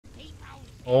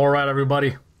Alright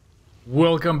everybody,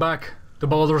 welcome back to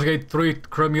Baldur's Gate 3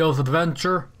 Cremiel's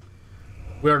adventure.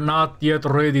 We are not yet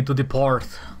ready to depart.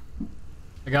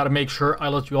 I gotta make sure I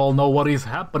let you all know what is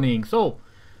happening. So,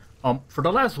 for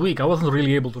the last week I wasn't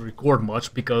really able to record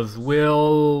much because,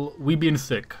 well, we been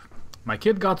sick. My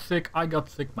kid got sick, I got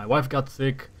sick, my wife got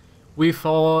sick. We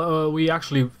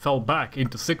actually fell back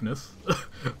into sickness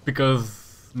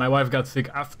because my wife got sick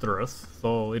after us,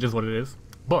 so it is what it is.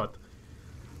 But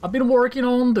I've been working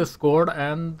on Discord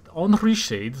and on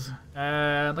Reshades,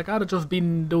 and I gotta just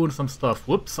been doing some stuff.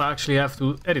 Whoops, I actually have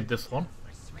to edit this one.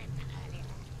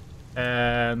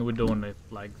 And we're doing it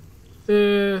like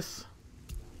this.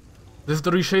 This is the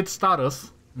reshade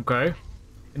status, okay?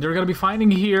 And you're gonna be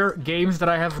finding here games that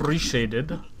I have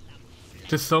reshaded,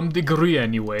 to some degree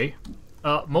anyway.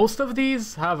 Most of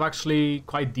these have actually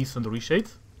quite decent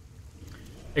reshades.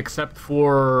 Except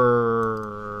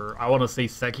for, I wanna say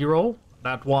Sekiro.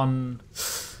 That one,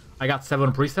 I got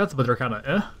 7 presets, but they're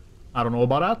kinda I don't know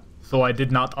about that. So I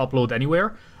did not upload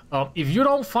anywhere. If you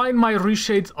don't find my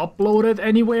reshades uploaded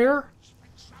anywhere,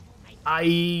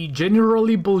 I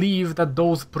generally believe that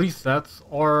those presets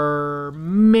are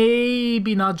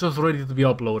maybe not just ready to be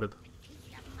uploaded.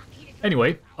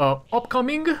 Anyway,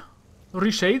 upcoming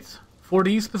reshades for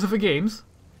these specific games.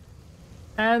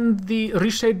 And the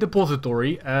reshade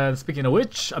depository, and speaking of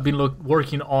which, I've been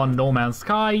working on No Man's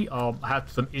Sky, had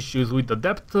some issues with the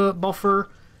depth buffer,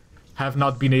 have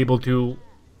not been able to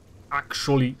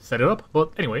actually set it up,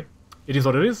 but anyway, it is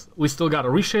what it is. We still got a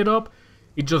reshade up,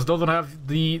 it just doesn't have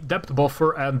the depth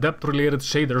buffer and depth related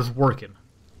shaders working.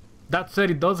 That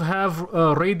said, it does have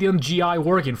Radiant GI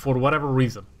working for whatever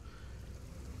reason.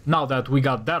 Now that we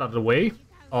got that out of the way,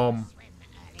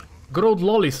 good old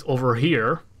Lollis over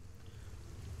here.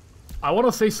 I want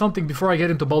to say something before I get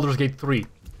into Baldur's Gate 3.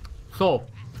 So,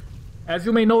 as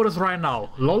you may notice right now,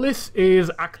 Lollis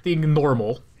is acting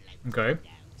normal, okay?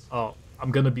 I'm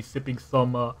gonna be sipping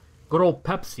some good old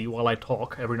Pepsi while I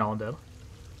talk every now and then.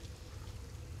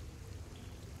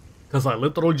 Because I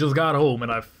literally just got home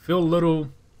and I feel a little...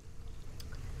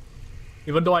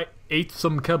 Even though I ate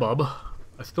some kebab,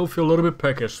 I still feel a little bit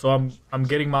peckish, so I'm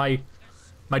getting my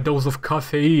dose of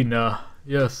caffeine,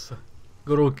 yes.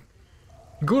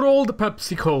 Good old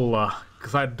Pepsi Cola,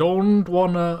 because I don't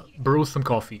want to brew some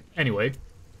coffee. Anyway,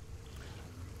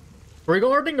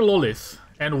 regarding Lollis,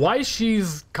 and why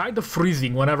she's kind of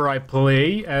freezing whenever I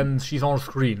play and she's on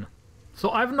screen. So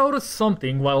I've noticed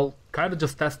something while kind of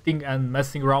just testing and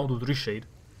messing around with Reshade,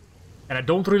 and I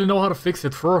don't really know how to fix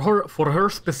it for her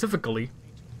specifically.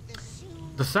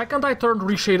 The second I turn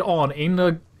Reshade on in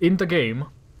the game,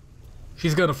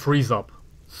 she's gonna freeze up.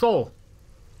 So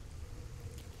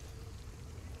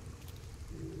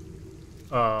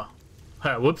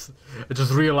whoops, I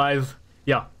just realized,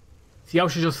 yeah. See how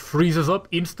she just freezes up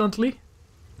instantly?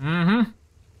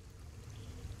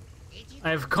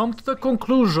 I've come to the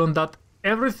conclusion that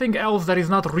everything else that is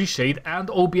not Reshade and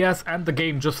OBS and the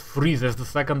game just freezes the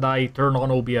second I turn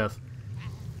on OBS.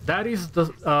 That is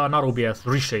the, not OBS,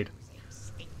 Reshade.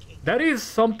 That is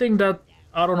something that,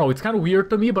 I don't know, it's kind of weird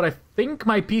to me, but I think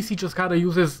my PC just kind of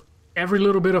uses every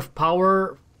little bit of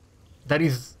power that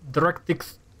is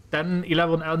DirectX 10,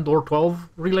 11, and or 12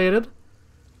 related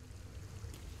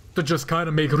to just kind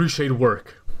of make Reshade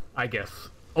work, I guess.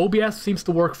 OBS seems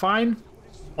to work fine,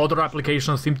 other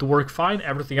applications seem to work fine,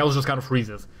 everything else just kind of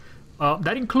freezes.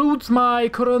 That includes my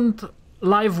current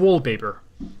live wallpaper.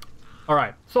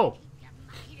 Alright, so,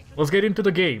 let's get into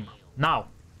the game. Now,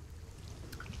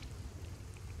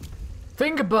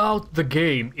 thing about the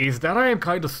game is that I am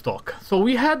kind of stuck. So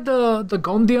we had the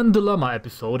Gondian Dilemma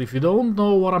episode. If you don't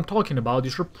know what I'm talking about,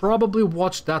 you should probably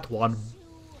watch that one.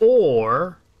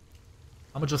 Or,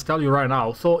 I'm gonna just tell you right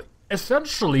now. So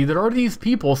essentially there are these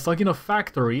people stuck in a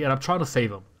factory and I'm trying to save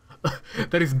them.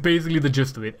 That is basically the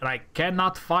gist of it. And I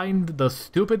cannot find the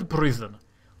stupid prison.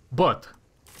 But,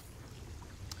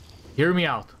 hear me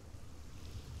out.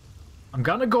 I'm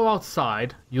gonna go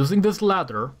outside using this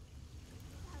ladder.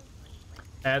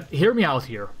 And hear me out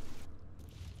here.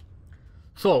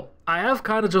 So, I have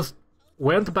kind of just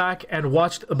went back and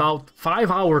watched about 5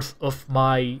 hours of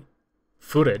my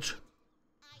footage.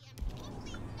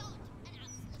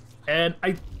 And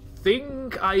I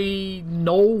think I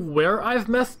know where I've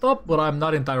messed up, but I'm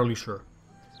not entirely sure.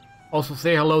 Also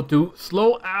say hello to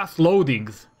Slow Ass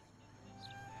Loadings.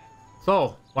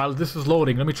 So, while this is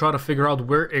loading, let me try to figure out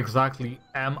where exactly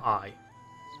am I.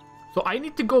 So I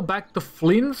need to go back to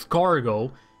Flynn's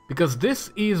cargo, because this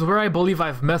is where I believe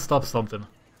I've messed up something.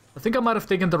 I think I might have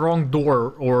taken the wrong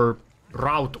door, or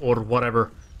route, or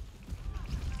whatever.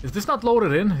 Is this not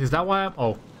loaded in? Is that why I'm...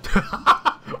 Oh.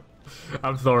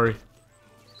 I'm sorry.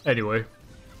 Anyway.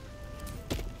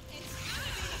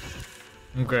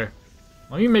 Okay.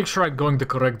 Let me make sure I'm going the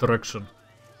correct direction.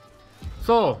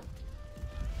 So,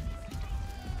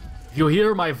 if you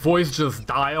hear my voice just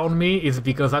die on me, it's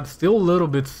because I'm still a little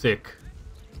bit sick.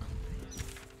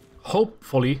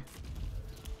 Hopefully,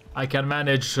 I can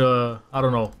manage, I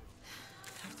don't know.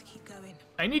 Have to keep going.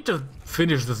 I need to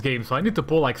finish this game, so I need to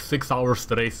pull like 6 hours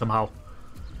today somehow.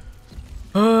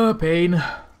 Pain.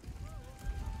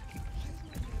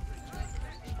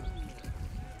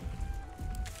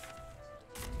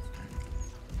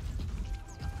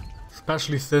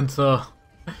 Especially since,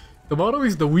 tomorrow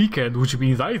is the weekend, which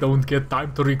means I don't get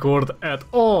time to record at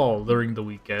all during the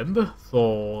weekend.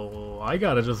 So I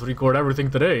gotta just record everything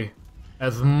today.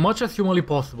 As much as humanly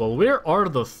possible. Where are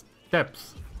the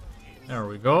steps? There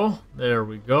we go. There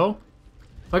we go.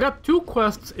 So I got 2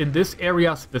 quests in this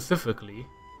area specifically.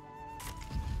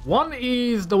 One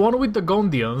is the one with the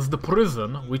Gondians, the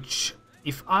prison, which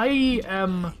if I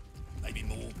am... Maybe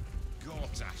more.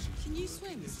 Can you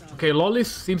swim, Star? Okay, Lollis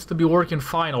seems to be working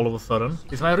fine all of a sudden.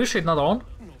 Is my reshade not on?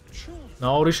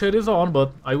 No, reshade is on,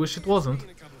 but I wish it wasn't.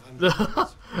 You're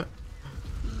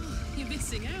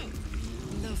missing out.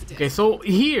 Loved it. Okay, so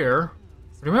here,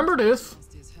 remember this?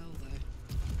 Nasty as hell, though.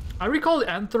 I recall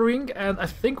entering and I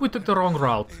think we took the wrong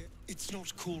route. It's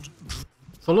not called.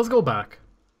 So let's go back.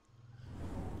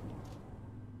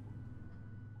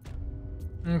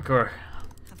 Okay.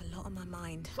 Have a lot on my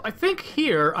mind. So I think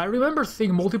here, I remember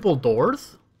seeing multiple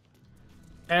doors.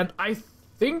 And I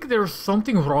think there's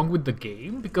something wrong with the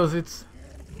game because it's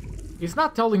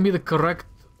not telling me the correct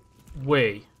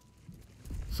way.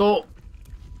 So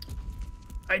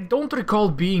I don't recall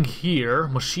being here.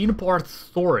 Machine parts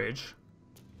storage.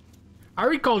 I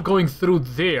recall going through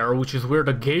there, which is where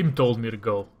the game told me to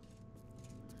go.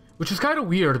 Which is kind of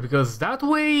weird because that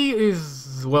way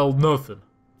is, well, nothing.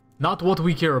 Not what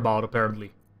we care about,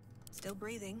 apparently. Still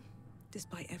breathing,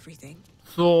 despite everything.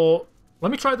 So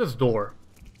let me try this door.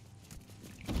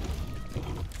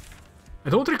 I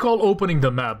don't recall opening the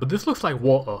map, but this looks like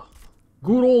water.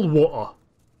 Good old water.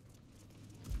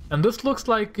 And this looks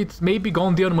like it's maybe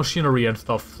Gondian machinery and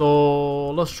stuff, so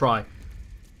let's try.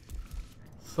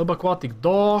 Subaquatic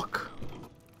dock.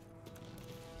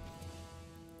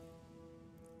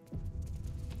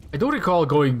 I do recall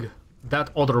going that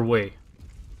other way.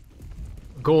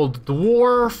 Gold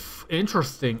dwarf.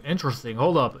 Interesting, interesting.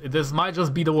 Hold up, this might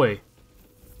just be the way.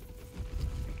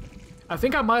 I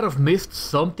think I might have missed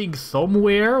something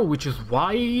somewhere, which is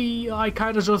why I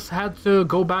kind of just had to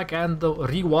go back and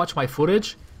re-watch my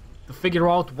footage to figure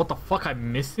out what the fuck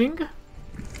I'm missing.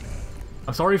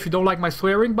 I'm sorry if you don't like my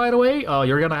swearing, by the way.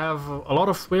 You're gonna have a lot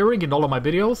of swearing in all of my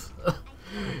videos.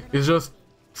 It's just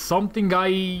something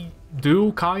I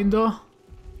do, kinda.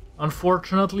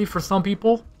 Unfortunately for some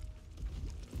people.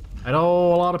 I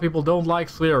know a lot of people don't like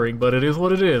swearing, but it is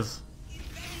what it is.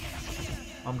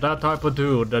 I'm that type of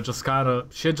dude that just kinda...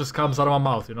 shit just comes out of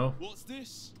my mouth, you know? What's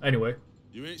this? Anyway.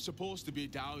 You ain't supposed to be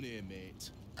down here, mate.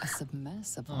 A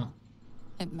submersible.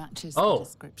 It matches Oh. the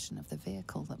description of the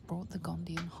vehicle that brought the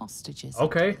Gondian hostages.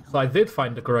 Okay, into the so I did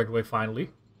find the correct way finally.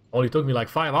 Only took me like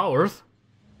 5 hours.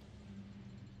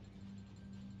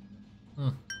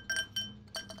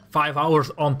 5 hours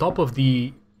on top of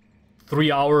the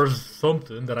 3 hours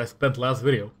something that I spent last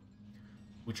video.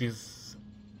 Which is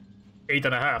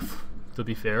 8.5, to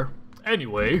be fair.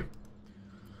 Anyway.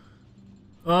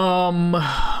 Let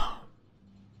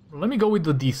me go with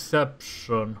the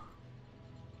deception.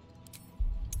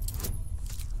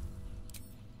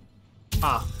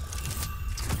 Ah.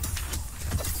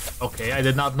 Okay, I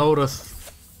did not notice.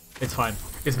 It's fine.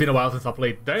 It's been a while since I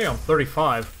played. Damn,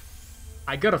 35.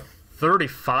 I got a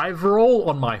 35 roll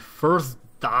on my first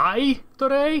die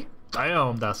today?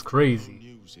 Damn, that's crazy.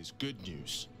 News is good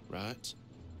news, right?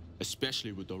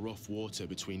 Especially with the rough water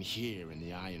between here and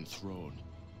the Iron Throne.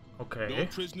 No Okay.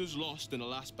 prisoners lost in the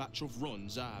last batch of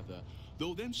runs either,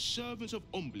 though them servants of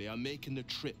Umbly are making the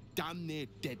trip damn near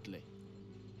deadly.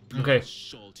 Okay.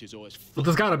 Salt is always But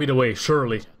there's gotta be the way,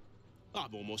 surely.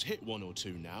 I've almost hit one or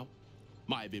two now.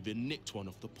 Might have even nicked one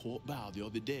off the port bow the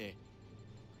other day.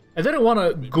 I didn't want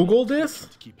to Google this,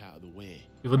 To keep out of the way.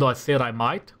 even though I said I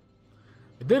might.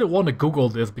 I didn't want to Google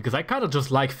this because I kind of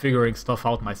just like figuring stuff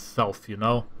out myself, you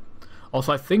know?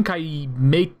 Also, I think I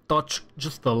may touch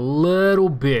just a little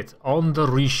bit on the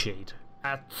reshade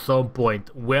at some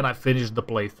point when I finish the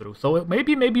playthrough. So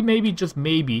maybe, just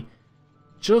maybe,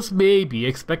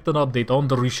 expect an update on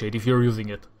the reshade if you're using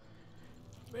it.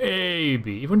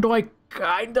 Maybe. Even though I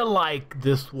kinda like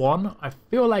this one, I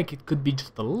feel like it could be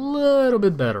just a little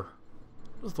bit better.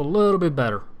 Just a little bit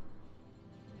better.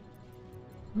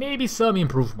 Maybe some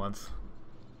improvements.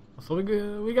 So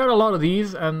we got a lot of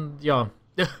these, and yeah.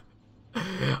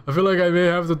 I feel like I may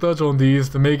have to touch on these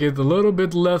to make it a little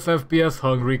bit less FPS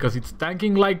hungry, because it's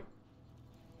tanking like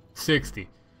 60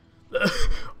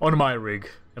 on my rig,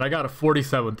 and I got a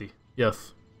 4070.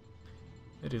 Yes,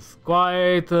 it is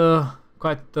quite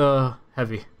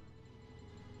heavy.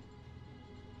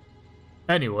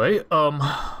 Anyway,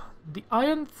 the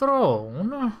Iron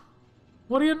Throne.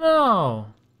 What do you know?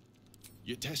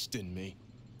 You're testing me.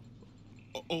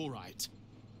 All right.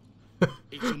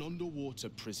 It's an underwater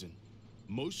prison,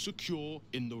 most secure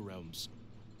in the realms.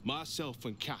 Myself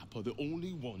and Cap are the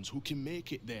only ones who can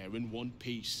make it there in one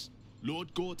piece.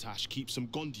 Lord Gortash keeps some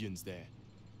Gondians there.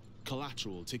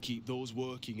 Collateral to keep those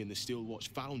working in the Steelwatch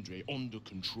Foundry under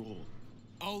control.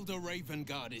 Older Raven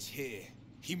Guard is here.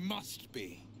 He must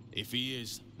be. If he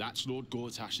is, that's Lord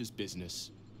Gortash's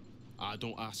business. I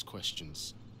don't ask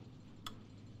questions.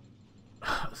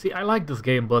 See, I like this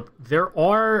game, but there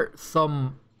are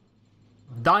some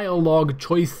dialogue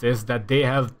choices that they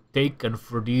have taken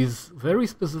for these very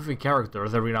specific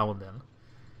characters every now and then.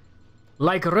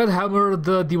 Like Red Hammer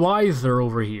the Deviser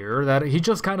over here, that he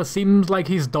just kind of seems like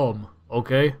he's dumb,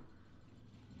 okay?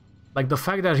 Like the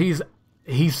fact that he's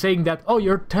saying that, oh,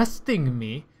 you're testing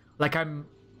me, like I'm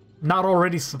not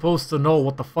already supposed to know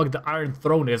what the fuck the Iron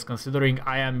Throne is, considering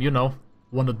I am, you know,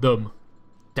 one of them,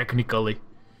 technically.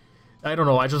 I don't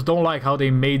know, I just don't like how they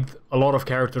made a lot of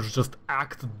characters just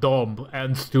act dumb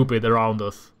and stupid around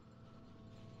us.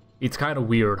 It's kind of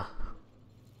weird.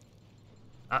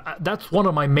 That's one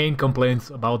of my main complaints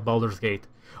about Baldur's Gate.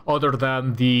 Other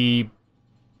than the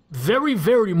very,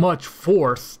 very much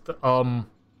forced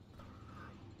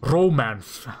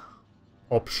romance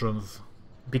options.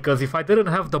 Because if I didn't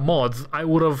have the mods, I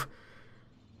would have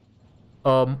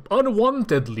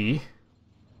unwantedly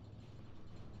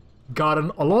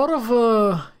gotten a lot of,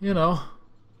 you know,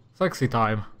 sexy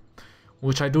time.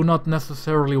 Which I do not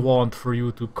necessarily want for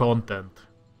YouTube content.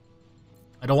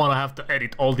 I don't want to have to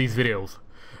edit all these videos.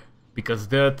 Because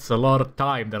that's a lot of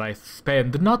time that I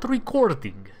spend not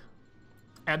recording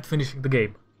and finishing the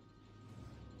game.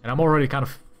 And I'm already kind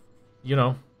of, you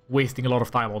know, wasting a lot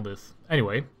of time on this.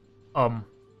 Anyway,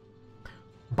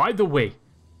 by the way,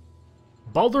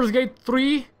 Baldur's Gate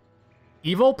 3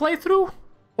 Evo playthrough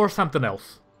or something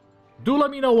else? Do let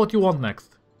me know what you want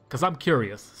next, because I'm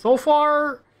curious. So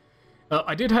far,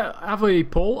 I did have a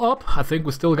poll up. I think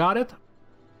we still got it.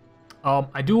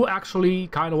 I do actually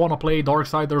kind of want to play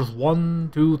Darksiders 1,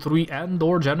 2, 3, and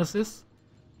or Genesis.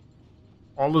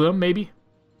 All of them, maybe.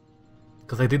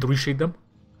 Because I did reshade them.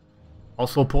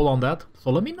 Also a poll on that. So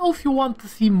let me know if you want to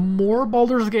see more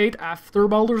Baldur's Gate after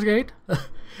Baldur's Gate.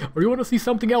 Or you want to see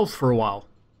something else for a while.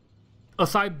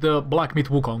 Aside the Black Myth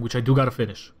Wukong, which I do gotta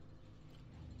finish.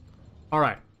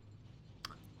 Alright.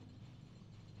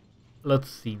 Let's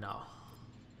see now.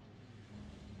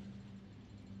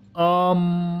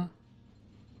 I'm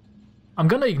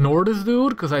gonna ignore this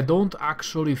dude, because I don't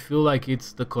actually feel like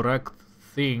it's the correct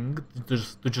thing to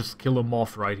just kill him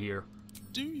off right here.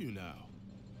 Do you now?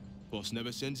 Boss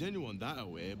never sends anyone that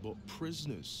away but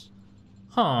prisoners.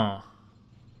 Huh.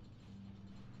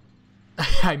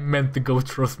 I meant to go,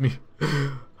 trust me.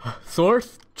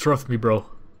 Source? Trust me, bro.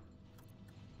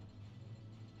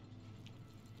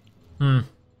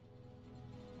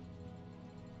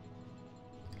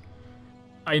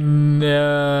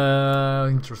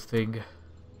 Interesting.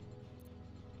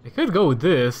 I could go with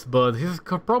this, but he's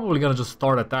probably gonna just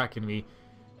start attacking me.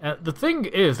 And the thing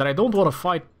is that I don't want to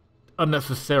fight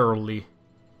unnecessarily.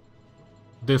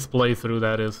 This playthrough,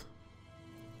 that is.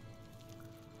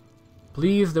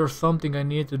 Please, there's something I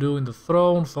need to do in the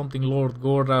throne, something Lord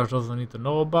Gordash doesn't need to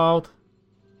know about.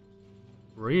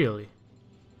 Really?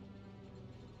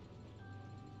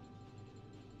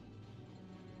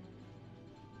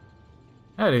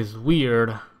 That is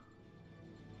weird.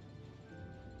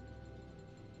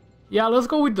 Yeah, let's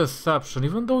go with Deception,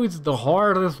 even though it's the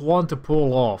hardest one to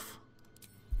pull off.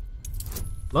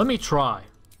 Let me try.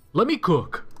 Let me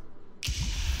cook.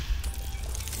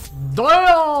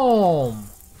 Damn!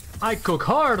 I cook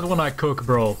hard when I cook,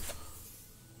 bro.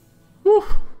 Whew.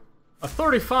 A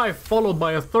 35 followed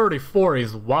by a 34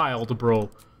 is wild, bro.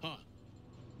 Huh.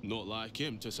 Not like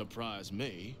him to surprise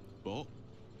me, but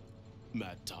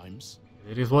mad times.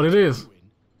 It is what it is.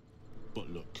 But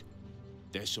look,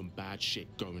 there's some bad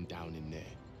shit going down in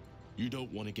there. You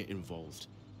don't want to get involved.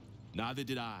 Neither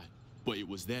did I, but it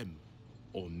was them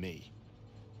or me.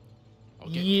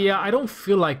 Yeah, I don't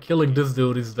feel like killing this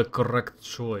dude is the correct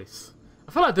choice.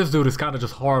 I feel like this dude is kind of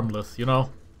just harmless, you know?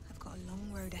 I've got a long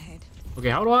road ahead. Okay,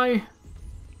 how do I...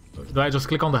 Do I just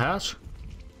click on the hatch?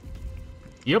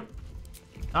 Yep.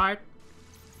 Alright.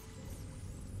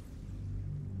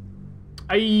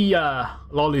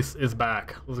 Lolis is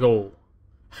back. Let's go.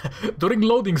 During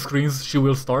loading screens, she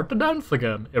will start to dance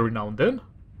again every now and then.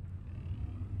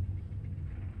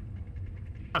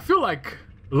 I feel like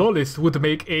Lolis would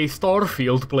make a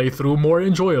Starfield playthrough more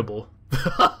enjoyable.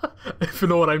 If you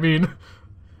know what I mean.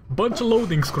 Bunch of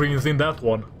loading screens in that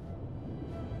one.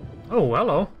 Oh,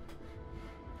 hello.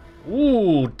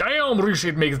 Ooh, damn,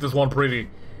 reshade makes this one pretty.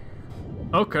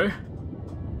 Okay.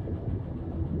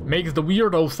 Makes the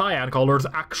weirdo cyan colors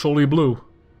actually blue.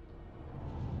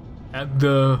 And,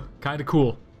 kinda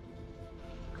cool.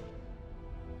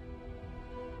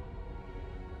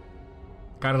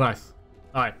 Kinda nice.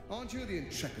 Alright. Aren't you the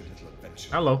intrepid little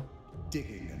adventurer? Hello.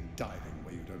 Digging and diving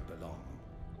where you don't belong.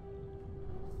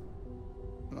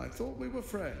 I thought we were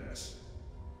friends.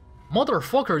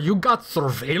 Motherfucker, you got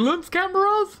surveillance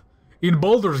cameras? In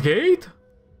Baldur's Gate?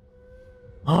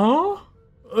 Huh?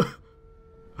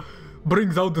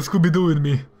 Brings out the Scooby-Doo in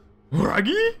me.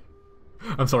 Raggy?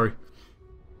 I'm sorry.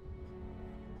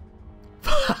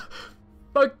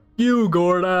 Fuck you,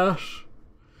 Gordash.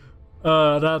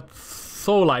 That's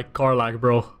so like Karlach,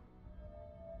 bro.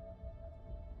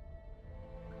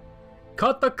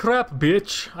 Cut the crap,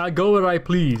 bitch. I go where I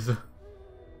please.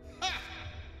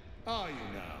 Are you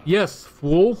now? Yes,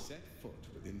 fool. Set foot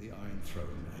within the Iron Throne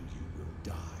and you will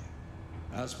die.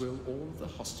 As will all of the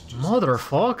hostages.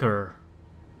 Motherfucker.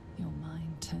 Your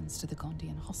mind turns to the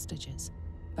Gondian hostages,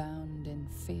 bound in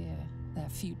fear, their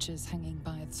futures hanging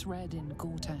by a thread in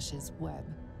Gortash's web.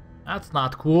 That's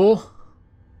not cool.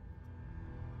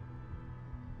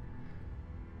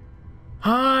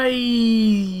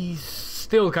 I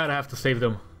still kind of have to save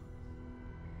them.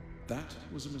 That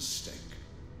was a mistake.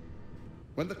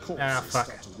 When the corpses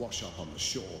start to wash up on the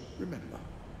shore, remember,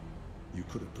 you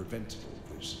could have prevented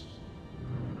all this.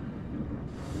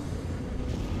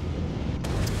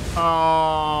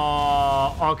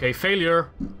 Okay, failure.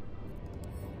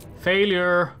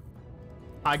 Failure.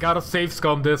 I gotta save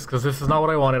scum this, because this is not what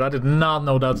I wanted. I did not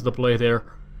know that's the play there.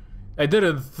 I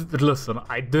didn't, listen,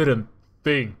 I didn't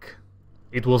think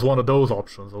it was one of those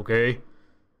options, okay?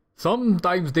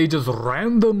 Sometimes they just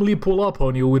randomly pull up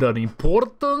on you with an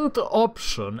important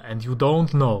option and you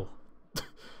don't know.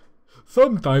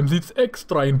 Sometimes it's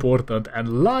extra important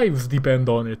and lives depend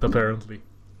on it, apparently.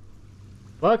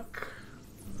 Fuck.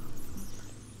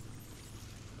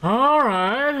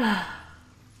 Alright.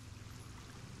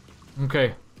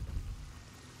 Okay.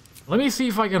 Let me see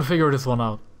if I can figure this one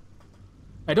out.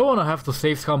 I don't want to have to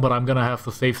save scum, but I'm gonna have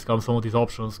to save scum some of these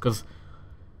options, because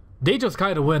they just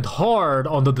kind of went hard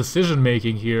on the decision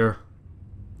making here.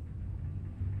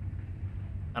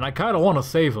 And I kind of want to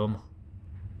save them.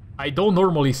 I don't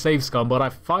normally save scum, but I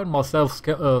find myself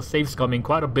save scumming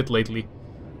quite a bit lately.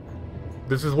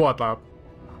 This is what,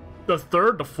 the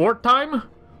third, the fourth time?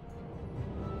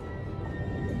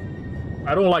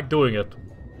 I don't like doing it.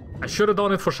 I should have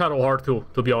done it for Shadowheart too,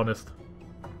 to be honest.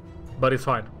 But it's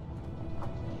fine.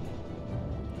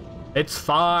 It's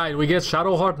fine, we get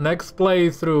Shadowheart next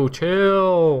playthrough,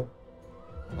 chill.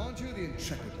 Aren't you the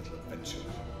intrepid little adventurer?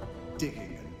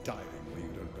 Digging and diving where you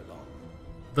don't belong.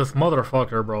 This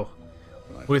motherfucker, bro.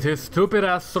 With his stupid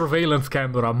ass surveillance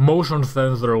camera, motion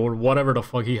sensor, or whatever the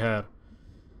fuck he had.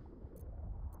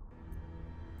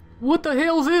 What the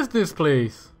hell is this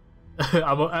place?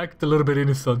 I'm gonna act a little bit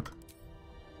innocent.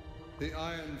 The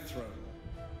Iron Throne.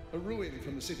 A ruin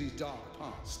from the city's dark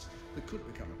past that could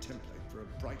become a template for a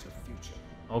brighter future.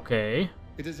 Okay.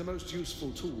 It is a most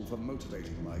useful tool for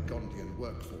motivating my Gondian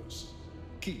workforce.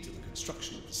 Key to the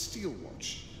construction of the Steel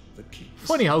Watch that keeps...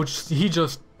 Funny how he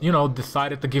just, you know,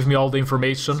 decided to give me all the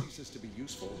information. Ceases to be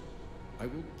useful, I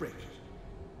will break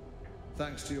it.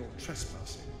 Thanks to your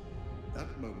trespassing,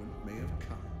 that moment may have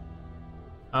come.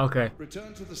 Okay.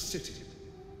 Return to the city,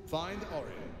 find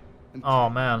Orion, and oh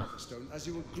man. Stone as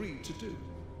you agreed to do.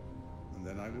 And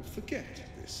then I will forget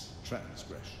this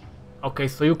transgression. Okay,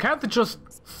 so you can't just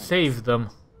save them.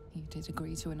 You did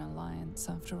agree to an alliance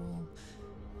after all.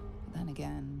 But then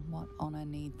again, what honor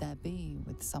need there be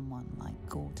with someone like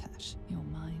Gortash? Your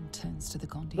mind turns to the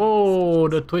Gondian. Whoa,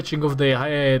 the twitching of the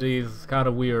head is kind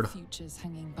of weird. Futures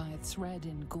hanging by a thread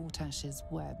in Gortash's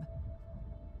web.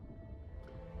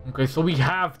 Okay, so we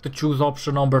have to choose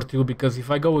option number 2, because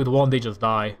if I go with 1, they just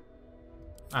die.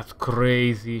 That's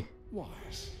crazy.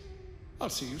 Wise. I'll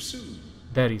see you soon.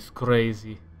 That is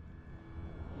crazy.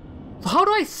 So how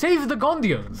do I save the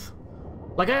Gondians?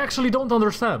 Like, I actually don't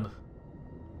understand.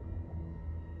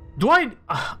 Do I...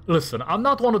 listen, I'm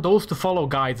not one of those to follow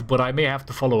guides, but I may have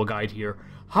to follow a guide here.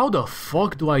 How the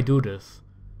fuck do I do this?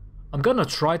 I'm gonna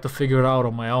try to figure it out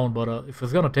on my own, but if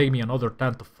it's gonna take me another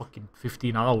 10 to fucking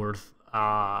 15 hours...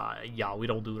 yeah, we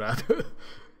don't do that.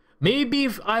 Maybe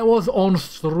if I was on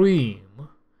stream,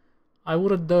 I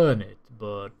would have done it,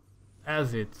 but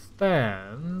as it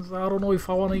stands, I don't know if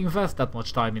I want to invest that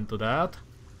much time into that.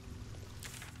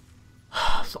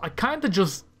 So I kinda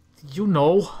just, you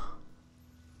know,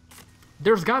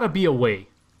 there's gotta be a way.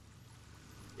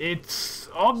 It's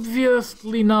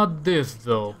obviously not this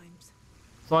though.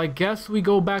 So I guess we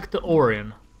go back to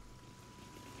Orion,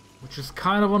 which is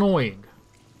kind of annoying,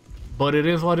 but it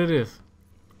is what it is.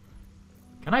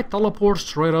 Can I teleport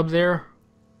straight up there?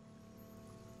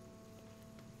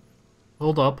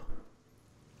 Hold up.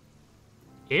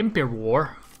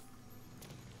 Emperor?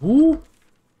 Who?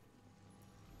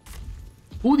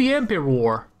 Who the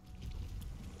Emperor?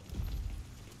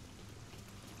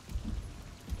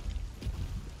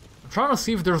 I'm trying to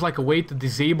see if there's like a way to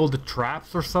disable the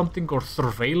traps or something, or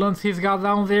surveillance he's got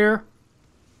down there.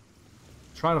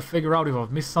 Trying to figure out if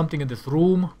I've missed something in this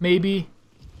room, maybe.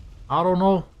 I don't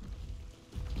know.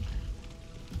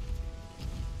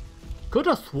 Could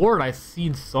have sworn I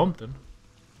seen something.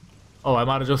 Oh, I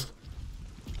might have just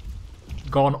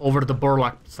gone over the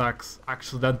burlap sacks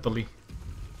accidentally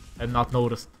and not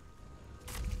noticed.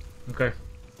 Okay.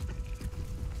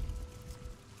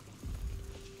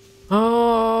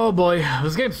 Oh boy,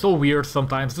 this game's so weird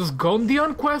sometimes. This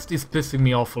Gondian quest is pissing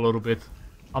me off a little bit.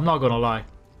 I'm not gonna lie.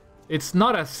 It's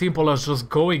not as simple as just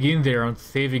going in there and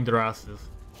saving their asses.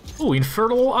 Ooh,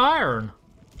 Infernal Iron!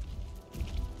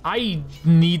 I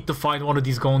need to find one of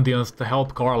these Gondians to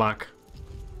help Karlach.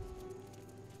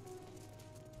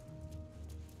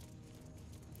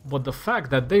 But the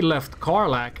fact that they left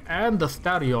Karlach and the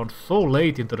Stadion so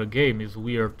late into the game is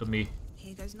weird to me.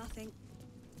 Here goes nothing.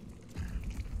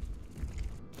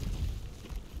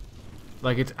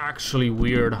 Like, it's actually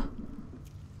weird.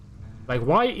 Like,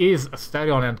 why is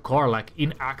Stadion and Karlach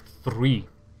in Act 3?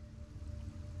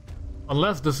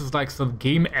 Unless this is like some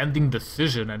game-ending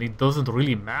decision and it doesn't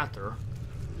really matter.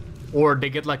 Or they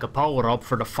get like a power-up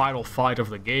for the final fight of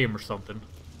the game or something.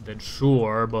 Then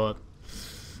sure, but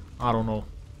I don't know.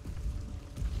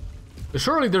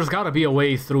 Surely there's gotta be a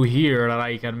way through here that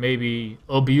I can maybe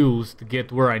abuse to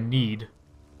get where I need.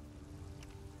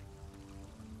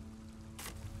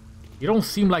 You don't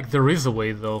seem like there is a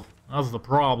way though. That's the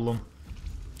problem.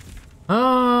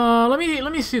 Let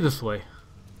me see this way.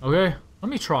 Okay? Let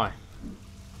me try.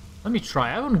 Let me try.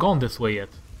 I haven't gone this way yet.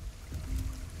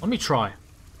 Let me try.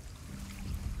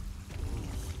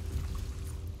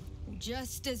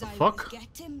 Just as I Fuck? was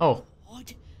getting Oh.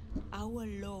 bored, our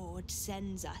Lord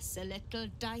sends us a little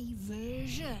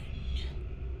diversion.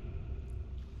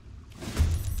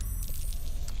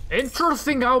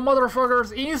 Interesting how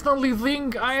motherfuckers instantly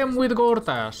think I am with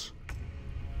Gortash.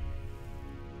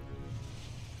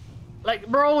 Like,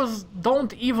 bros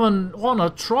don't even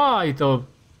wanna try to,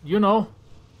 you know,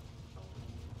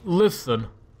 listen.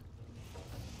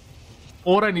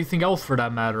 Or anything else for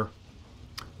that matter.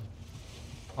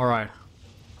 Alright.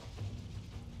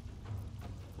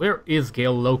 Where is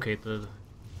Gale located?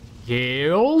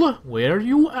 Gale? Where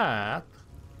you at?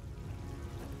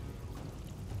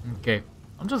 Okay.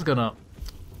 I'm just gonna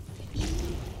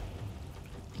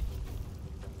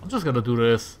do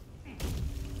this.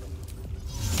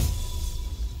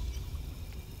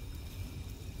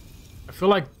 I feel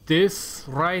like this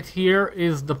right here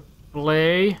is the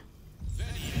play.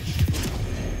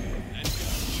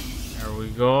 There we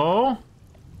go.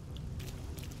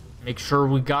 Make sure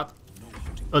we got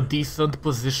a decent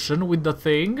position with the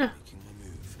thing.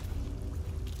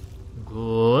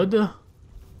 Good.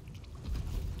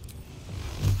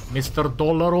 Mr.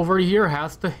 Dollar over here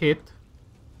has to hit.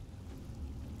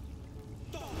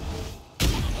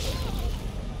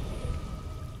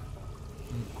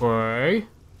 Okay.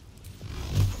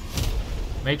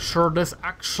 Make sure this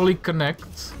actually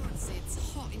connects.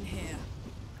 It's hot in here.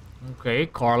 Okay,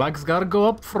 Karlach's gotta go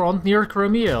up front near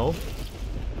Cremiel.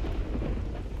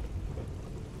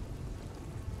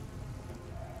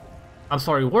 I'm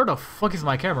sorry, where the fuck is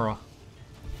my camera?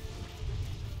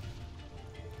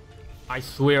 I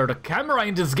swear, the camera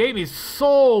in this game is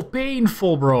so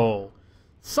painful, bro.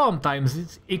 Sometimes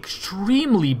it's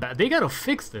extremely bad. They gotta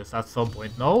fix this at some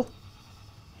point, no?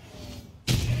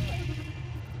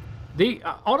 They,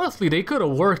 honestly, they could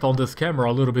have worked on this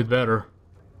camera a little bit better.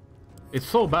 It's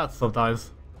so bad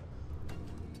sometimes.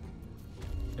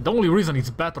 And the only reason it's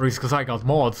better is because I got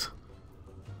mods.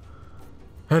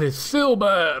 And it's still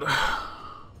bad. Let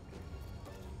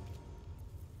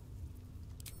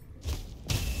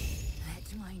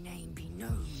my name be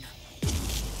known.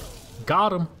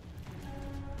 Got him.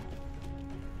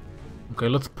 Okay,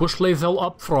 let's push Lae'zel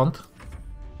up front.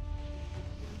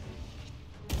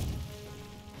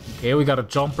 Okay, we got a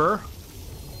jumper.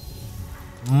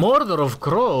 Murder of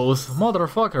crows?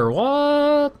 Motherfucker,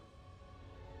 what?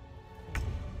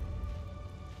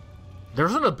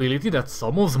 There's an ability that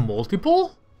summons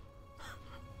multiple?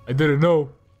 I didn't know.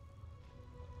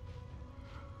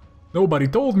 Nobody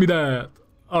told me that.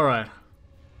 Alright.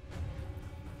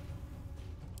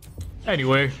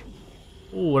 Anyway.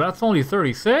 Ooh, that's only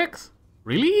 36?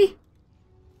 Really?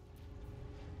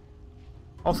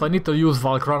 Also, I need to use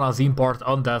Valkrana's impart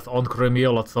Undeath on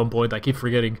Cremiel at some point. I keep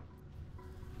forgetting.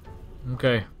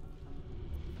 Okay.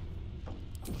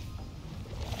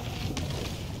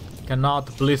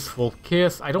 Cannot Blissful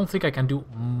Kiss. I don't think I can do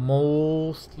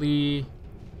mostly...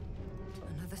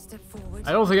 Another step forward.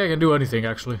 I don't think I can do anything,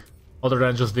 actually. Other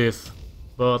than just this.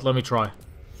 But let me try.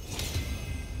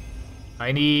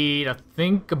 I need, I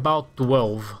think, about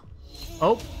 12.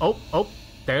 Oh.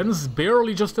 10's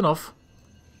barely just enough.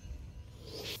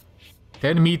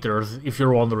 10 meters, if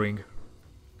you're wondering.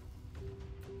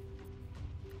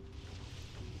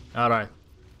 Alright.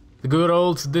 The good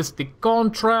old sadistic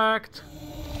contract.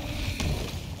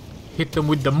 Hit them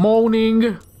with the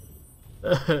moaning.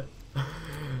 Let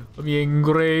me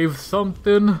engrave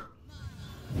something.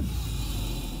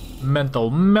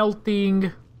 Mental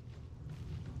melting.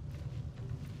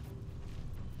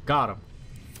 Got him.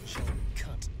 Shall we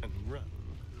cut and run?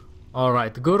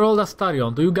 Alright, good old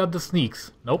Astarion. Do you got the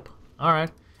sneaks? Nope.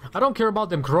 Alright. I don't care about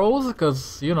them crows,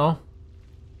 because, you know,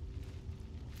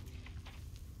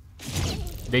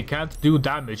 they can't do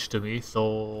damage to me,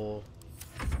 so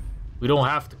we don't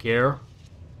have to care.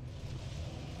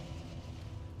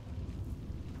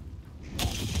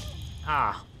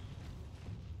 Ah.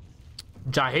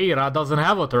 Jaheira doesn't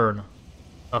have a turn,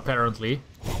 apparently.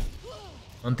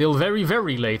 Until very,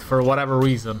 very late, for whatever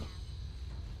reason.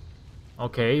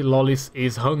 Okay, Lolis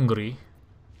is hungry.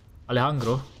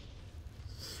 Alejandro.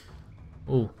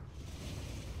 Ooh.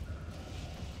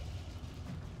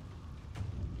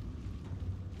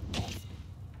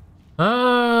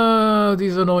 Ah,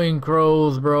 these annoying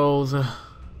crows, bros.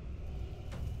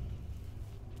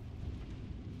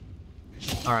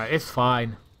 Alright, it's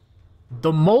fine.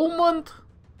 The moment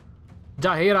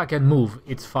Jaheira can move,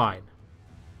 it's fine.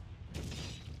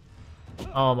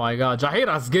 Oh my god,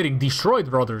 Jaheira's getting destroyed,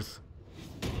 brothers.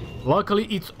 Luckily,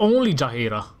 it's only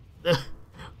Jaheira.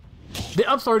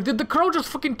 I'm sorry, did the crow just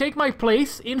fucking take my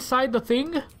place inside the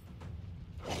thing?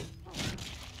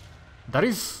 That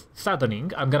is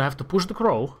saddening. I'm gonna have to push the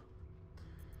crow.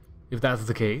 If that's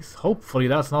the case. Hopefully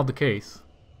that's not the case.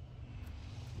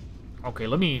 Okay,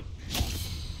 let me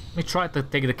try to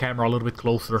take the camera a little bit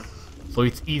closer, so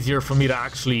it's easier for me to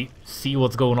actually see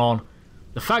what's going on.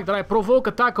 The fact that I provoke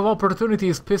attack of opportunity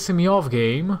is pissing me off,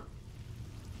 game.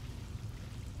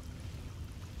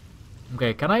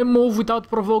 Okay, can I move without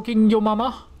provoking Yo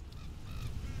Mama?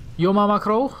 Yo Mama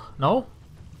Crow? No?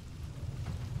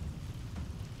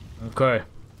 Okay.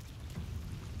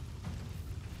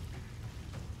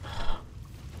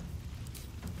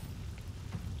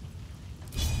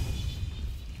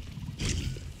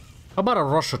 How about a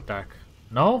rush attack?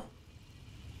 No?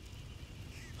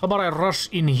 How about I rush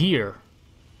in here?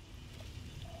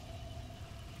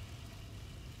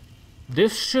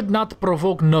 This should not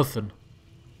provoke nothing.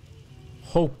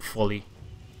 Hopefully.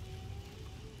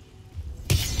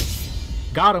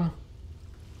 Got him.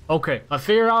 Okay, I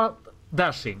figured out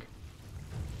dashing.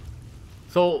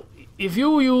 So, if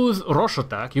you use rush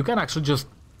attack, you can actually just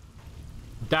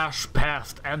dash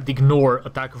past and ignore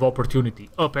attack of opportunity,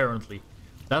 apparently.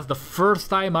 That's the first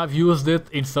time I've used it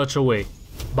in such a way,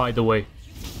 by the way.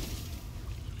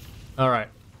 Alright.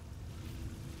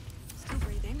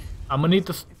 I'm gonna need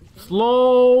to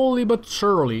slowly but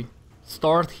surely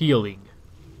start healing.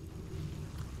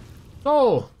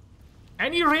 So,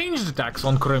 any ranged attacks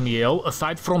on Cremiel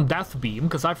aside from Death Beam,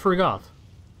 because I forgot.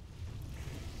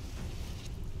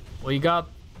 Well, you got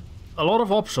a lot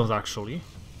of options actually.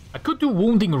 I could do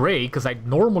Wounding Ray, because I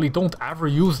normally don't ever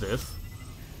use this.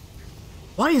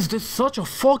 Why is this such a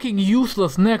fucking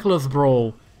useless necklace,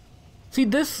 bro? See,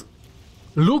 this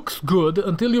looks good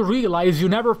until you realize you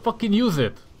never fucking use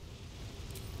it.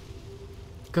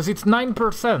 Because it's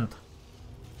 9%.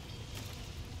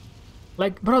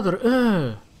 Like,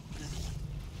 brother,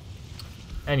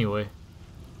 Anyway.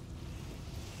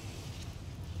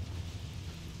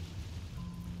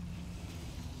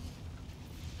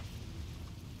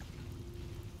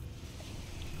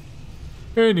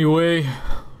 Anyway,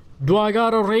 do I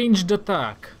got a ranged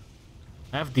attack?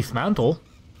 I have Dismantle,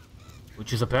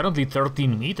 which is apparently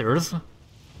 13 meters.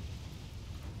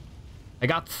 I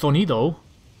got Sonido,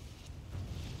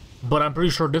 but I'm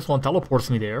pretty sure this one teleports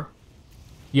me there.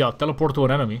 Yeah, teleport to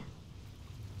an enemy.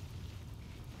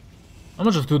 I'm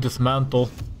gonna just do Dismantle.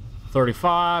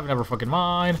 35, never fucking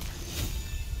mind.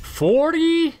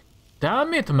 40?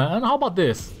 Damn it, man. How about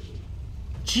this?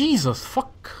 Jesus,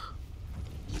 fuck.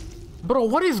 Bro,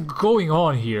 what is going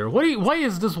on here? Why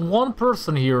is this one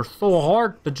person here so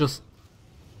hard to just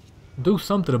do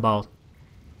something about?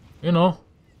 You know?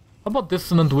 How about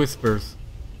dissonant whispers?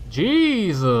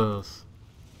 Jesus.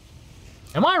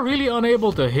 Am I really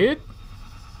unable to hit?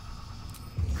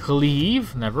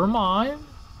 Cleave? Never mind.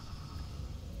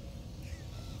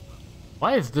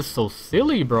 Why is this so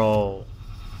silly, bro?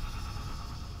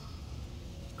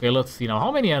 Okay, let's see now.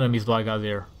 How many enemies do I got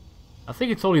there? I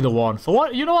think it's only the one. So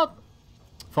what? You know what?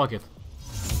 Fuck it.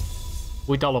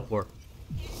 We teleport.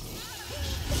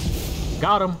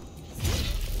 Got him.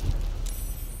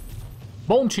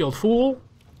 Bone shield, fool.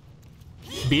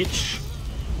 Bitch.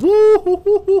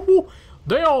 Woo!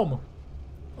 Damn!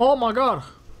 Oh my god.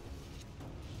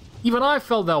 Even I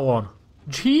felt that one.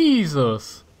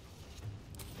 Jesus.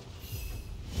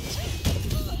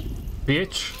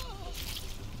 Bitch.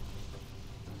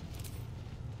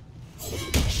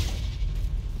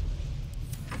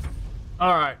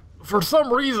 Alright. For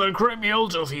some reason,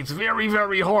 Cremiel just hits very,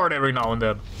 very hard every now and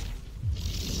then.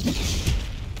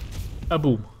 A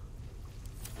boom.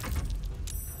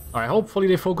 Alright, hopefully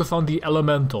they focus on the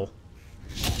elemental.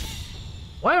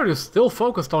 Why are you still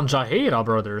focused on Jaheira,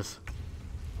 brothers?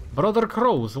 Brother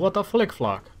Crows, what a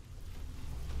flick-flock.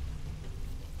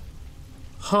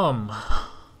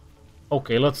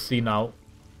 Okay, let's see now.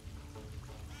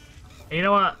 You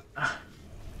know what?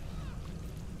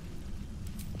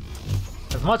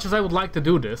 As much as I would like to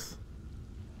do this,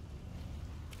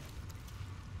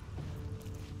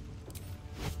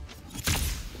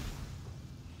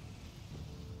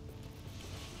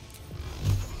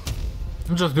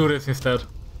 I'll just do this instead.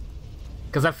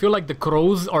 Because I feel like the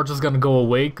crows are just gonna go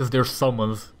away because they're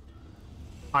summons.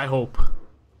 I hope.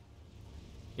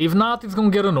 If not, it's gonna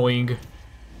get annoying.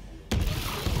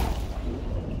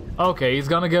 Okay, it's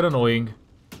gonna get annoying.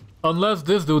 Unless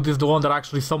this dude is the one that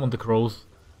actually summoned the crows.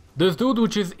 This dude,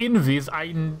 which is Invis,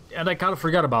 I kind of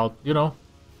forgot about, you know.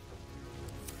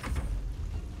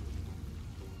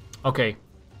 Okay.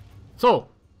 So.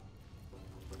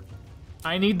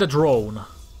 I need the drone.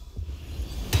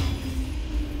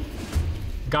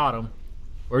 Got him.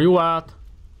 Where you at?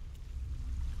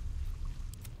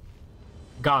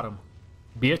 Got him.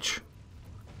 Bitch.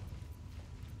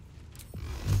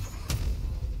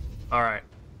 Alright.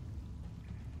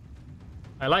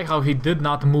 I like how he did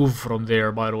not move from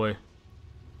there, by the way.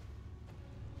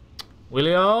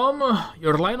 William,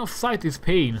 your line of sight is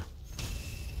pain.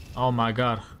 Oh my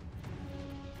god.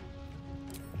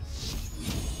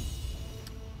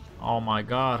 Oh my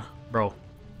god, bro.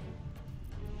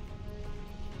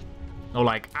 No,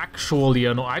 like, actually,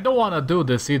 you know, I don't want to do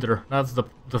this either. That's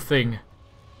the thing.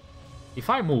 If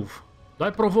I move, do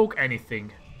I provoke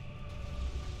anything?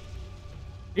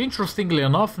 Interestingly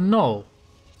enough, no.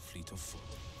 Fleet of foot.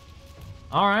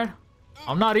 Alright.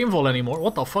 I'm not invul anymore.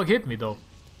 What the fuck hit me, though?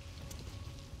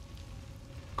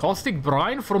 Caustic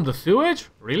brine from the sewage?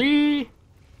 Really?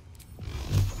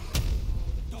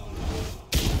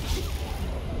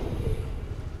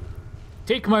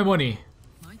 Take my money.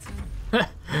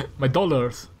 My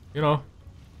dollars, you know.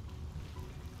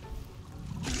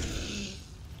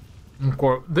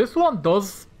 Okay, this one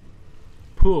does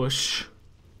push.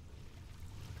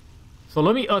 So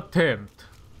let me attempt.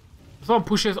 This one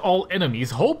pushes all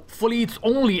enemies. Hopefully it's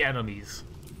only enemies.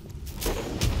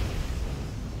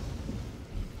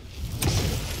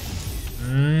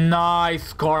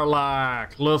 Nice,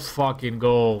 Karlak. Let's fucking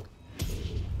go.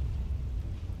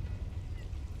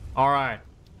 Alright.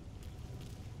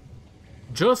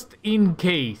 Just in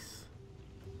case.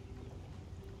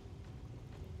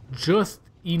 Just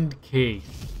in case.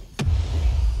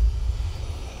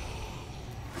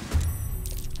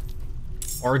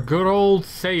 Our good old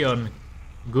Saiyan,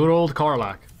 good old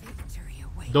Karlak,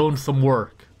 doing some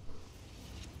work.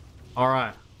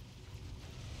 Alright.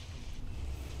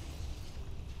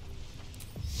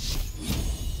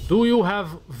 Do you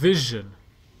have vision?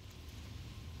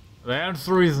 The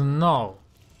answer is no.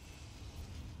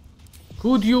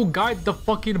 Could you guide the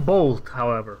fucking bolt,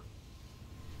 however?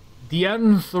 The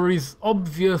answer is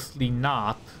obviously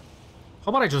not. How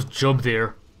about I just jump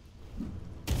there?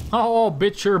 Oh,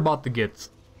 bitch, you're about to get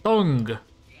stung.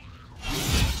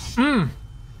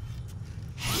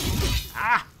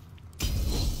 Ah!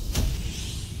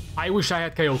 I wish I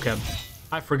had Kaioken.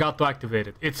 I forgot to activate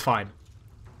it. It's fine.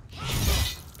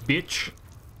 Bitch.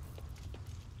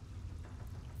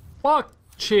 Fuck,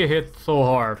 she hit so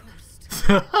hard.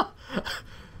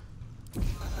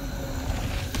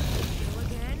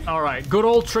 Alright, good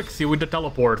old Trixie with the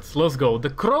teleports. Let's go. The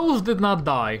crows did not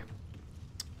die.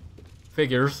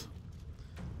 Figures.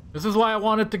 This is why I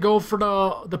wanted to go for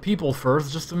the people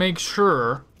first, just to make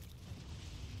sure.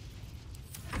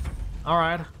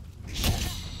 Alright.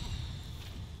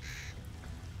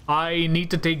 I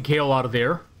need to take Gale out of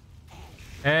there.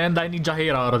 And I need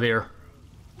Jaheira out of there.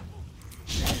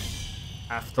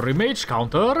 After a mage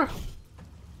counter.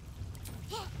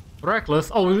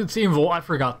 Reckless. Oh, it's invul. I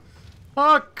forgot.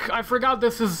 Fuck! I forgot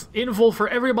this is invul for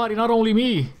everybody, not only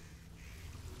me.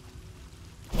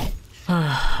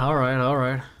 Alright,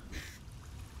 alright.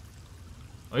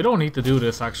 We don't need to do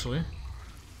this, actually.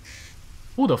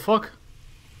 Who the fuck?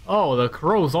 Oh, the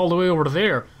crow's all the way over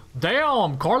there.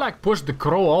 Damn! Karlach pushed the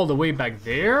crow all the way back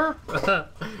there?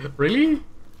 Really?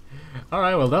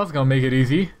 Alright, well that's gonna make it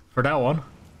easy. For that one.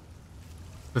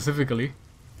 Specifically.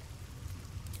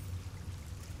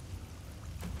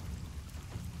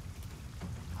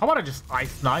 How about I just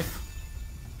ice knife?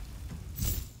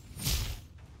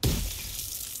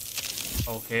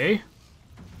 Okay.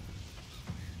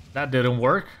 That didn't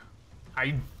work.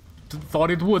 I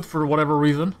thought it would for whatever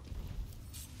reason.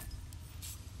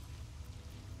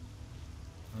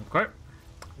 Okay.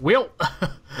 Will.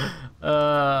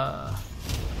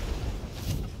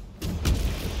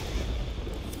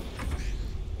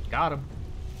 Got him.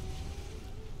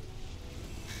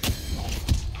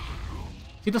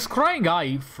 See, this crying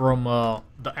guy from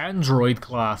the android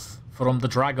class from the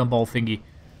Dragon Ball thingy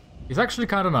is actually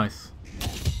kind of nice.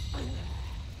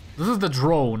 This is the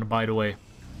drone, by the way.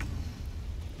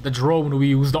 The drone we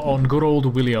used on good old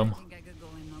William.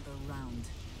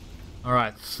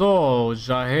 Alright, so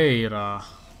Jaheira.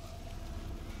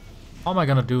 How am I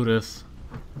gonna do this?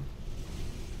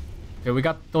 Okay, we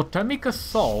got Totemic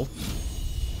Assault.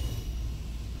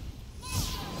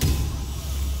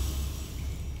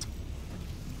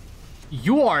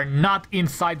 You are not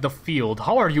inside the field.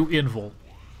 How are you invul?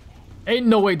 Ain't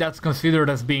no way that's considered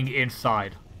as being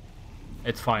inside.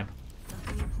 It's fine.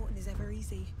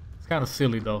 It's kind of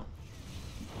silly though.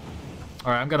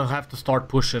 Alright, I'm gonna have to start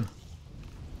pushing.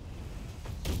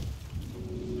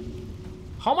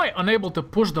 How am I unable to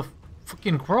push the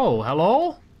fucking crow?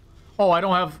 Hello? Oh, I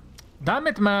don't have... Damn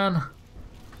it, man.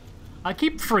 I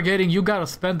keep forgetting you gotta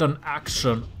spend an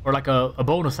action, or like a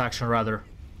bonus action rather,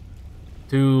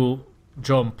 to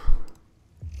jump.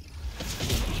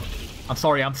 I'm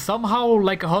sorry, I'm somehow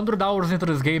like 100 hours into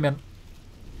this game and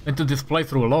into this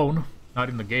playthrough alone, not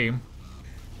in the game.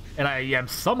 And I am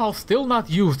somehow still not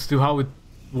used to how it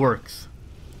works.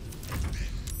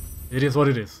 It is what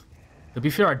it is. To be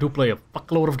fair, I do play a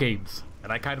fuckload of games,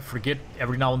 and I kind of forget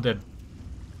every now and then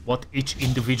what each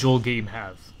individual game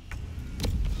has.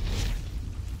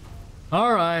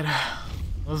 Alright,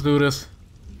 let's do this.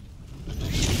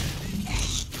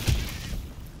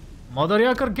 Mother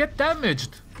Yaker, get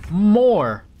damaged!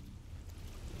 More!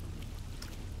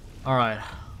 Alright.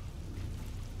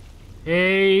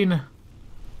 Pain.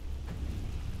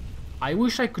 I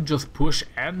wish I could just push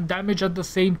and damage at the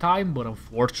same time, but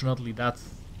unfortunately that's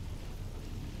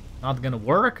not gonna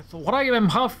work. So what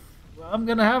I'm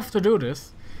gonna have to do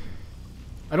this.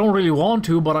 I don't really want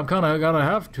to, but I'm kinda gonna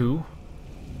have to.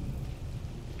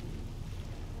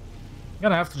 I'm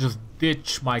gonna have to just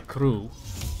ditch my crew.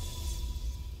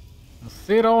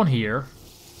 Sit on here.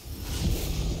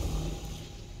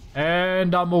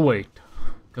 And I'm gonna wait.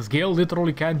 Because Gale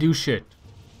literally can't do shit.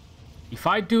 If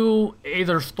I do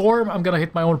either Storm, I'm gonna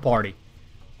hit my own party.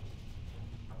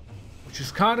 Which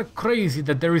is kind of crazy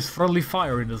that there is friendly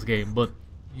fire in this game, but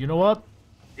you know what?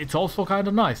 It's also kind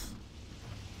of nice.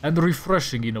 And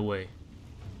refreshing in a way.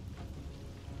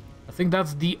 I think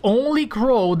that's the only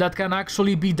crow that can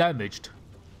actually be damaged.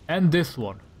 And this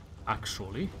one,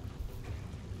 actually.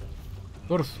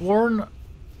 Could have sworn...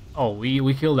 Oh,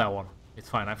 we killed that one. It's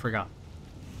fine, I forgot.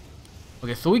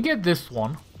 Okay, so we get this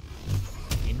one.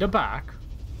 In the back.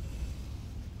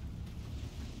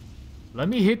 Let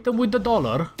me hit them with the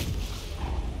dollar.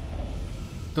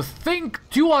 To think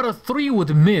 2 out of 3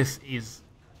 would miss is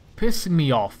pissing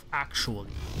me off,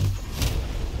 actually.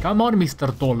 Come on,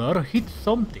 Mr. Dollar, hit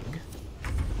something.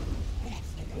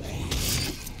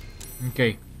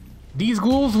 Okay. These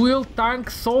ghouls will tank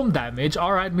some damage.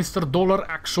 Alright, Mr. Dollar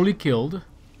actually killed.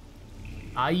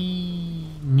 I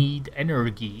need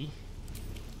energy.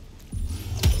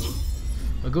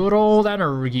 A good old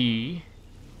energy.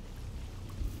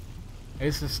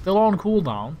 This is still on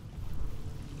cooldown.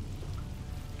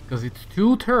 Because it's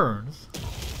 2 turns.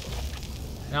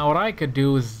 Now what I could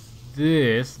do is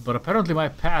this, but apparently my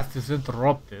path is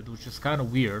interrupted, which is kind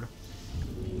of weird.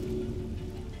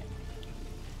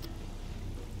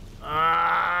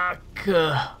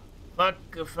 Fuck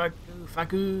you.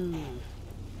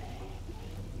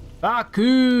 Fuck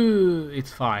you.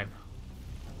 It's fine.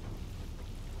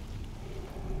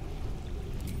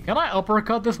 Can I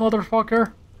uppercut this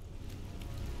motherfucker?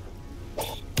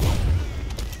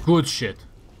 Good shit.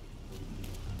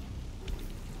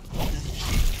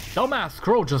 Dumbass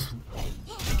crow just...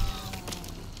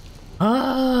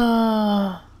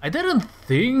 I didn't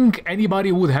think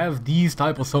anybody would have these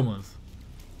type of summons.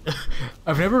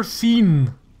 I've never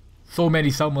seen so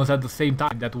many summons at the same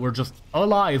time that were just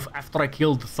alive after I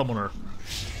killed the summoner.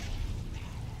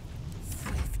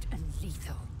 Swift and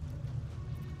lethal.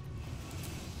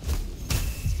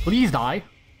 Please die.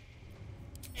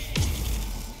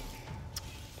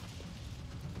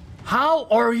 How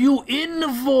are you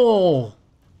invul?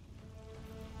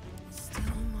 Still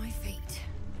on my feet.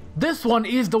 This one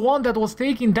is the one that was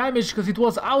taking damage because it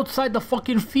was outside the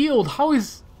fucking field. How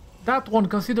is that one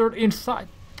considered inside?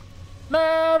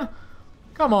 Man,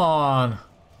 come on.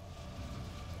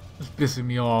 It's pissing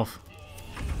me off.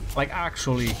 Like,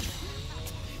 actually.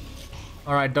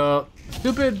 Alright, the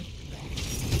stupid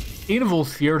invul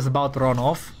sphere is about to run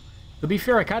off. To be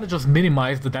fair, I kind of just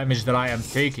minimized the damage that I am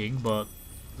taking, but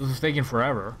this is taking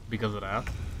forever because of that.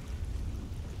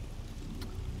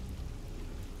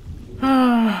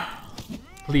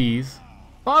 Please.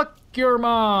 Fuck your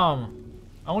mom!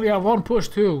 I only have one push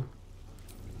too.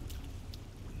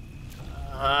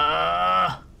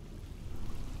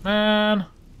 Man.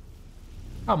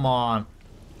 Come on.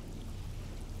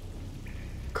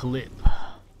 Clip.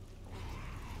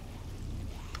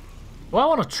 Do I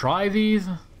want to try these?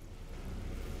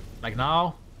 Like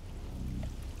now?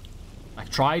 Like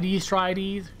try these?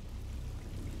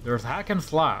 There's hack and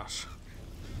slash.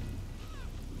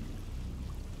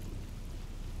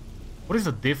 What is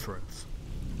the difference?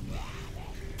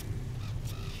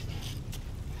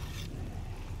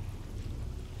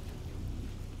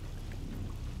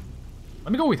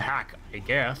 Let me go with hack, I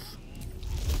guess.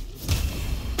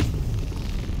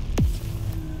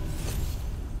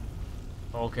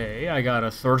 Okay, I got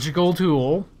a surgical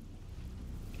tool.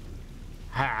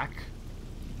 Hack.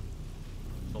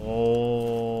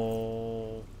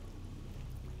 Oh.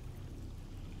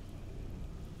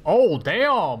 Oh,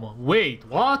 damn! Wait,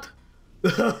 what?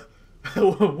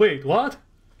 Wait, what?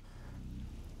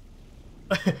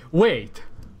 Wait.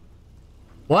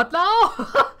 What now?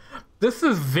 This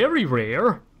is very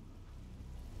rare.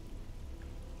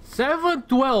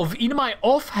 712 in my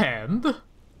offhand?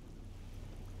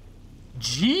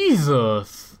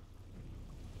 Jesus.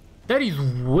 That is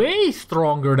way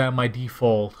stronger than my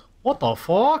default. What the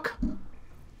fuck?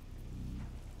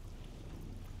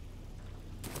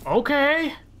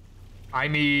 Okay. I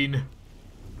mean...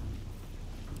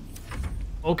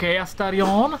 Okay,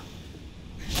 Astarion.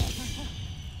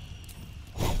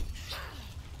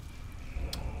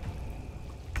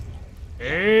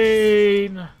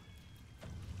 Pain.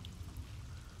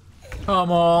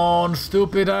 Come on,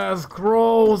 stupid ass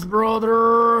crows,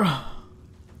 brother.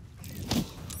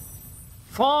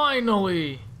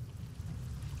 Finally.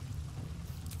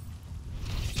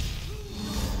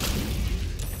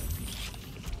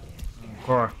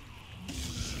 Okay.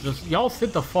 Just y'all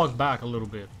sit the fuck back a little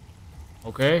bit.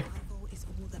 Okay? Is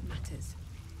all that matters.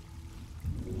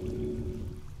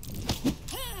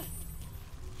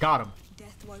 Got him.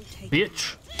 Death won't take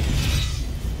Bitch.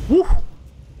 Woo!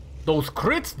 Those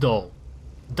crits though.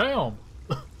 Damn.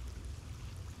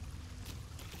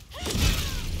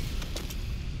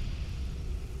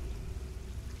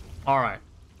 Alright.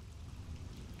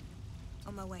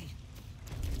 on my way.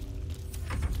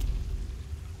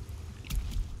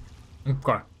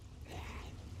 Okay.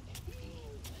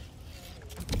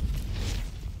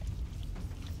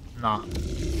 Nah.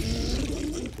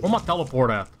 Where my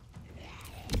teleport at?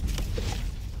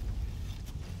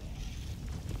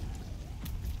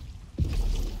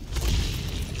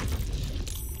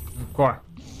 Okay.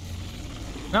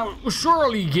 Now,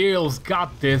 surely Gale's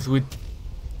got this with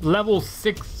level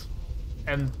 6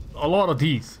 and a lot of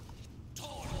these.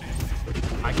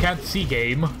 I can't see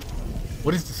game.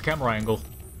 What is this camera angle?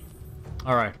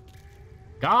 Alright.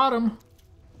 Got him.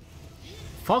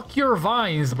 Fuck your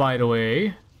vines, by the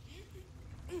way.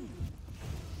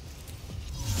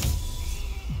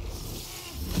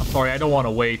 I'm sorry, I don't want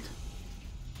to wait.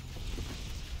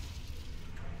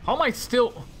 How am I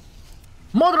still...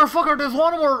 Motherfucker, there's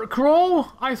one more crow?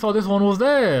 I thought this one was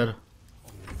dead.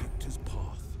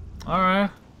 Alright.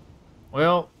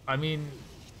 Well, I mean...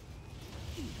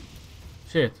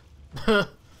 Shit.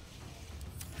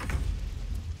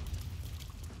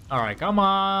 Alright, come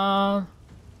on.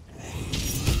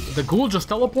 Did the ghoul just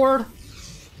teleport?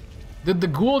 Did the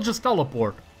ghoul just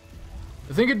teleport?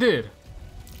 I think it did.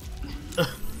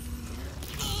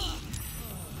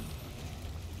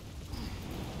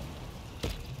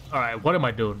 Alright, what am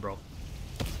I doing, bro?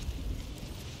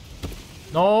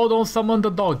 No, don't summon the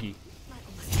doggy.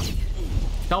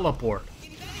 Teleport.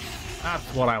 That's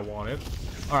what I wanted.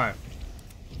 Alright.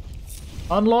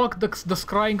 Unlock the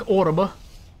scrying orb.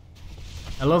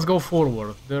 And let's go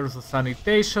forward. There's a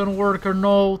sanitation worker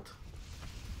note.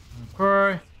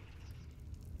 Okay.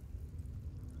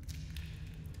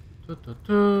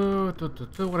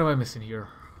 What am I missing here?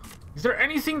 Is there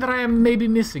anything that I am maybe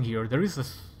missing here? There is a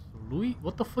sluice?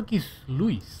 What the fuck is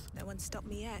sluice? No one stopped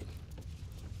me yet.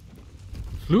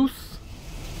 Sluice?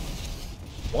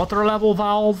 Water level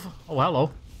valve? Oh,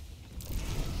 hello.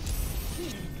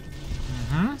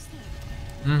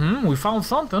 We found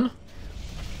something.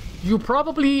 You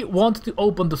probably want to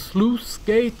open the sluice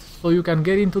gate so you can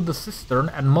get into the cistern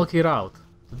and muck it out.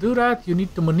 To do that, you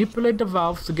need to manipulate the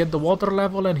valves to get the water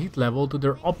level and heat level to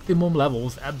their optimum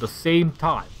levels at the same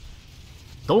time.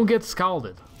 Don't get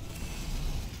scalded.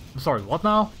 I'm sorry, what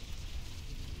now?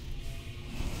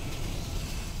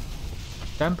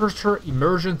 Temperature,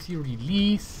 emergency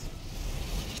release,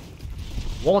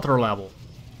 water level.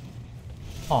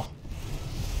 Oh,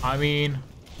 I mean...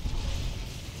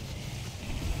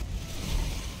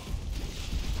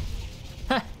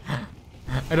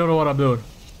 I don't know what I'm doing.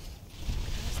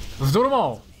 Let's do them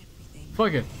all.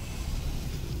 Fuck it.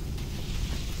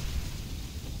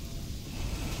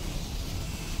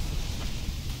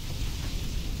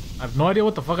 I have no idea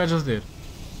what the fuck I just did.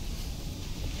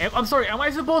 I'm sorry, am I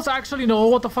supposed to actually know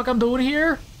what the fuck I'm doing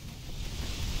here?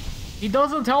 He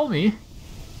doesn't tell me.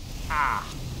 Ah.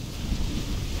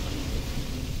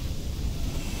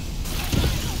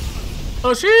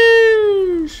 Oh,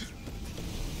 sheesh!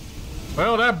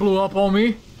 Well, that blew up on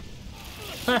me.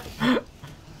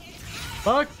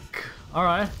 Fuck.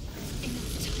 Alright.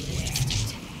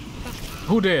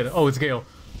 Who did? Oh, it's Gale.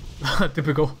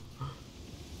 Typical.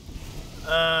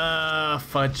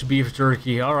 Fudge beef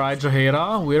jerky. Alright,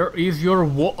 Jaheira. Where is your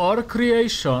water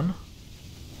creation?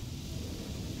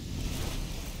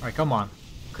 Alright, come on.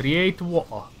 Create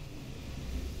water.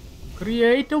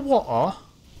 Create water.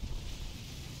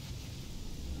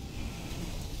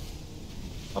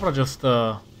 I'm gonna just,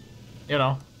 you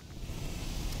know.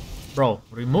 Bro,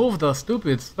 remove the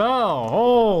stupid spell.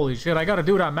 Holy shit, I gotta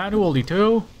do that manually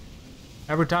too.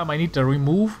 Every time I need to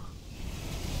remove.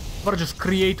 I'm gonna just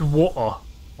create water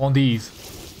on these.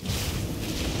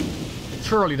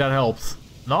 Surely that helps.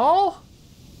 No?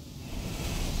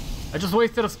 I just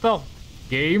wasted a spell.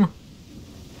 Game.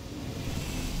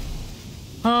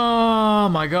 Oh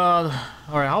my god.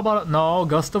 Alright, how about... No,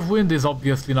 Gust of Wind is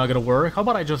obviously not gonna work. How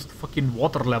about I just fucking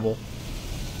water level?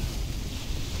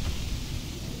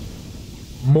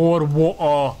 More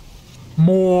water.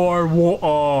 More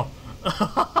water.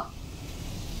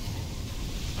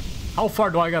 How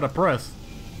far do I gotta press?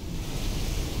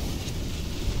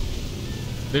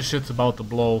 This shit's about to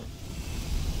blow.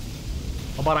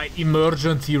 How about I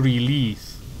emergency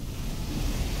release?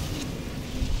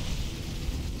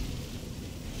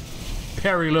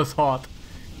 Perilous hot.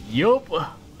 Yup,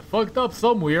 I fucked up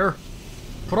somewhere.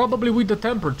 Probably with the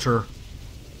temperature.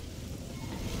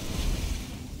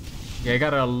 Yeah, I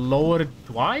gotta lower it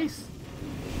twice?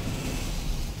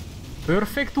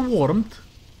 Perfect warmth.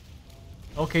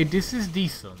 Okay, this is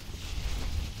decent.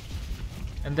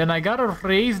 And then I gotta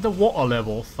raise the water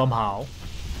level somehow.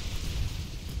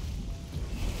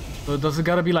 So does it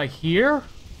gotta be like here?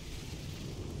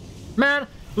 Man,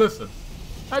 listen.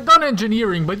 I've done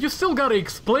engineering, but you still gotta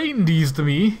explain these to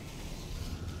me.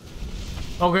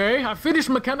 Okay, I finished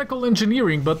mechanical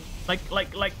engineering, but like,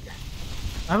 I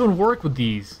haven't worked with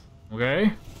these.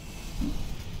 Okay?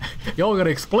 Y'all gotta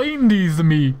explain these to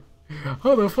me.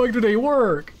 How the fuck do they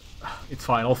work? It's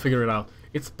fine, I'll figure it out.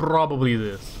 It's probably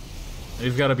this.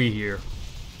 It's gotta be here.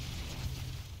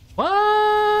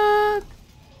 What?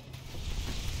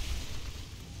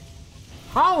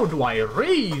 How do I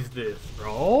raise this,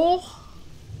 bro?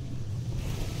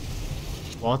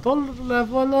 Water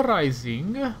level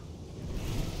rising.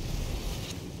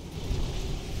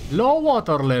 Low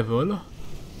water level.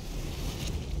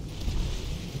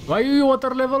 Why you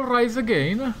water level rise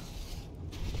again?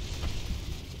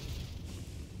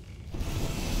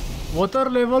 Water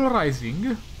level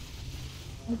rising.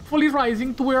 Hopefully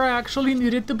rising to where I actually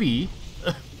need it to be.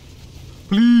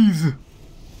 Please.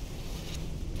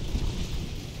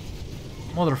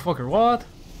 Motherfucker, what?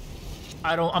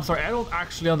 I'm sorry, I don't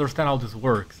actually understand how this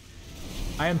works.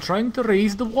 I am trying to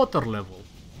raise the water level.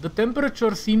 The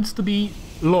temperature seems to be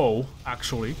low,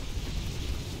 actually.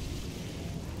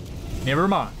 Never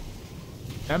mind.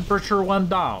 Temperature went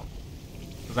down.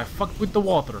 Because I fucked with the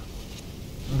water.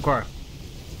 Okay.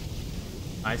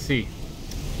 I see.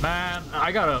 Man,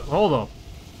 I gotta... Hold up.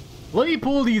 Let me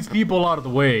pull these people out of the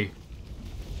way.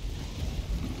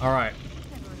 Alright.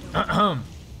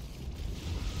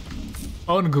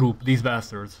 Ungroup these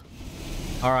bastards.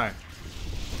 Alright.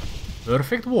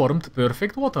 Perfect warmth,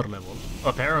 perfect water level.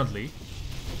 Apparently.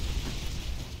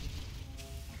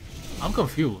 I'm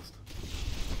confused.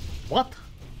 What?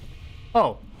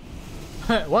 Oh.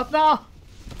 What now?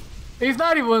 It's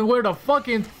not even where the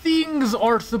fucking things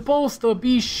are supposed to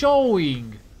be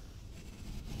showing.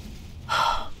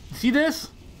 See this?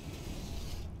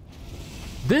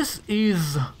 This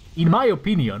is, in my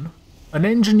opinion, an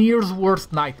engineer's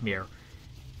worst nightmare.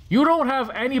 You don't have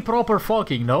any proper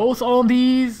fucking nose on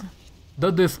these.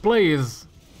 The display is,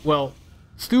 well,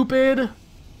 stupid.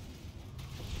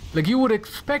 Like, you would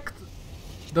expect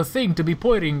the thing to be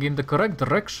pointing in the correct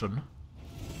direction.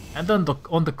 And then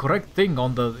on the correct thing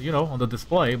on the, you know, on the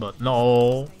display, but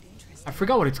no. I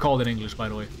forgot what it's called in English, by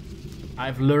the way.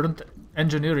 I've learned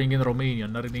engineering in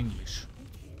Romanian, not in English.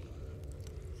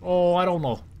 Oh, I don't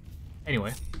know.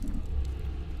 Anyway.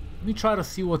 Let me try to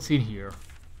see what's in here.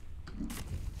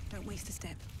 Don't waste a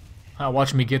step.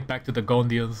 Watch me get back to the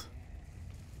Gondians.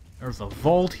 There's a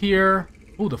vault here.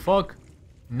 Who the fuck?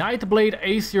 Nightblade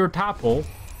Aesir Tapple.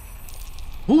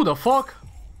 Who the fuck?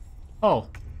 Oh.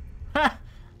 Ha!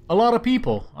 A lot of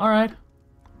people. Alright.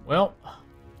 Well.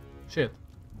 Shit.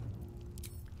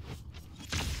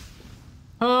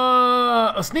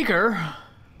 A sneaker?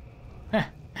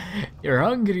 You're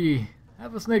hungry.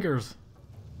 Have a Snickers.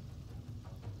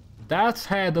 That's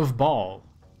head of ball.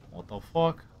 What the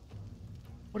fuck?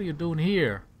 What are you doing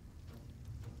here?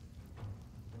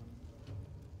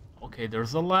 Okay,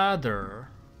 there's a ladder.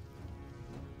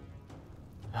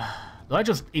 Do I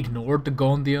just ignore the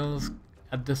Gondians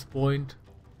at this point?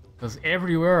 Because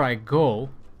everywhere I go,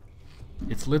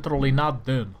 it's literally not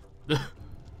them.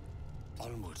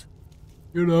 Onward.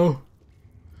 You know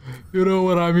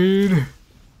what I mean?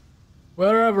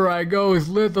 Wherever I go, it's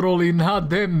literally not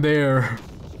them there.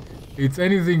 It's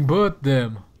anything but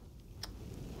them.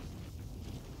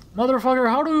 Motherfucker,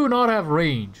 how do you not have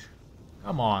range?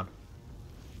 Come on.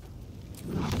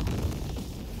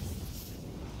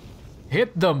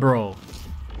 Hit them, bro.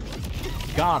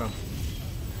 Got him.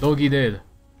 Doggy did.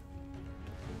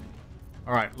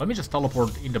 Alright, let me just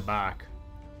teleport in the back.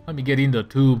 Let me get in the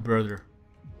tube, brother.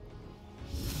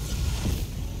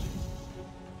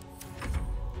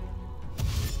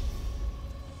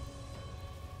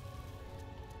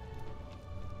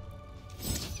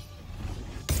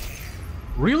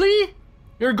 Really?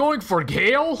 You're going for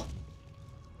Gale?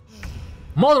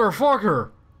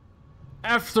 Motherfucker!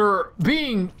 After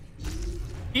being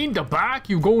in the back,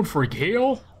 you going for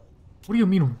Gale? What do you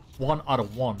mean 1 out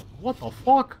of 1? What the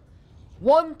fuck?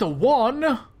 1 to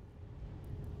 1?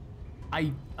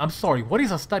 I'm sorry, what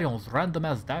is Astarion's random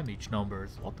ass damage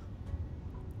numbers? What?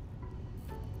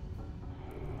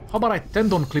 How about I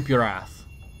tendon clip your ass?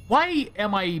 Why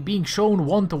am I being shown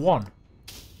 1 to 1?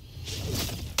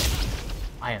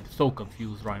 I am so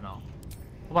confused right now.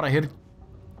 How about I hit?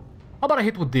 How about I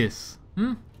hit with this?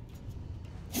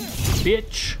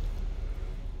 Bitch.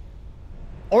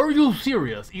 Are you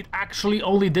serious? It actually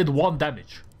only did 1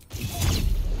 damage.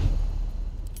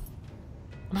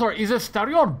 I'm sorry, is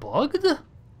Astarion bugged?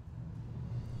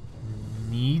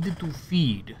 Need to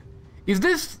feed. Is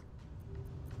this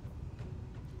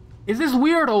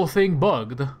weirdo thing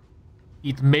bugged?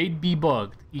 It may be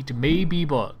bugged. It may be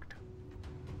bugged.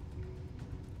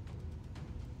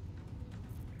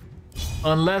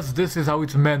 Unless this is how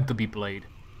it's meant to be played.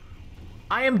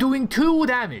 I am doing 2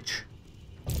 damage.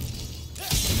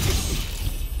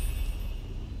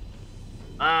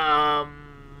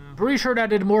 Pretty sure that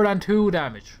did more than 2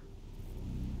 damage.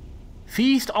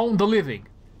 Feast on the living.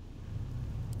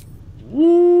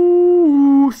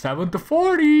 Ooh, 7 to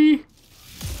 40.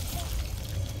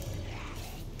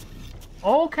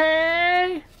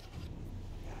 Okay.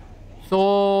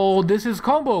 So this is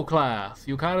combo class.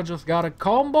 You kind of just gotta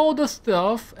combo the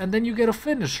stuff and then you get a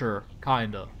finisher,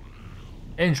 kinda.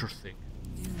 Interesting.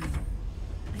 Yeah,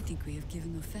 I think we have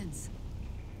given offense.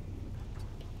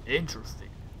 Interesting.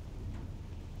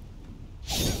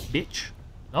 Bitch.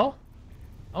 No?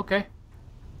 Okay.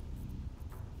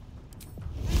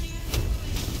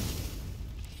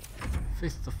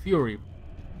 Fists of Fury.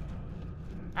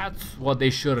 That's what they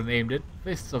should have named it.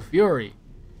 Fists of Fury.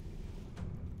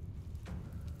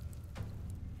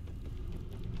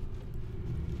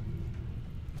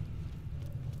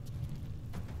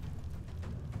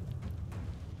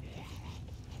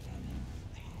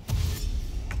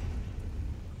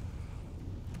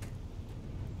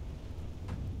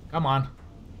 Come on.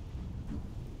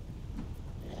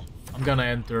 I'm gonna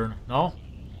enter. No?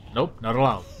 Nope, not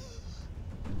allowed.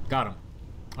 Got him.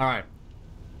 Alright.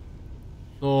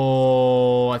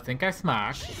 So, I think I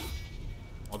smack.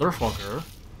 Motherfucker.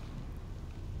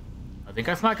 I think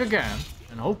I smack again.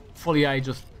 And hopefully I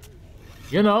just...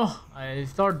 You know, I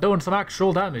start doing some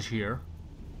actual damage here.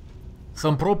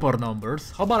 Some proper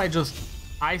numbers. How about I just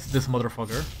ice this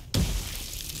motherfucker?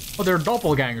 Oh, they're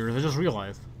doppelgangers, I just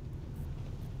realized.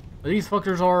 But these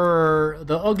fuckers are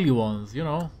the ugly ones, you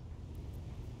know.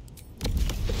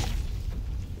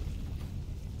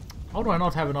 How do I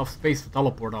not have enough space to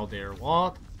teleport out there?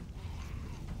 What?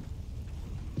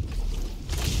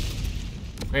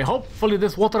 Okay, hopefully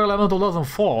this water elemental doesn't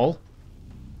fall.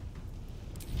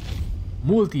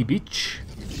 Multi-bitch.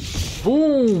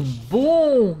 Boom!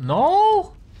 Boom!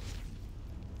 No?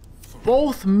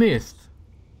 Both missed.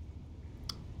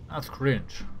 That's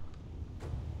cringe.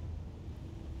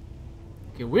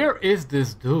 Okay, where is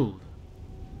this dude?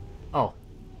 Oh.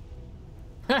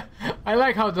 I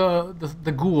like how the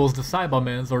ghouls, the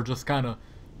Cybermans, are just kind of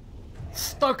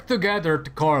stuck together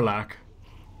to Karlach.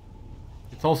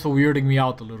 It's also weirding me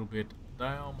out a little bit.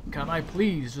 Damn, can I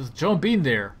please just jump in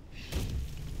there?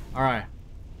 Alright.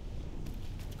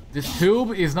 This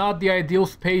tube is not the ideal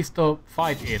space to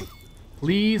fight in.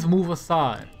 Please move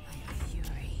aside.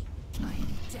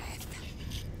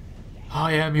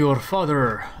 I am your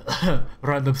father.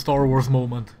 Random Star Wars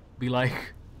moment. Be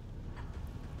like.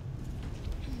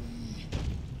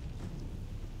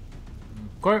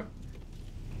 Okay.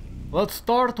 Let's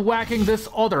start whacking this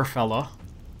other fella.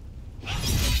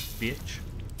 Bitch.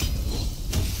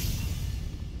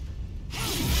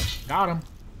 Got him.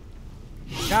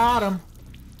 Got him.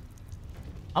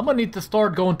 I'm gonna need to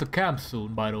start going to camp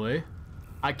soon, by the way.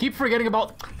 I keep forgetting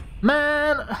about...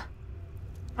 Man!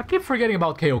 I keep forgetting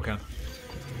about Kaioken.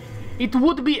 It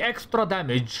would be extra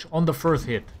damage on the first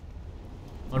hit.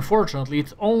 Unfortunately,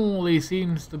 it only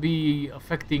seems to be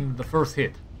affecting the first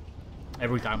hit.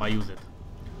 Every time I use it.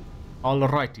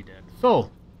 Alrighty then. So,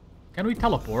 can we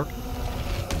teleport?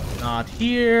 Not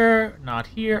here, not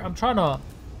here. I'm trying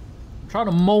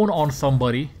to moan on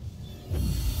somebody.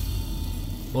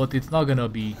 But it's not gonna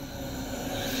be.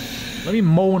 Let me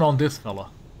moan on this fella.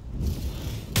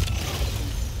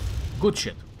 Good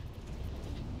shit.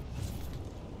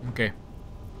 Okay.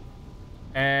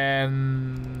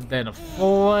 And then a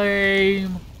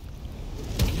flame.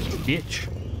 Bitch.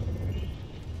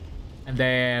 And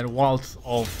then waltz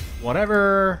of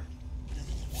whatever.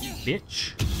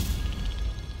 Bitch.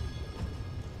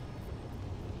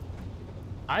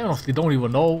 I honestly don't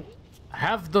even know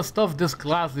half the stuff this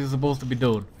class is supposed to be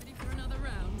doing.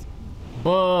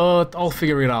 But I'll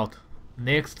figure it out.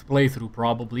 Next playthrough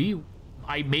probably.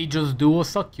 I may just do a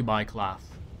succubi class.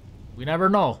 We never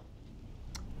know.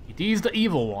 It is the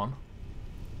evil one.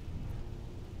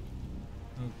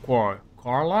 Okay.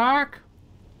 Karlach?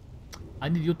 I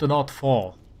need you to not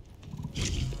fall.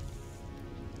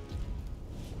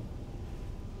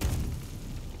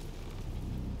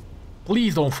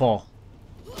 Please don't fall.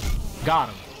 Got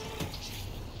him.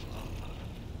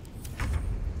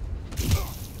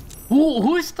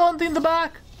 Who is stunned in the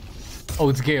back? Oh,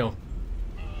 it's Gale.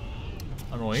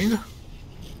 Annoying.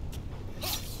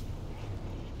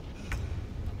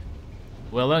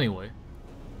 Well, anyway.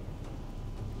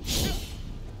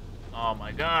 Oh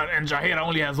my god, and Jaheira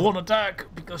only has one attack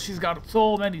because she's got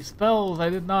so many spells. I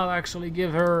did not actually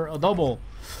give her a double.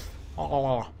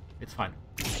 Oh, it's fine.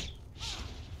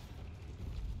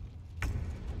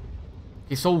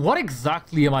 Okay, so what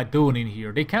exactly am I doing in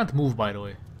here? They can't move, by the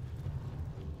way.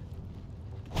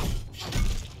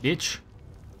 Bitch.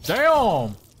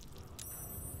 Damn!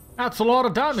 That's a lot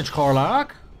of damage,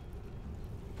 Karlach.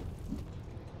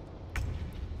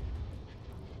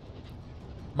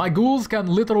 My ghouls can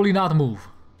literally not move.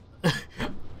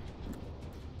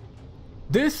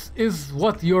 This is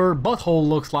what your butthole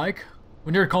looks like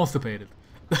when you're constipated.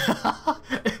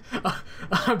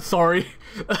 I'm sorry.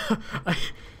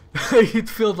 It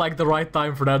felt like the right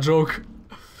time for that joke.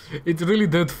 It really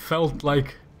did felt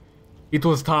like it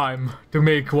was time to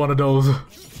make one of those.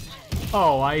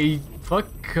 Oh,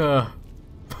 fuck.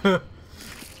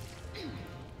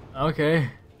 Okay.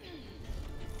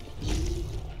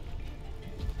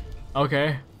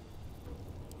 Okay.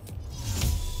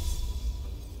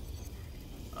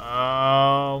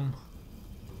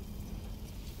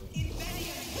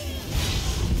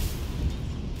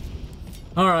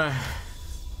 Alright.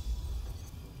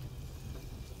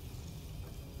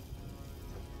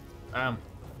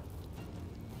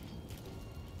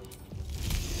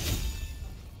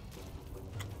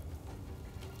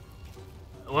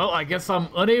 Well, I guess I'm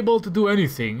unable to do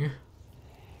anything. How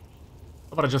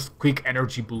about just quick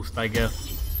energy boost, I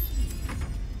guess.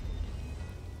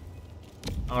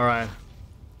 Alright.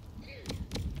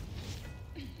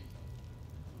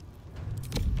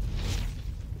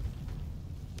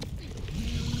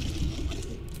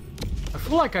 I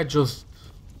feel like I just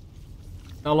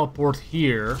teleport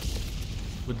here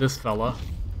with this fella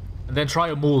and then try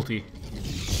a multi.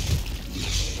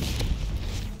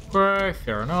 Okay,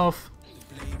 fair enough.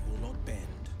 The blade will not bend.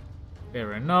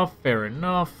 Fair enough, fair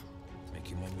enough.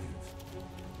 Making my move.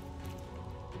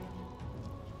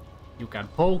 You can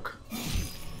poke.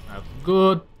 That's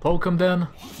good. Poke him then.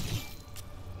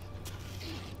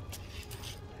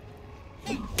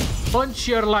 Punch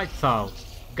your lights out.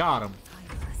 Got him.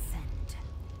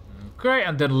 Okay,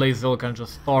 and then Lae'zel can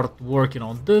just start working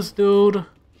on this dude.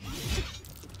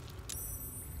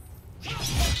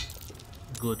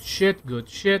 Good shit, good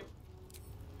shit.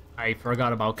 I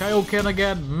forgot about Kaioken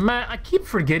again. Man, I keep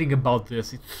forgetting about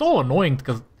this. It's so annoying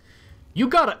because you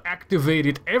gotta activate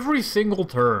it every single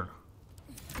turn.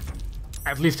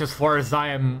 At least as far as I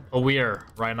am aware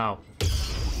right now.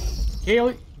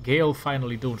 Gale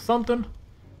finally doing something.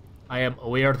 I am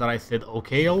aware that I said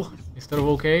Okale instead of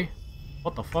okay.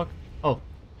 What the fuck? Oh,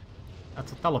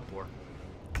 that's a teleport.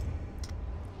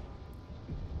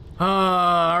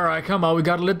 Alright, come on, we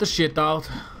gotta let the shit out.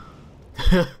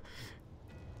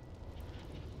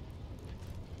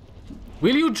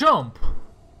 Will you jump?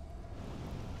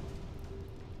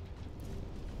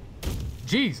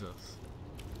 Jesus.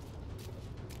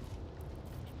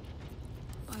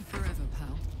 Bye forever,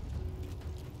 pal.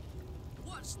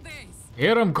 Watch this.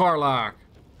 Hit him, Karlach.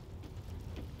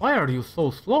 Why are you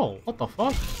so slow? What the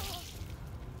fuck?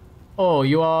 Oh,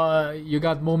 you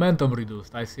got momentum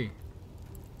reduced, I see.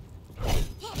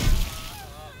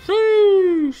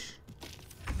 Sheesh.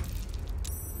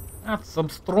 That's some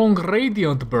strong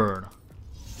radiant burn.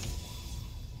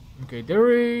 Okay, there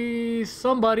is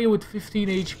somebody with 15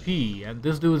 HP, and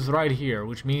this dude's right here,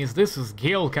 which means this is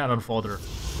Gale cannon fodder.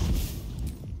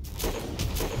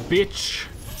 Bitch.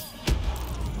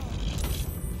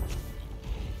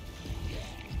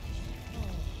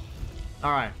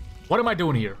 Alright, what am I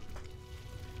doing here?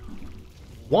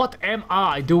 What am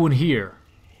I doing here?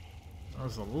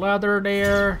 There's a ladder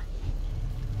there.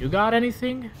 You got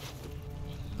anything?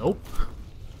 Nope.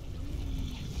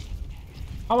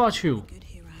 How about you? Good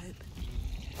here, I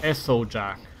hope. SO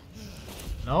Jack.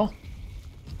 No?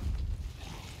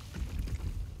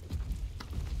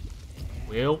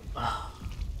 Well,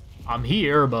 I'm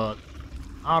here, but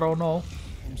I don't know.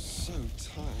 I'm so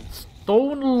tired.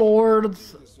 Stone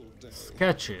Lord's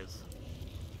sketches.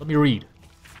 Let me read.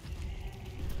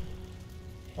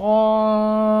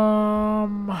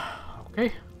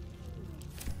 Okay.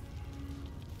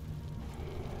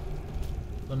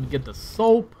 Let me get the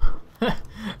soap. Let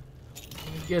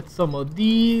me get some of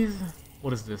these.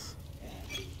 What is this?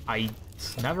 I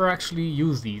never actually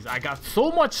use these. I got so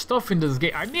much stuff in this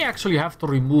game. I may actually have to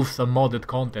remove some modded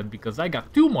content because I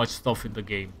got too much stuff in the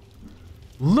game.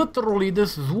 Literally,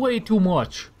 this is way too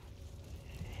much.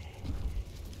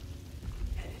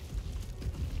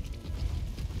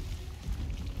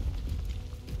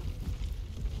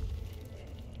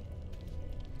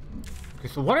 Okay,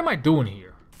 so what am I doing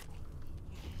here?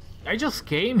 I just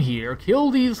came here,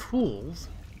 killed these fools,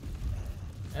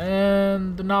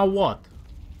 and now what?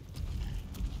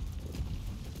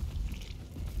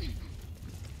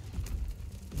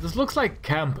 This looks like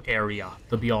camp area,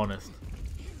 to be honest.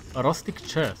 A rustic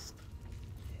chest.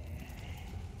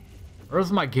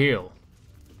 Where's my Gale?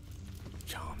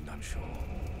 Charmed, I'm sure.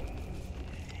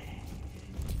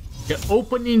 The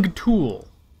opening tool.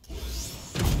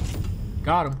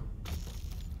 Got him.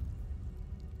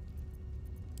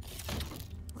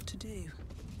 What to do?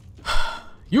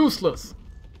 Useless.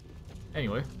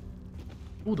 Anyway.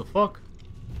 Who the fuck?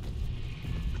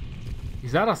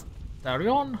 Is that a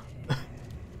Starion?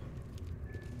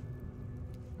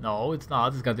 No, it's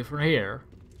not. It's got different hair.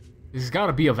 This has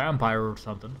gotta be a vampire or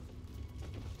something.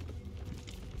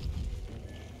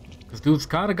 This dude's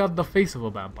kinda got the face of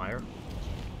a vampire.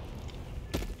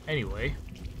 Anyway.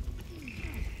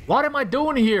 What am I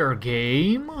doing here,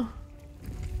 game?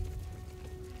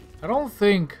 I don't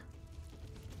think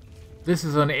this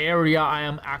is an area I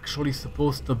am actually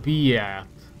supposed to be at.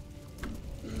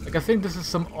 Like, I think this is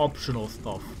some optional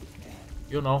stuff.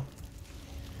 You know.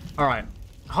 Alright.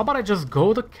 How about I just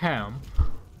go to camp?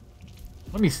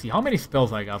 Let me see. How many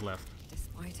spells I got left?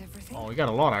 Despite everything. Oh, we got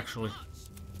a lot, actually.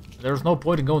 There's no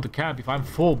point in going to camp if I'm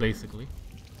full, basically.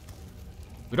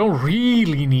 We don't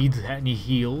really need any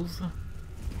heals.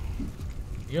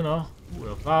 You know. Ooh,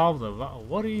 a valve,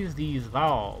 what is these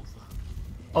valves?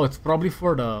 Oh, it's probably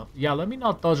for the... Yeah, let me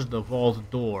not touch the vault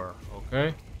door,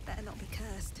 okay? Better not be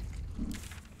cursed.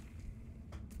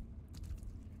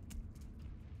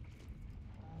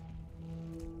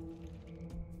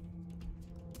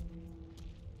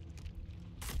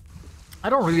 I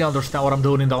don't really understand what I'm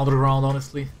doing in the underground,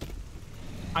 honestly.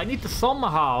 I need to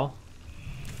somehow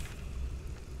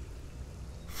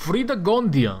free the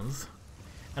Gondians,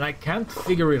 and I can't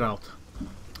figure it out.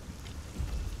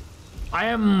 I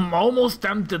am almost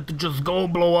tempted to just go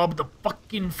blow up the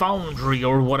fucking foundry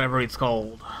or whatever it's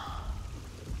called.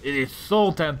 It is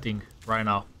so tempting right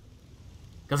now.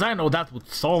 Because I know that would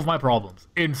solve my problems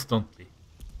instantly.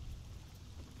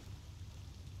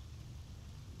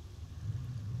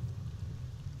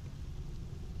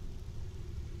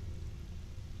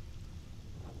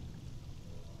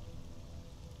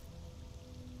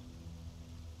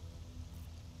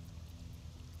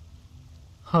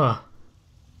 Huh.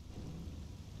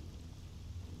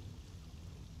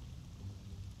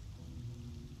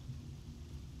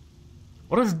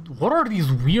 What are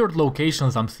these weird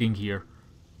locations I'm seeing here?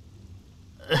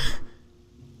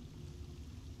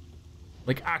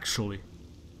 Like, actually.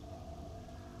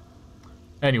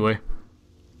 Anyway.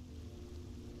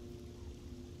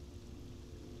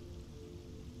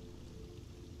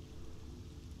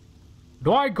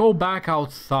 Do I go back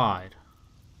outside?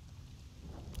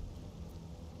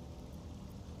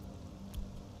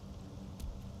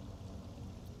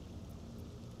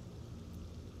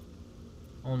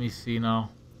 Let me see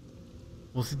now.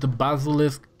 Was it the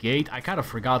Basilisk Gate? I kind of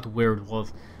forgot where it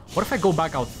was. What if I go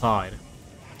back outside?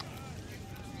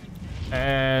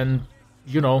 And,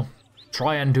 you know,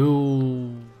 try and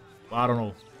do... I don't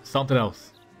know, something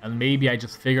else. And maybe I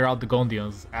just figure out the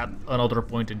Gondians at another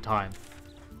point in time.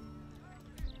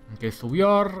 Okay, so we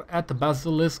are at the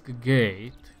Basilisk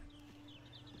Gate.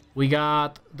 We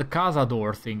got the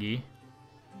Cazador thingy.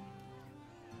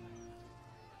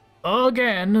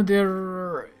 Again,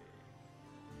 there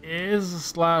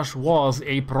is / was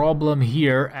a problem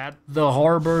here at the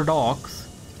harbor docks,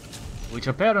 which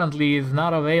apparently is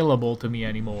not available to me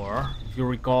anymore. If you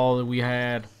recall, we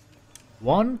had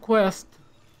one quest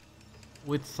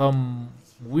with some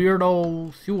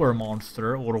weirdo sewer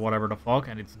monster or whatever the fuck,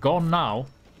 and it's gone now.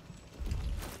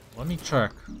 Let me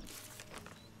check. What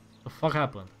the fuck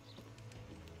happened?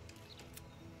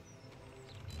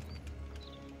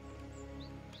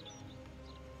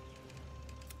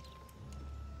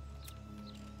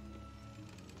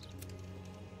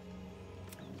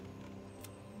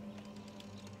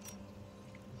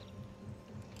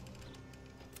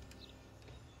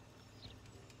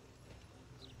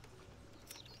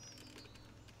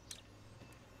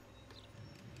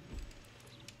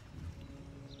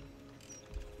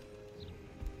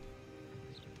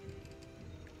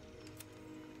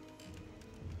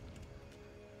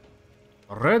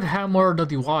 Red Hammer the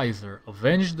Deviser,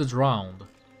 avenge the drowned.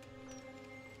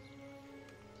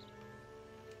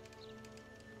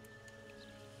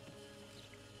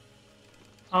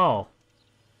 Oh.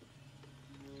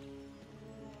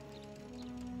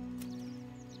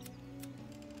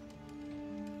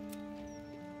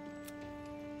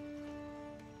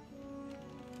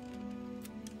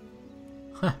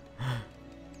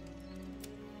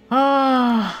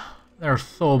 Ah, there's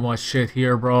so much shit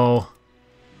here, bro.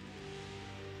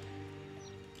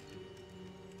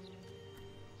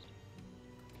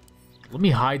 Let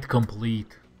me hide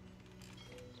complete.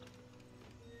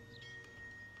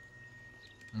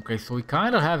 Okay, so we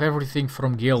kind of have everything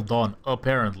from Gale done,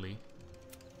 apparently.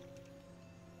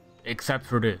 Except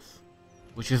for this.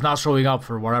 Which is not showing up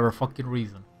for whatever fucking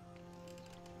reason.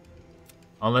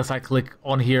 Unless I click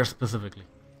on here specifically.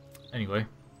 Anyway.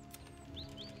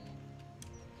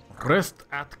 Rest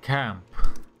at camp.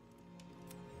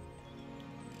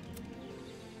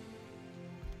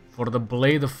 For the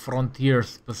Blade of Frontier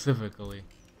specifically.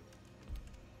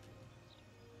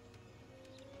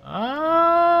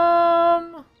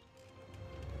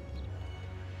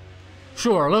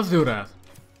 Sure, let's do that.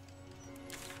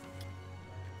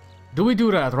 Do we do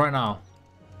that right now?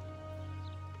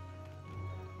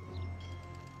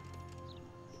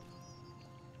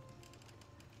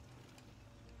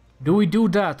 Do we do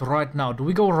that right now? Do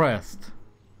we go rest?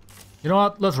 You know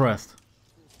what? Let's rest.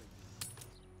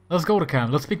 Let's go to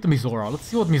camp. Let's speak to Mizora. Let's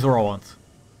see what Mizora wants.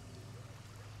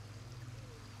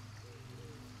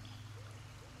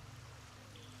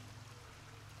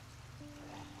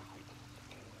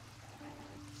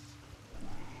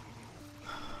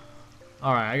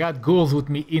 Alright, I got ghouls with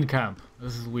me in camp.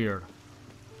 This is weird.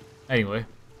 Anyway.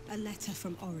 A letter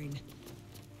from Orin.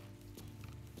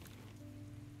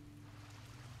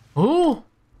 Who?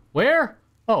 Where?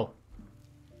 Oh.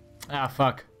 Ah,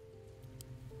 fuck.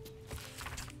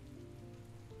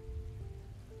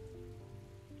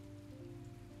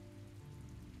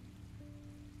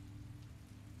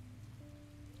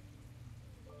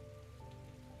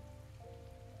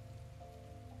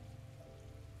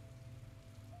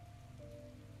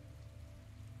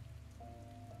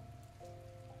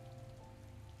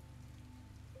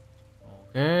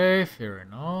 Okay, fair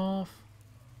enough.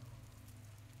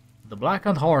 The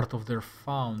blackened heart of their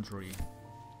foundry.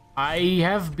 I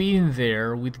have been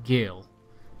there with Gale.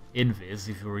 Invis,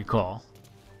 if you recall.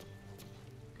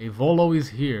 Okay, Volo is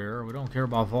here. We don't care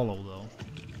about Volo, though.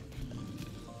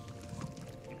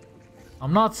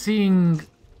 I'm not seeing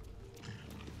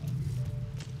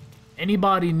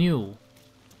anybody new.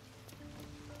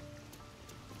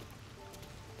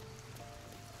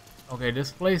 Okay,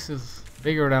 this place is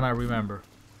bigger than I remember.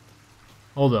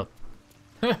 Hold up.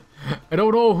 I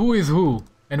don't know who is who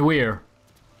and where.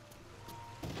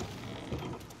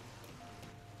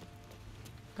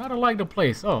 Kinda like the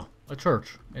place. Oh, a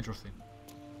church. Interesting.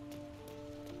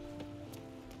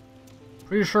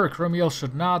 Pretty sure Cremiel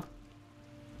should not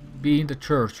be in the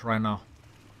church right now.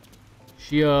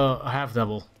 She a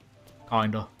half-devil.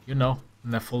 Kinda. You know,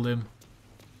 Nephilim.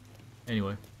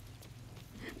 Anyway.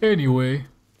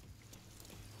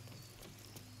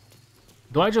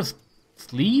 Do I just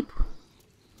sleep?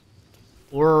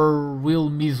 Or will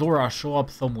Mizora show up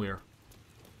somewhere?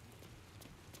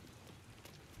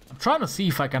 I'm trying to see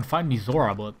if I can find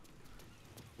Mizora, but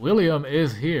William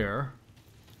is here.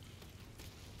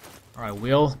 Alright,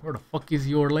 Will, where the fuck is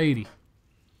your lady?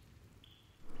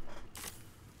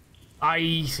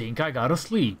 I think I gotta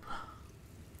sleep.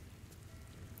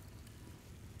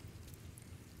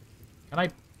 Can I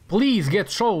please get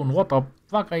shown what the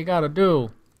fuck I gotta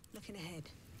do? Looking ahead.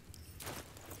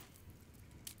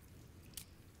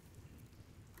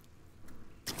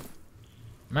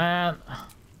 Man,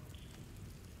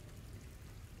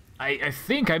 I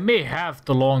think I may have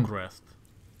the long rest.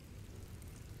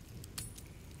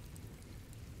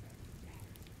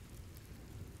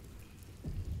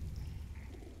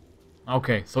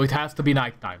 Okay, so it has to be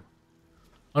nighttime.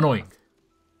 Annoying.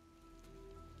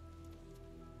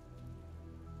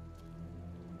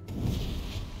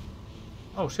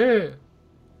 Oh shit.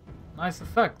 Nice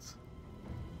effects.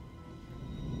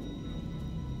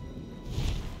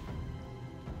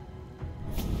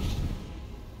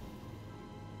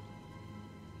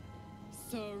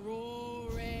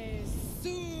 Sorore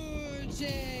surge,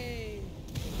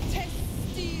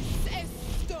 testis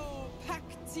esto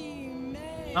pacti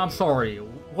me. I'm sorry,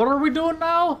 what are we doing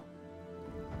now?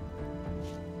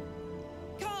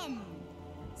 Come,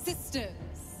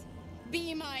 sisters,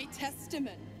 be my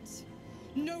testament.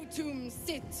 Notum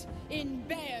sit in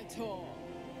Beator.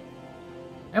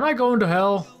 Am I going to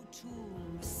hell?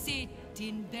 Notum sit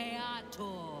in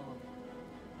Beator.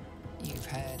 You've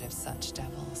heard of such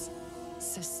devils.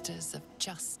 Sisters of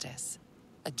justice.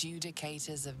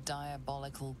 Adjudicators of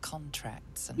diabolical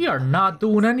contracts. And We are not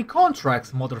doing any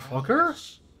contracts,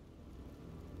 motherfucker.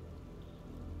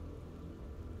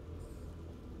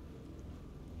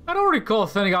 I don't recall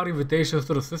sending out invitations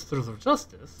to the Sisters of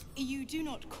Justice. You do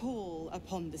not call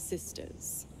upon the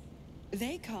sisters.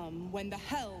 They come when the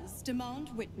hells demand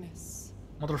witness.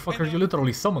 Motherfucker, you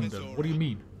literally summoned them. What do you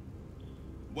mean?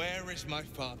 Where is my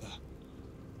father?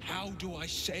 How do I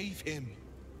save him?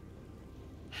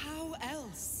 How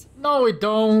else? No, we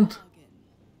don't.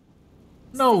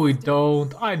 No, we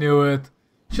don't. I knew it.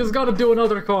 She's gotta do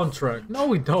another contract. No,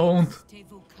 we don't. Te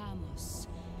vocamus.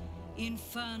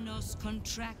 Infernos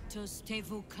contractus te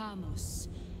vocamus.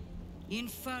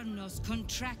 Infernos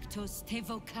contractus te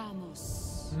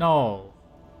vocamus. No.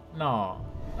 No.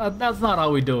 That's not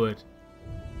how we do it.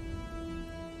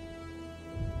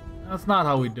 That's not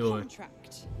how we do it.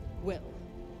 Contract, will.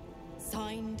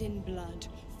 Signed in blood,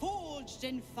 forged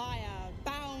in fire,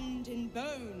 bound in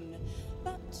bone,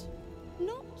 but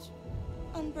not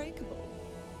unbreakable.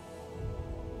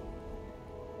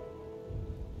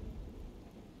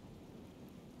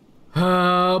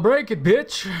 Break it,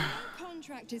 bitch.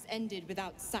 Contract is ended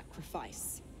without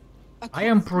sacrifice. I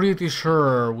am pretty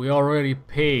sure we already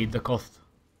paid the cost.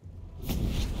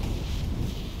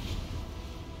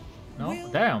 No?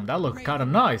 Damn, that looked kinda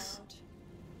nice.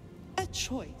 A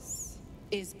choice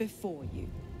is before you.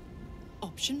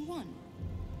 Option 1.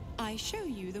 I show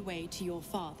you the way to your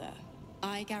father.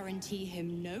 I guarantee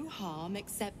him no harm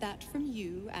except that from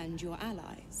you and your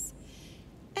allies.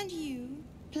 And you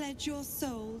pledge your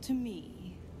soul to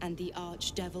me and the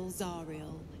archdevil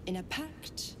Xirlio in a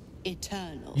pact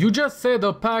eternal. You just said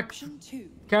a pact Option 2.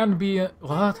 can be a...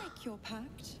 What? Break your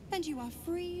pact, and you are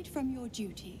freed from your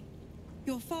duty.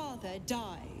 Your father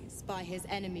dies by his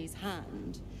enemy's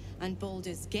hand, and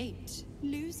Baldur's Gate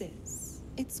loses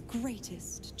its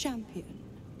greatest champion.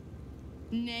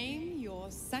 Name your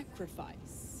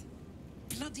sacrifice.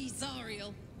 Bloody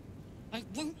Xirlio. I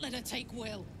won't let her take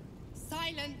Will.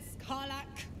 Silence,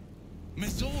 Karlak.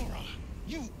 Mizora,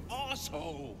 you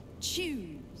asshole!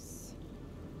 Choose.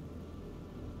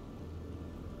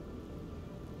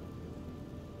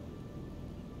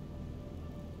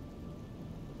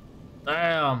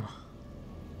 Damn.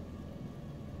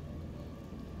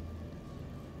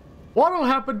 What will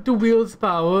happen to Will's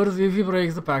powers if he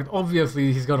breaks the pact?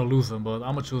 Obviously, he's gonna lose them, but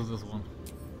I'm gonna choose this one.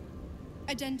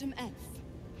 Addendum F.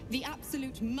 The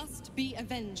Absolute must be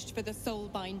avenged for the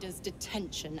Soulbinder's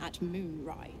detention at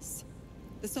Moonrise.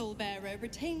 The Soulbearer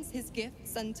retains his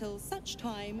gifts until such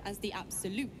time as the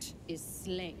Absolute is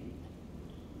slain.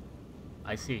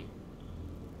 I see.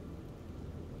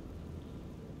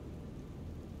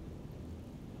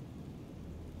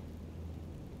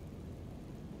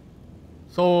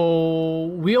 So,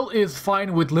 Will is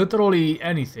fine with literally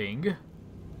anything.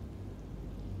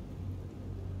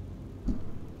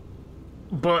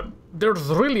 But there's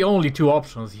really only two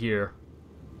options here.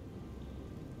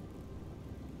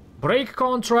 Break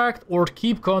contract or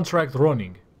keep contract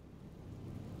running.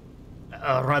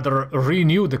 Rather,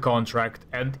 renew the contract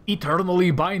and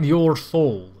eternally bind your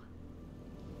soul.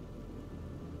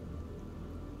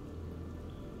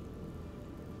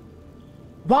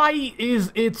 Why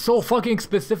is it so fucking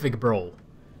specific, bro?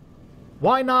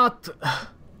 Why not...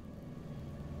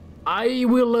 I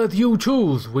will let you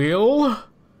choose, Will.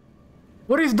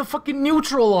 What is the fucking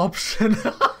neutral option?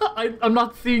 I'm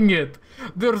not seeing it.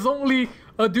 There's only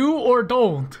a do or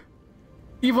don't.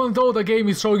 Even though the game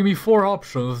is showing me 4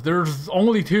 options, there's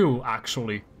only 2,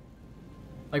 actually.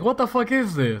 Like, what the fuck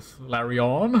is this,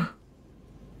 Larion?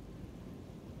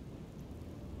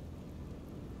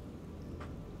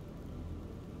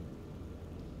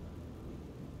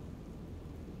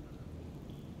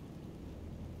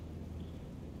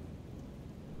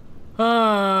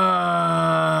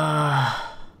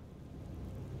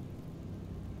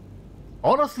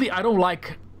 Honestly, I don't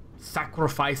like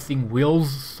sacrificing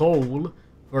Will's soul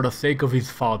for the sake of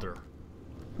his father.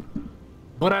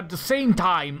 But at the same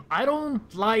time, I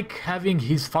don't like having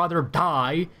his father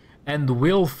die and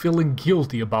Will feeling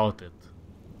guilty about it.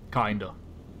 Kinda.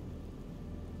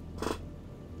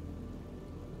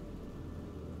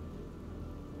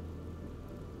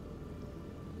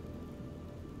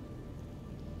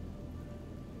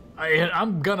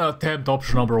 I'm gonna attempt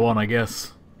option number 1, I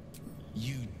guess.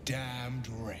 You damned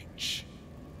wretch.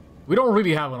 We don't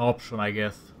really have an option, I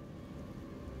guess.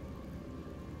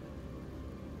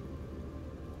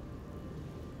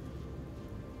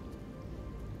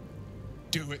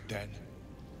 Do it then.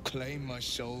 Claim my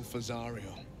soul for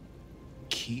Xirlio.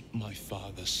 Keep my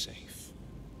father safe.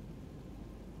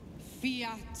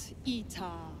 Fiat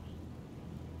Ita.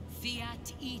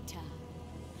 Fiat Ita.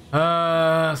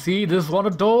 See, this is one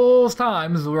of those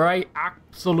times where I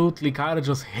absolutely kind of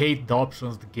just hate the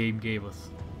options the game gave us.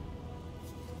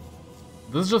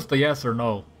 This is just a yes or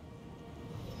no.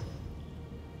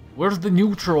 Where's the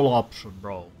neutral option,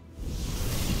 bro?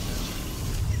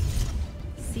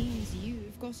 Seems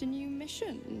you've got a new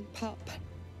mission, pup.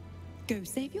 Go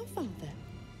save your father.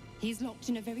 He's locked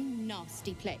in a very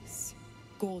nasty place.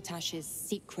 Gortash's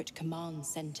secret command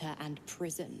center and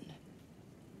prison.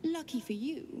 Lucky for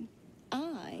you,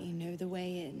 I know the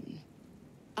way in.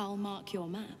 I'll mark your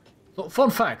map. So, fun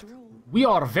fact, we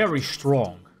are very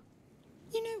strong.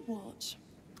 You know what?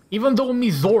 Even though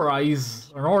Mizora is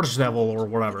an archdevil or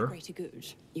whatever, Greater good,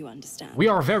 you understand. we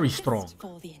are very strong. Just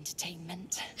for the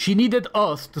entertainment. She needed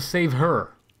us to save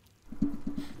her.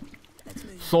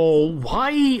 So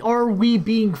why are we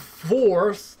being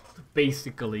forced,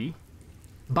 basically,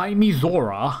 by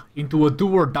Mizora into a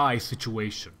do-or-die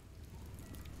situation?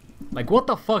 Like, what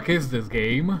the fuck is this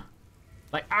game?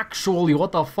 Like, actually,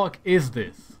 what the fuck is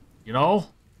this? You know?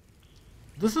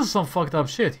 This is some fucked up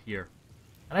shit here.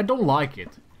 And I don't like it.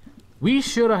 We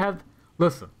should have had...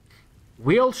 Listen.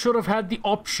 Will should have had the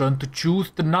option to choose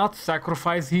to not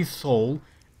sacrifice his soul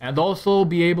and also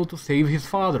be able to save his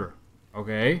father.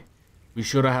 Okay? We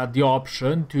should have had the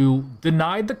option to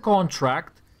deny the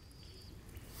contract,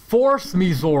 force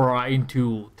Mizora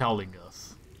into telling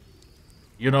us.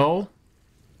 You know?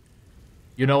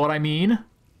 You know what I mean?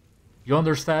 You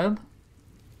understand?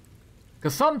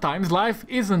 Because sometimes life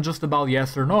isn't just about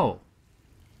yes or no.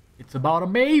 It's about a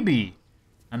maybe.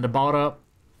 And about a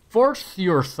force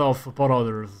yourself upon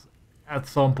others At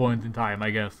some point in time, I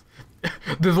guess.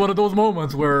 This is one of those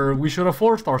moments where we should have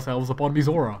forced ourselves upon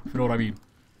Mizora, if you know what I mean.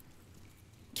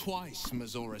 Twice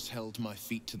Mazoras held my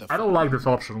feet to the I don't like this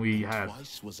option we had.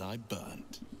 Twice was I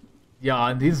burnt. Yeah,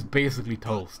 and he's basically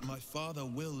toast. But my father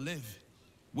will live.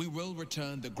 We will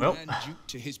return the Grand Duke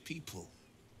to his people.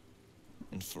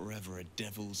 And forever a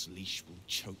devil's leash will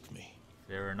choke me.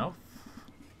 Fair enough.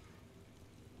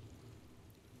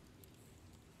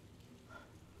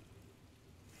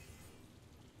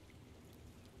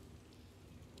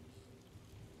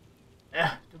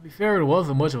 To be fair, it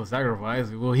wasn't much of a sacrifice.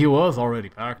 Well, he was already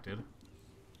pacted.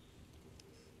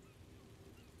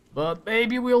 But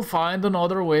maybe we'll find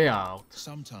another way out.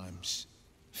 Sometimes,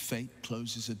 fate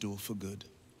closes a door for good.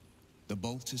 The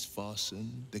bolt is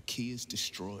fastened, the key is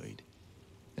destroyed,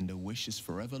 and the wish is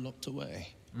forever locked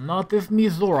away. Not if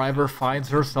Mizora ever finds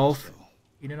herself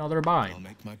in another bind. I'll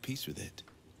make my peace with it.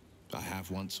 I have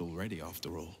once already,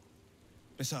 after all.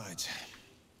 Besides,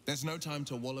 there's no time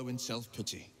to wallow in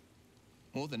self-pity.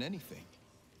 More than anything,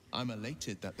 I'm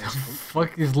elated that there's hope.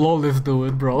 Fuck is Lawless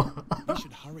doing, bro? We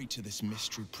should hurry to this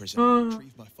mystery prison and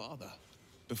retrieve my father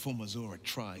before Mizora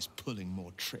tries pulling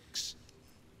more tricks.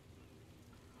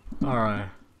 Alright.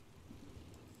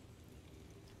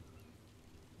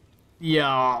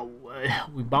 Yeah,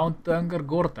 we bound to anger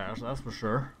Gortash, that's for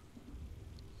sure.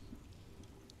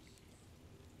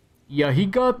 Yeah, he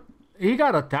got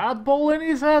a tadpole in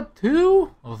his head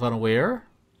too? I was unaware.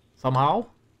 Somehow.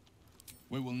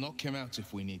 We will knock him out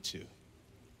if we need to.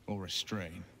 Or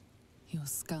restrain. Your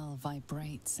skull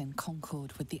vibrates in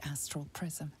concord with the astral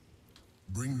prism.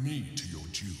 Bring me to your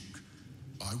Duke.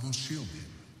 I will shield him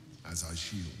as I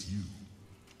shield you.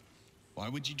 Why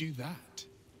would you do that?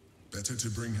 Better to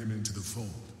bring him into the fold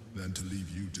than to leave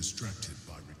you distracted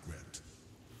by regret.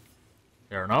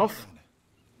 Fair enough.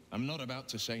 I'm not about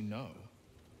to say no.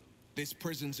 This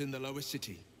prison's in the lower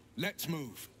city. Let's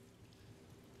move.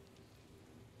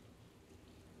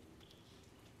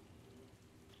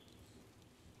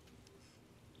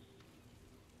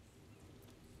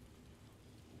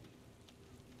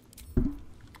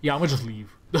 Yeah, I'm gonna just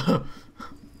leave.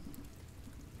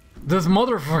 This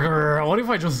motherfucker, what if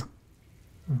I just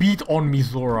beat on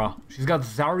Mizora? She's got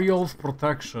Xirlio's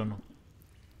protection.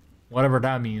 Whatever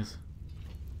that means.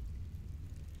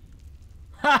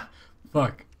 Ha!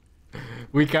 Fuck.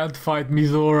 We can't fight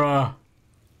Mizora.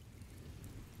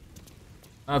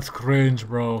 That's cringe,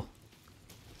 bro.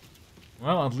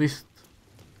 Well, at least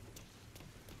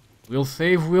we'll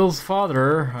save Will's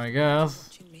father, I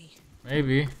guess.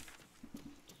 Maybe.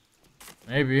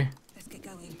 Maybe. Let's get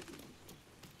going.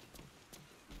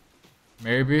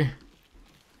 Maybe.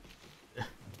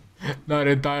 Not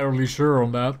entirely sure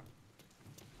on that.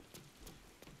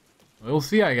 We'll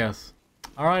see, I guess.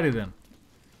 Alrighty then.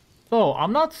 So,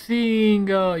 I'm not seeing,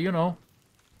 you know,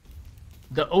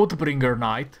 the Oathbringer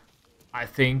Knight. I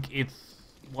think it's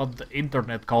what the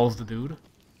internet calls the dude.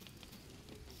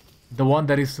 The one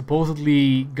that is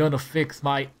supposedly gonna fix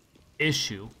my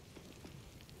issue.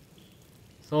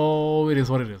 So, it is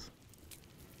what it is.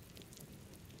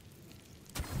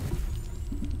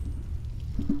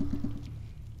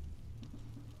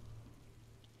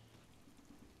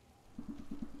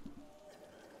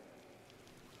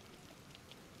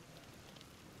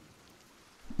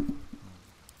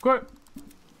 Good.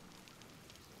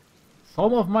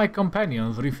 Some of my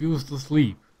companions refuse to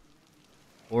sleep.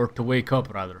 Or to wake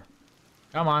up, rather.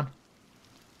 Come on.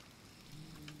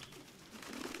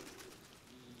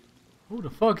 Who the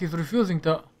fuck is refusing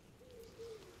to...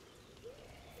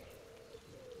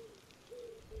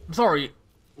 I'm sorry.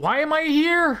 Why am I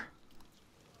here?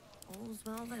 All's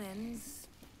well that ends.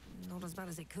 Not as bad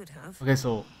as it could have. Okay,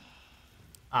 so...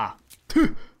 Ah.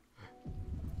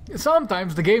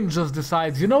 Sometimes the game just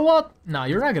decides, you know what? Nah,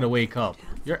 you're not gonna wake up.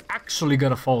 You're actually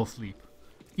gonna fall asleep.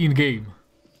 In-game.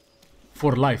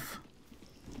 For life.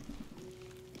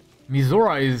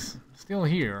 Mizora is still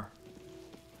here.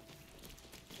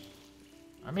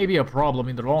 That may be a problem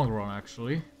in the long run,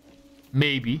 actually.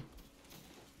 Maybe.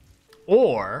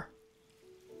 Or...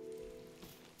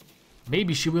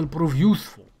 maybe she will prove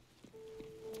useful.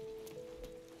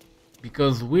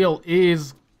 Because Will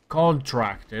is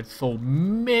contracted, so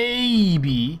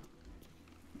maybe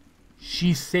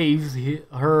she saves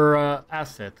her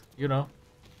asset, you know.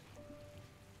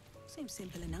 Seems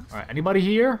simple enough. Alright, anybody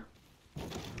here?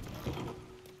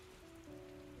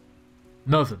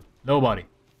 Nothing. Nobody.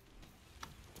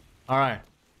 Alright.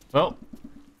 Well,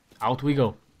 out we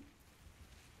go.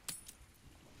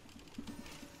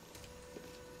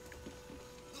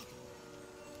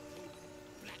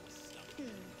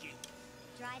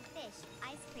 Dried fish,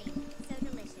 ice cream, so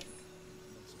delicious.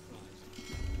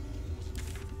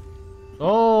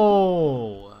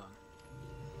 go.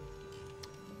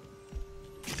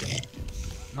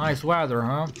 Nice weather,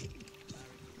 huh?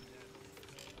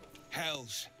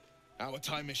 Hells, our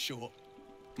time is short.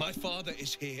 My father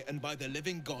is here, and by the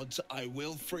living gods, I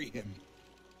will free him.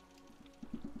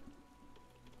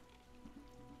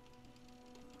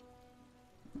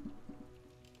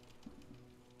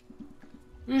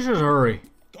 We should hurry.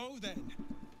 Go then,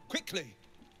 quickly.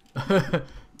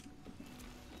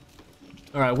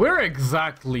 Alright, where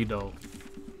exactly though?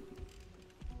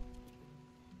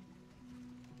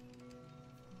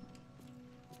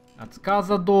 That's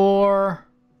Cazador.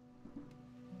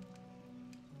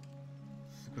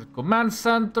 Secret command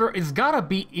center. It's gotta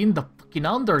be in the fucking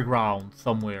underground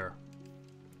somewhere.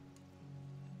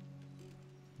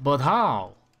 But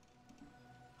how?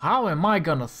 How am I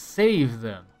gonna save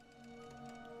them?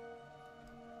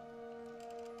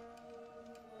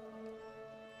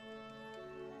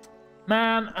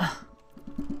 Man,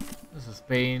 this is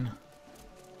pain.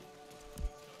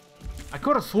 I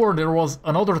could have sworn there was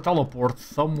another teleport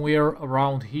somewhere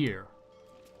around here.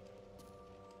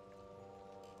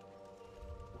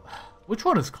 Which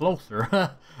one is closer?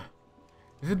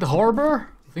 Is it the harbor?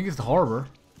 I think it's the harbor.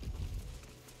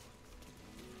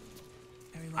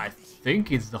 I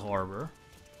think it's the harbor.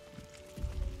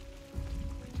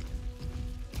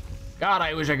 God,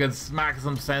 I wish I could smack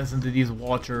some sense into these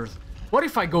watchers. What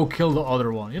if I go kill the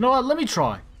other one? You know what? Let me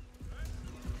try.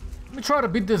 Let me try to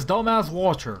beat this dumbass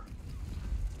watcher.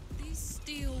 These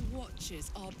steel watches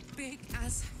are big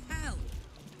as hell.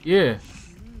 Yeah.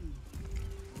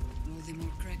 All the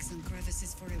more cracks and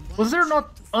crevices for a Was there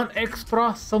not an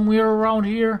extra somewhere around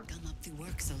here? Gum up the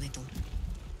works a little.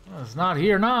 Well, it's not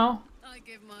here now. I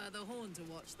give my other horn to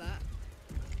watch that.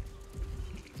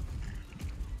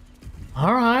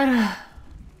 Alright.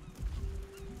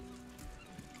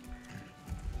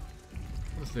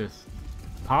 What's this?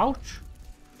 Pouch?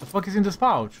 The fuck is in this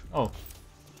pouch? Oh.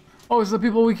 Oh, it's the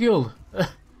people we killed.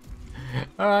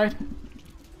 Alright.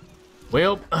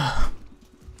 Well.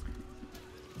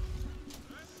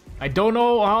 I don't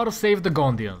know how to save the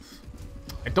Gondians.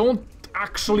 I don't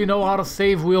actually know how to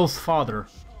save Will's father.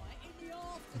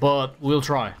 But we'll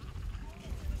try.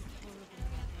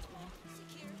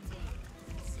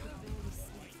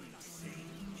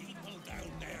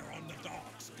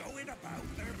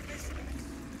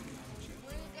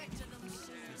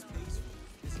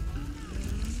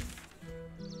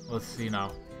 Let's see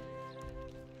now.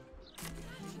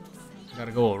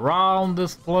 Gotta go around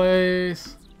this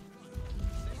place.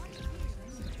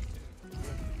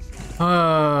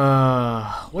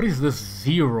 What is this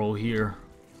 0 here?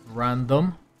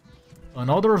 Random.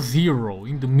 Another 0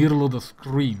 in the middle of the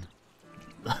screen.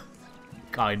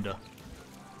 Kinda.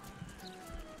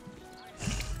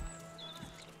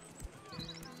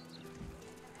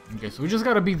 Okay, so we just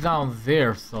gotta be down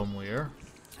there somewhere.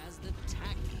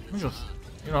 Let me just,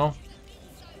 you know,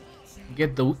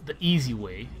 get the easy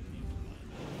way.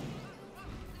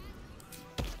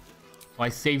 So I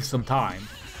save some time.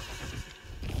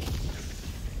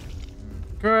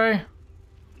 Okay.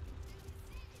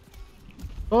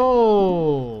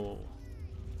 Oh.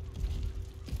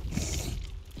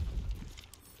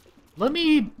 Let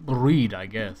me read, I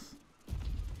guess.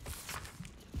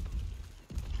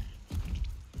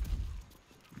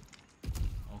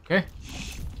 Okay.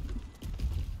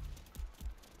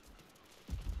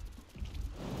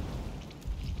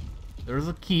 There's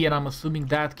a key, and I'm assuming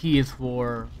that key is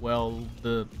for, well,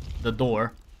 the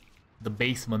door. The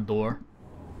basement door.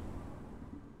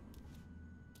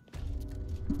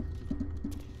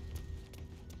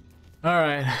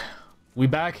 Alright. We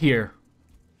back here.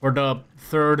 For the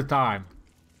 3rd time.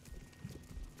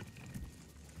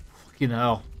 Fucking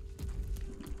hell.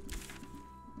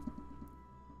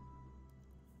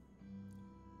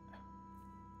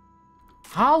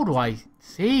 How do I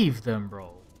save them,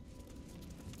 bro?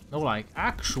 No, like,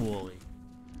 actually.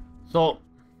 So...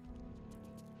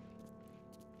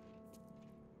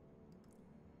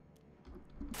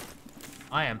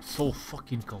 I am so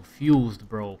fucking confused,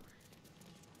 bro.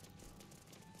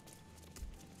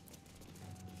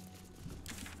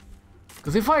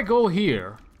 Because if I go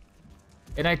here,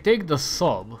 and I take the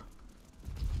sub...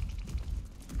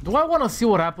 Do I want to see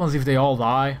what happens if they all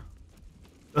die?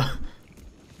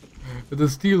 The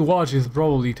steel watch is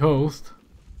probably toast.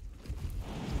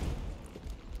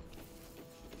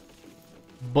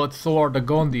 But so are the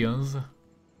Gondians. I'm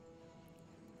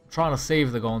trying to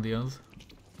save the Gondians.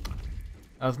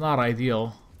 That's not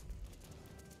ideal.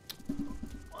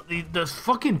 This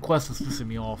fucking quest is pissing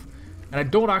me off. And I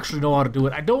don't actually know how to do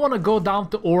it. I don't want to go down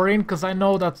to Orin, because I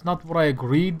know that's not what I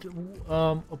agreed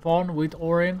upon with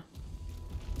Orin.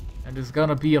 And it's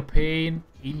gonna be a pain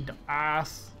in the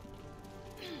ass.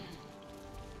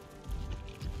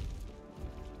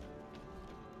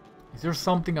 Is there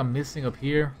something I'm missing up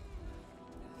here?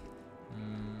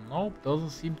 Nope,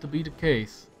 doesn't seem to be the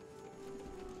case.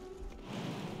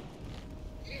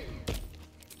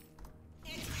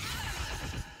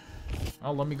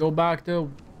 Well, let me go back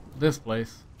to this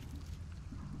place.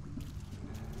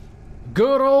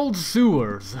 Good old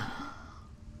sewers.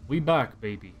 We back,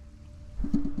 baby.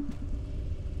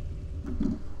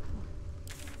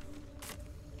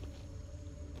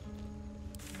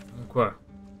 Okay.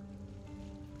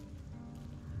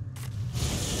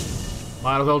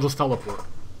 Might as well just teleport.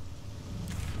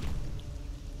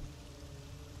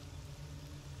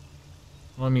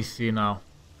 Let me see now.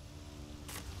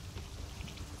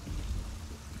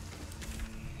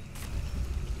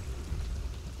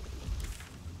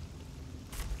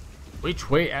 Which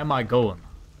way am I going?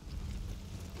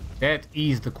 That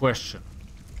is the question.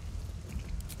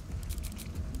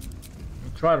 Let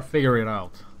me try to figure it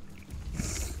out.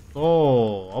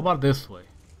 Oh, how about this way?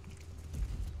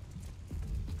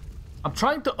 I'm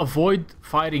trying to avoid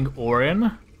fighting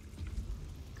Orin,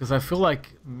 because I feel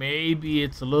like maybe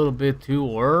it's a little bit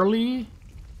too early.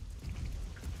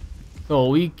 So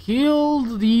we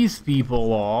killed these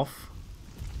people off.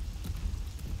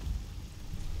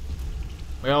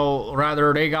 Well,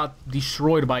 rather they got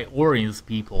destroyed by Orin's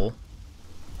people,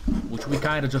 which we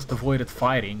kind of just avoided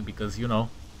fighting because, you know.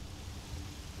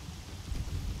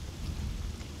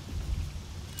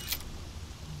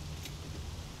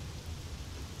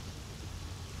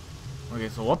 Okay,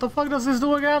 so what the fuck does this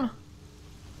do again?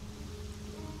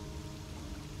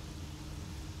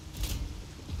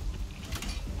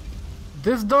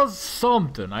 This does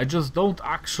something, I just don't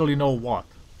actually know what.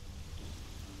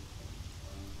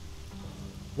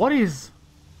 What is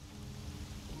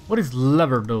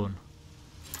lever doing?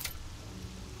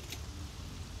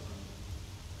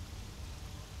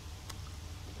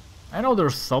 I know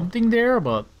there's something there,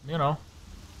 but, you know.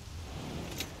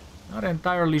 Not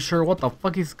entirely sure what the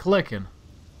fuck he's clicking.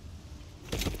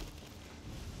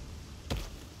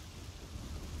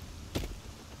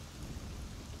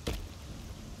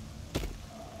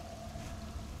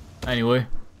 Anyway.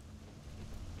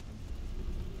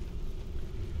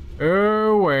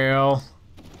 Oh well.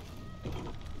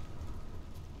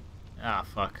 Ah,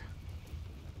 fuck.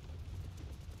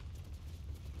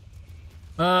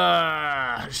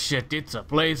 Ah, shit, it's a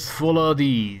place full of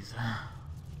these.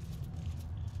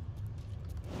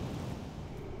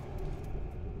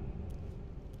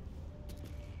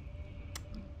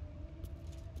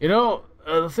 You know,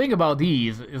 the thing about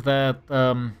these is that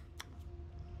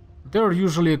they're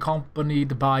usually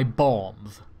accompanied by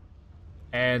bombs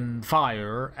and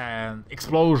fire and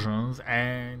explosions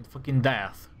and fucking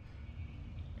death.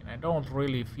 And I don't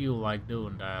really feel like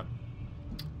doing that,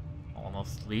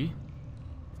 honestly.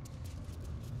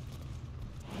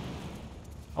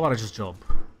 How about I just jump?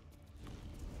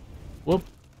 Whoop.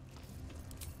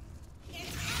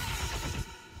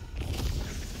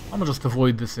 I'm gonna just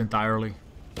avoid this entirely.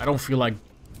 I don't feel like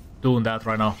doing that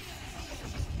right now.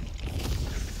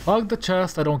 Fuck the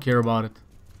chest, I don't care about it.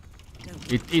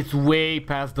 It's way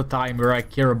past the time where I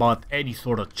care about any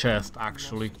sort of chest,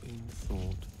 actually.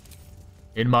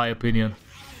 In my opinion.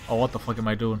 Oh, what the fuck am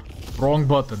I doing? Wrong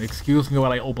button. Excuse me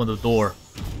while I open the door.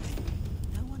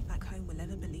 No one back home will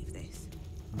ever believe this.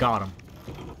 Got him.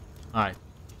 Alright.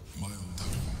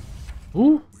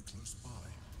 Who?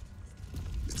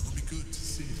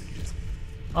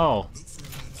 Oh.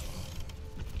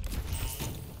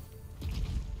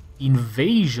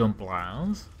 Invasion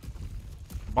plans?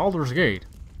 Baldur's Gate.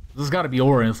 This has gotta be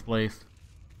Orin's place.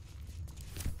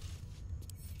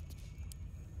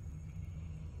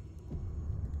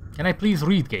 Can I please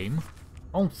read, game?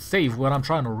 Don't save what I'm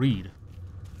trying to read.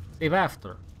 Save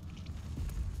after.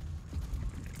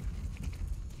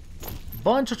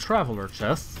 Bunch of traveler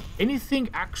chests. Anything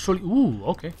actually... Ooh,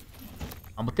 okay.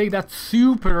 I'm gonna take that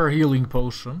super healing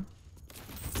potion.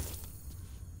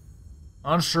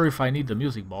 Unsure if I need the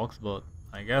music box, but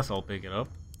I guess I'll pick it up.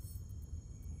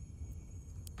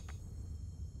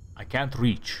 I can't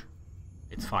reach.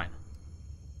 It's fine.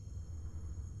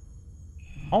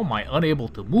 How am I unable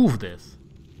to move this?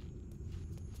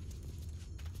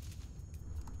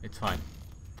 It's fine.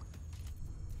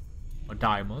 A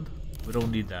diamond. We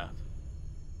don't need that.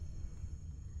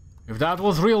 If that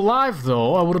was real life,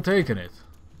 though, I would have taken it.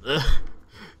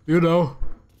 You know.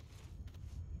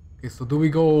 Okay, so do we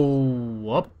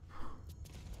go up?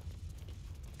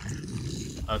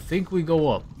 I think we go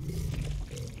up.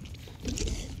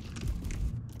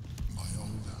 My old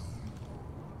home.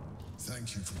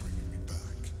 Thank you for bringing me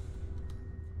back.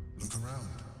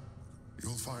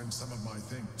 You'll find some of my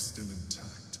things still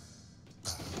intact.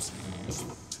 Perhaps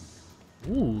useful to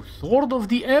you. Ooh, Sword of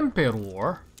the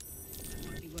Emperor.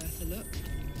 Might be worth a look.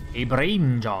 A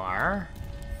brain jar.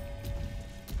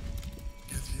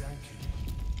 Get Yankee.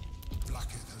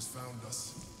 Blacketh has found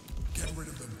us. Get rid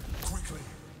of them, quickly.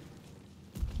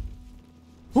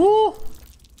 Ooh!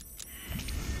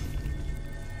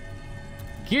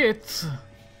 Get.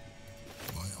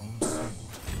 My own sword.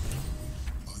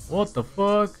 What the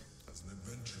fuck? As an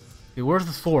adventurer, Okay, where's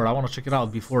the sword? I want to check it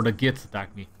out before the Gits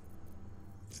attack me.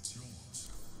 it's yours.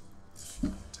 If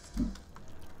you want it.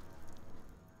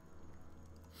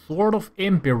 Sword of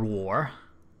Emperor.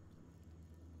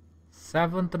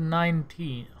 7 to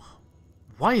 19.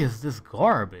 Why is this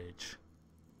garbage?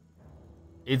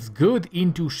 It's good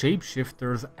into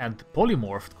shapeshifters and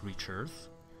polymorphed creatures.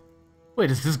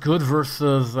 Wait, is this good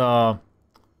versus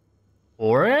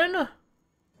Oren?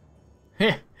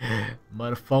 Heh, might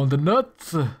have found the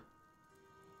nuts.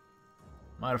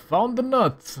 Might have found the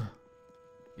nuts.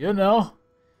 You know.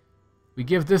 We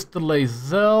give this to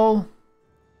Lae'zel.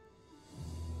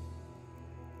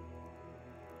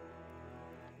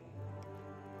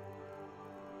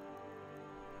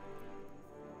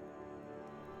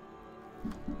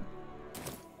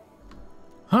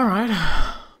 Alright.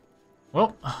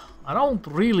 Well, I don't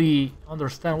really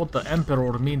understand what the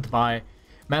Emperor meant by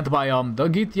the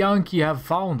Githyanki have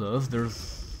found us.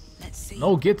 There's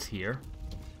no Gits here.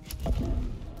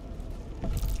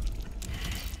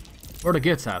 Where the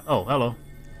Gits at? Oh, hello.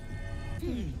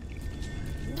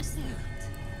 What's that?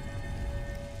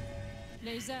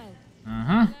 Lae'zel,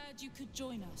 Mm-hmm. glad you could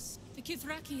join us. The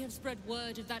Kithraki have spread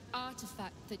word of that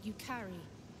artifact that you carry.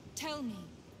 Tell me,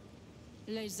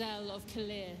 Lae'zel of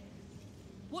Kalir,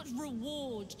 what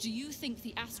reward do you think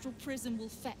the astral prism will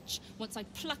fetch once I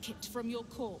pluck it from your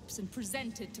corpse and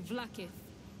present it to Vlaakith?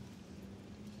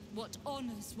 What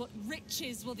honors, what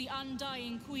riches will the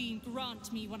Undying Queen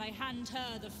grant me when I hand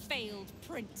her the failed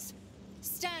prince?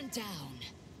 Stand down.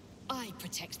 I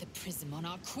protect the prism on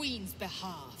our queen's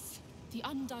behalf. The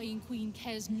Undying Queen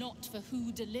cares not for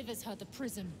who delivers her the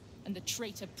prism and the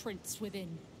traitor prince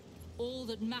within. All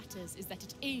that matters is that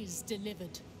it is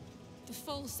delivered. The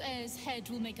false heir's head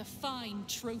will make a fine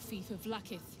trophy for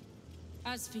Vlaakith.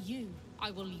 As for you,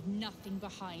 I will leave nothing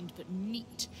behind but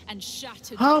meat and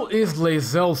shattered... How is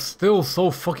Lae'zel still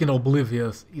so fucking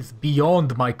oblivious? It's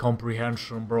beyond my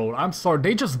comprehension, bro. I'm sorry,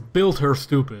 they just built her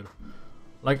stupid.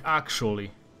 Like,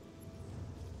 actually.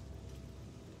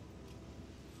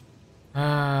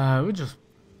 We just...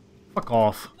 Fuck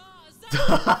off.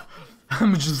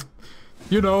 I'm just...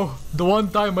 You know, the one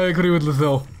time I agree with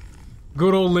Lae'zel.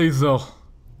 Good old Lae'zel.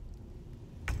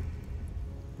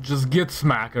 Just get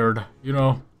smackered, you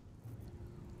know?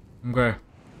 Okay.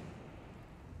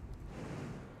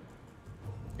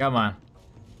 Come on.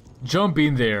 Jump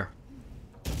in there.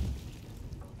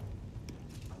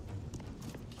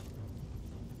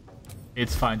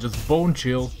 It's fine, just bone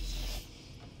chill.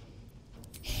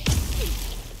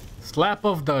 Slap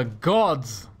of the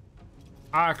gods.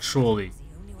 Actually.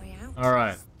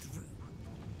 Alright.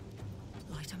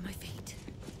 Light on my feet.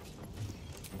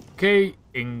 Okay,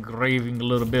 engraving a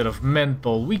little bit of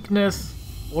mental weakness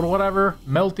or whatever,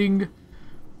 melting.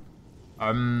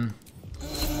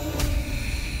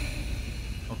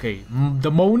 Okay,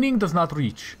 the moaning does not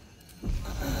reach.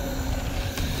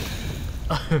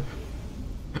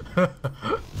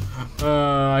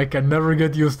 I can never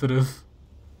get used to this.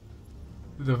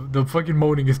 The fucking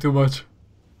moaning is too much.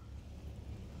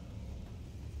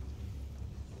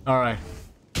 Alright.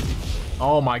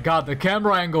 Oh my god, the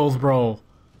camera angles, bro.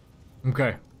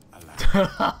 Okay.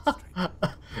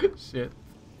 Shit.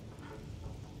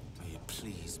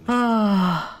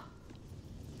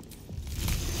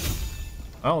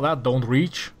 Oh, that don't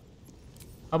reach.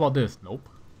 How about this? Nope.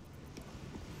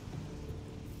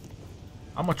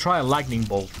 I'm gonna try a lightning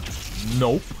bolt.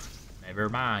 Nope. Never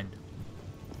mind.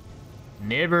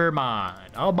 Never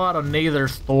mind. How about a nether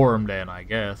storm then, I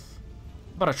guess?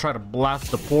 How about I try to blast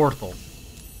the portal?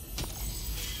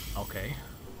 Okay.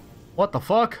 What the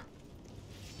fuck?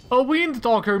 A wind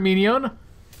talker minion?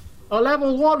 A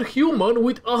level 1 human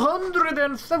with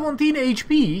 117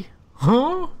 HP?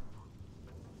 Huh?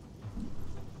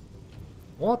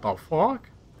 What the fuck?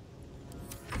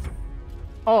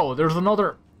 Oh, there's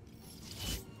another...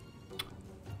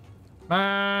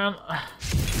 Man...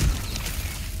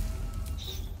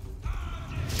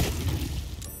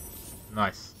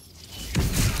 Nice.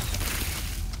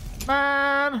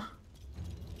 Man!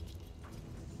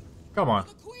 Come on.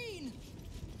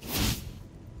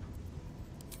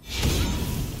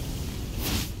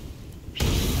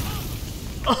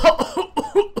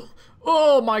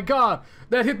 Oh Oh my god!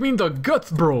 That hit me in the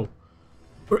guts, bro!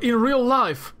 In real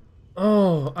life!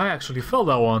 Oh, I actually felt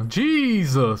that one.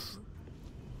 Jesus!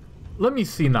 Let me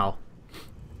see now.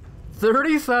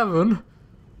 37...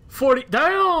 40...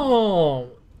 Damn!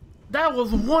 That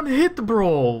was one hit,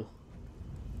 bro!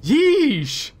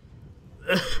 Yeesh!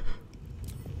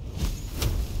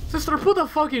 Sister, put the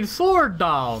fucking sword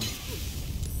down!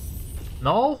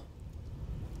 No?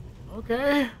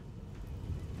 Okay.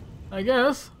 I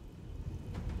guess.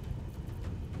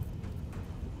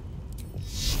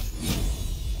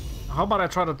 How about I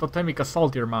try to totemic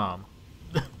assault your mom?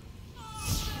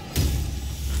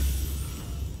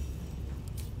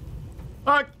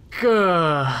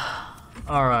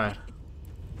 Alright.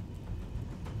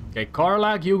 Okay,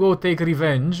 Karlach, you go take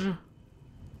revenge.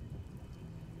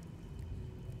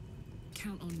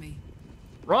 Count on me.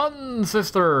 Run,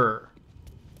 sister!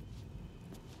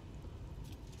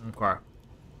 Okay.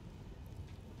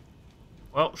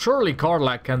 Well, surely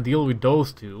Karlach can deal with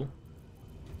those two.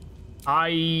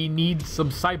 I need some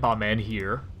Saiba man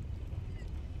here.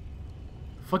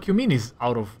 Fuck you mean he's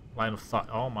out of line of sight?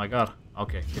 Oh my god.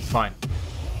 Okay, it's fine.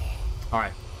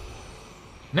 Alright.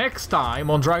 Next time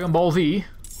on Dragon Ball Z,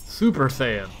 Super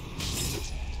Saiyan.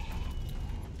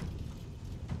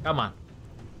 Come on.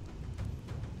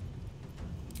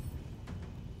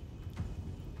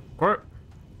 Alright,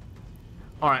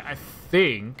 I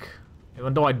think,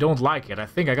 even though I don't like it, I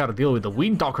think I gotta deal with the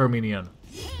Wind Talker minion.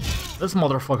 This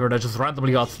motherfucker that just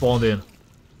randomly got spawned in.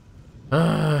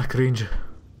 Cringe.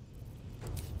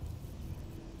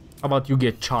 How about you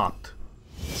get chopped?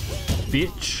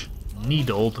 Bitch.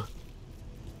 Needled.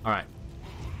 Alright.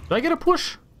 Do I get a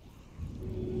push?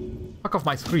 Fuck off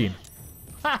my screen.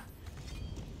 Ha!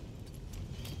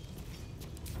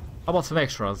 How about some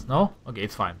extras? No? Okay,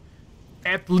 it's fine.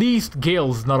 At least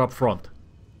Gale's not up front.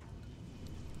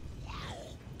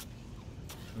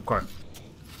 Okay.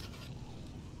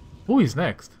 Who is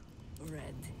next?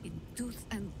 Red in tooth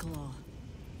and claw.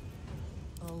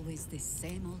 Always the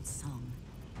same old song.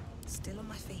 Still on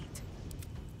my feet.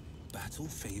 Battle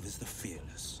favors the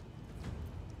fearless.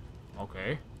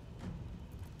 Okay.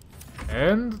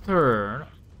 End turn.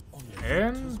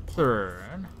 End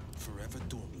turn. Forever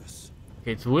dauntless.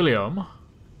 Okay, it's William.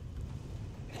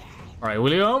 Alright,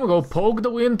 William, go poke the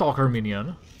Wind Talker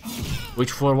minion.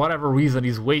 Which, for whatever reason,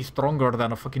 is way stronger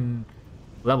than a fucking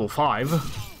level 5.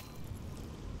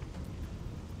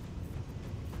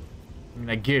 I mean,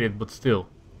 I get it, but still.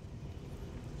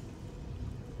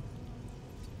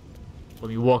 Let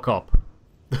me walk up.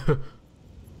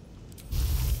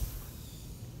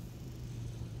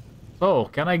 So,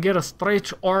 can I get a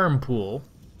stretch arm pull?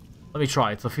 Let me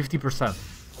try, it's a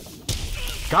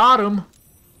 50%. Got him!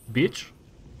 Bitch.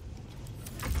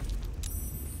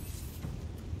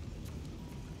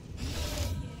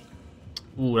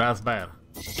 Ooh, that's bad.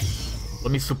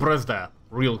 Let me suppress that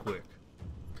real quick.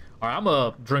 Alright, I'm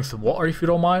gonna drink some water if you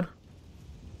don't mind.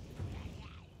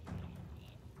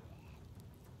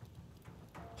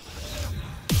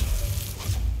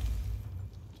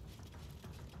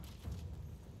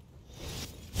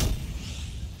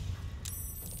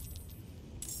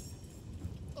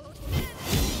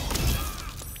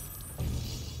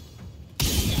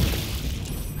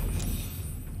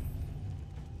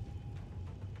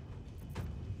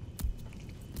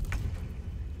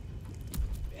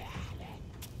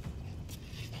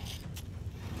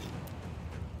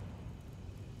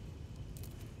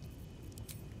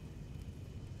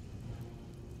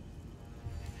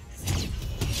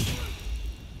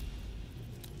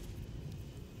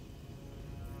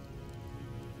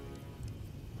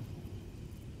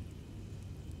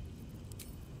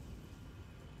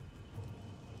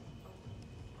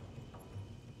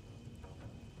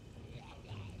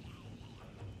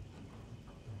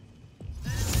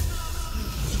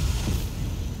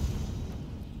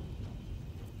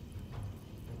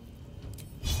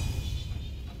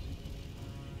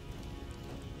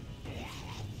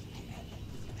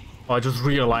 I just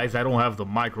realized I don't have the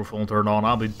microphone turned on.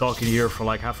 I've been talking here for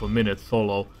like half a minute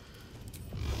solo.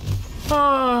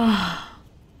 And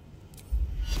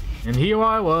here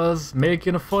I was,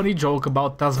 making a funny joke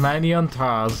about Tasmanian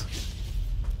Taz.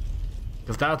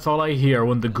 Because that's all I hear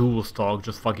when the ghouls talk,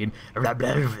 just fucking...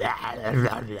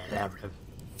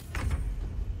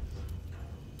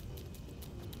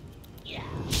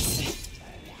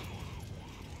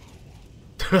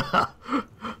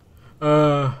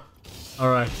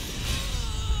 Alright.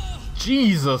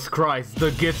 Jesus Christ,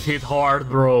 that gets hit hard,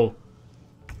 bro.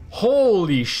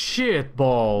 Holy shit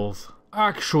balls.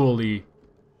 Actually.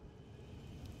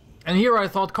 And here I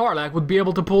thought Karlach would be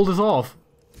able to pull this off.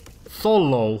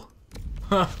 Solo.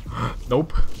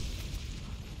 Nope.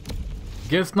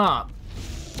 Guess not.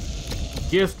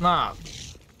 Guess not.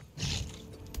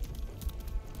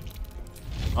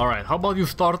 Alright, how about you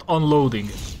start unloading?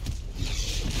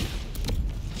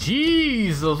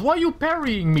 Jesus, why are you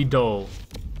parrying me though?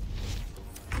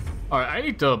 Alright, I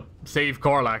need to save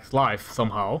Karlach's life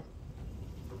somehow.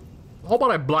 How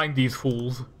about I blind these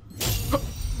fools?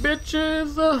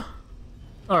 Bitches!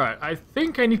 Alright, I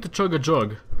think I need to chug a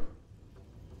jug.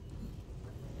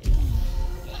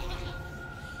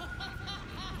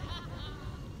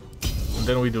 And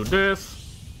then we do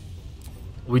this.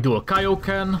 We do a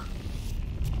Kaioken.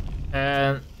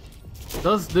 And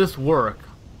does this work?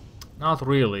 Not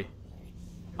really.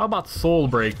 How about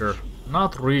Soulbreaker?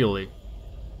 Not really.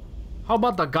 How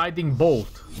about the Guiding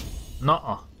Bolt?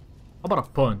 Nuh-uh. How about a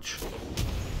punch?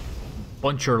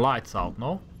 Punch your lights out,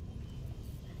 no?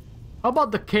 How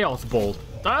about the Chaos Bolt?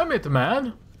 Damn it,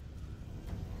 man!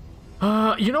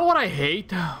 You know what I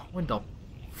hate? When the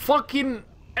fucking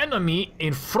enemy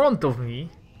in front of me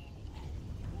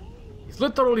is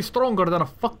literally stronger than a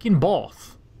fucking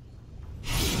boss.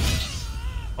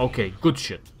 Okay, good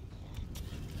shit.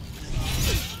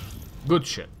 Good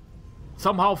shit.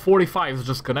 Somehow 45s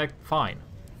just connect fine.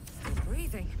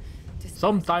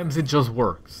 Sometimes it just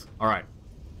works. Alright.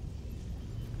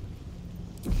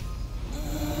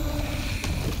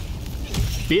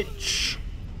 Bitch.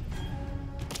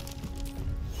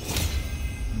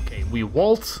 Okay, we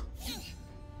waltz.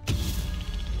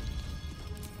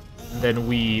 And then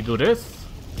we do this.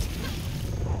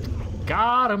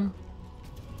 Got him.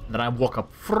 And then I walk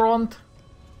up front.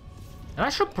 And I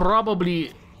should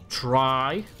probably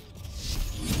try.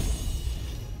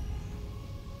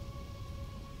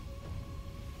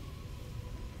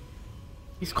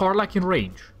 Is Karlach in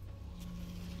range?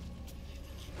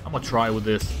 I'm gonna try with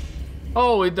this.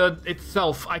 Oh, it's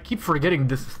self. I keep forgetting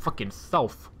this is fucking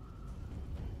self.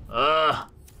 I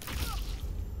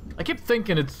keep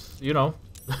thinking it's, you know.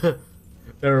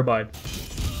 Never mind.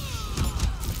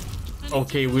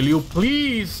 Okay, will you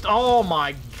please? Oh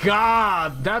my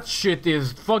god, that shit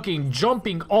is fucking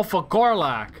jumping off a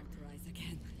Karlach.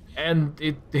 And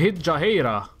it hit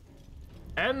Jaheira.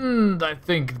 And I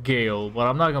think Gale, but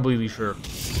I'm not completely sure.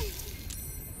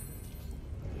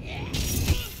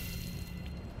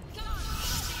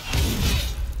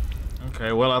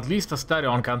 Okay, well at least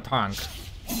Asterion can tank.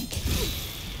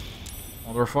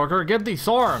 Motherfucker, get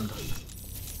disarmed!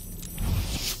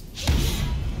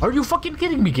 Are you fucking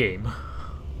kidding me, game?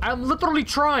 I'm literally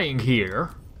trying here.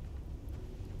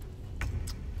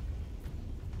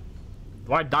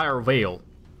 Do I Dire Veil?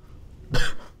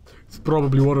 It's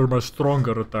probably one of my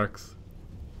stronger attacks.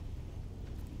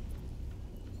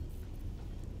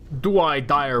 Do I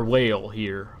Dire Veil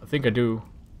here? I think I do.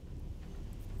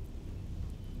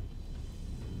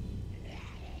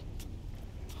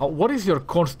 What is your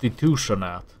constitution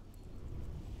at?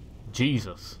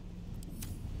 Jesus.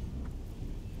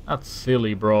 That's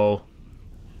silly, bro.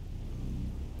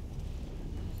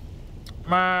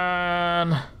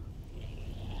 Man.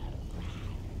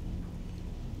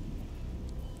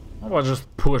 How about I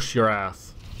just push your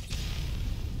ass?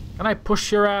 Can I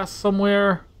push your ass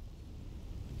somewhere?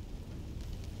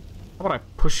 How about I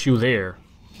push you there?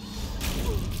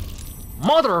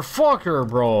 Motherfucker,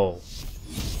 bro!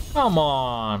 Come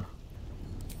on.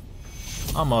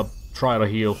 I'ma try to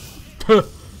heal.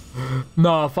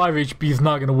 Nah, 5 HP is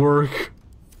not gonna work.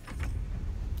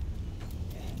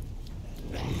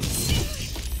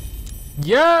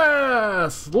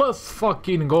 Yes! Let's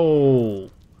fucking go.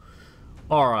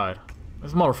 Alright.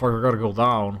 This motherfucker gotta go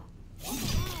down.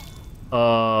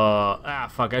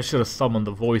 Fuck, I should have summoned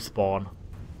the voice spawn.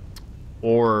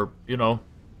 Or, you know,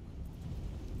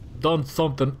 done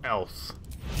something else.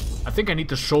 I think I need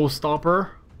to showstopper.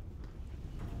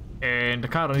 And I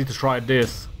kinda need to try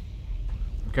this.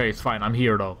 Okay, it's fine, I'm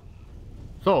here though.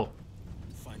 So,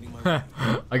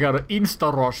 I gotta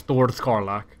insta rush towards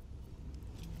Karlach.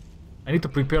 I need to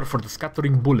prepare for the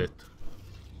scattering bullet.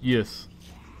 Yes.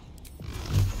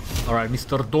 Alright,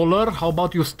 Mr. Dollar, how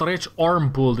about you stretch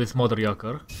arm pull this mother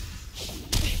yucker?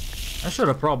 I should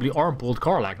have probably arm pulled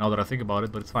Karlach now that I think about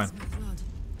it, but it's fine.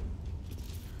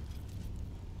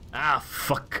 Ah,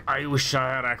 fuck. I wish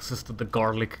I had access to the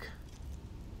garlic.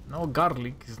 No,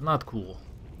 garlic is not cool.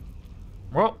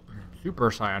 Well, Super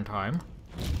Saiyan time.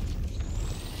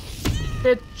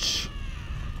 Bitch.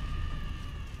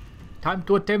 Time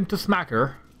to attempt to smack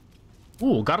her.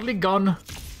 Ooh, garlic gun.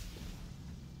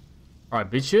 Alright,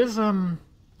 bitches.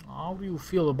 How do you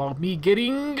feel about me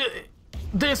getting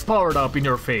this powered up in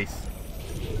your face?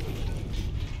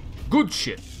 Good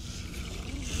shit.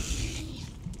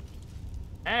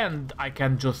 And I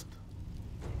can just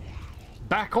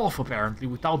back off apparently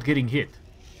without getting hit.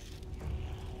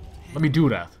 Let me do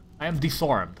that. I am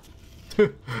disarmed.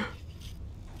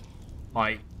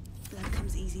 My Blood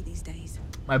comes easy these days.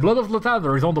 My blood of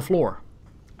Lathander is on the floor.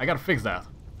 I gotta fix that.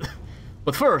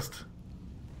 But first...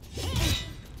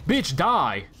 Bitch,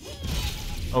 die!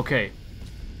 Okay.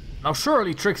 Now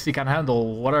surely Trixie can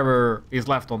handle whatever is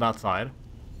left on that side.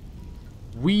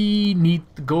 We need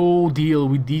to go deal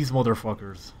with these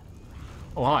motherfuckers.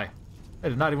 Oh, hi. I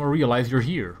did not even realize you're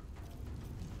here.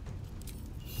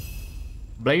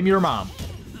 Blame your mom.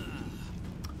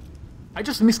 I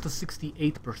just missed a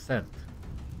 68%.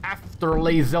 After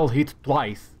Lae'zel hit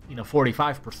twice in a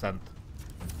 45%.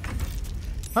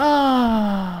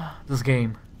 Ah, this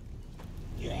game.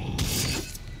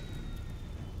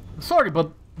 Sorry,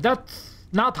 but that's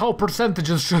not how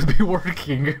percentages should be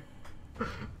working.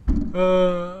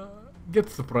 Get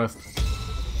suppressed.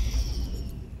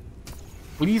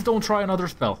 Please don't try another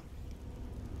spell.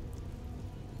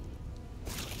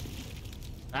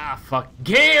 Ah, fuck.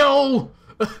 Gale!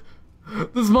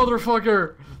 This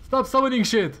motherfucker! Stop summoning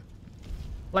shit!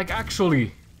 Like,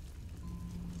 actually.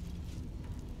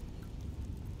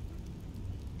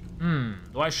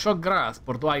 Do I shock grasp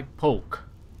or do I poke?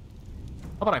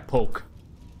 How about I poke?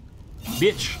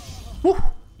 Bitch! Woo!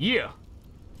 Yeah!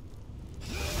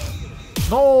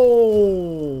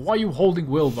 No! Why are you holding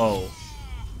will though?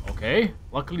 Okay,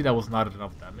 luckily that was not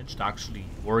enough damage to actually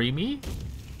worry me.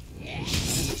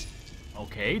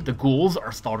 Okay, the ghouls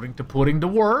are starting to put in the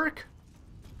work.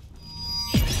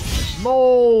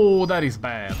 No, that is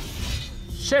bad.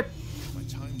 Shit. My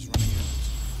time's running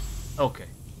out. Okay.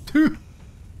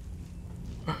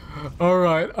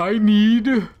 Alright, I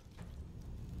need...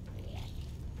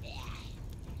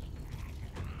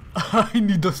 I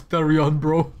need a Sterion,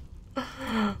 bro.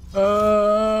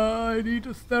 I need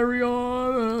a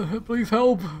Sterion. Please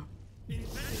help.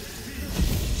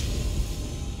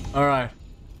 Alright.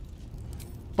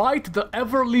 Bite the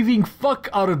ever-living fuck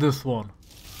out of this one.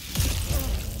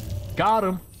 Got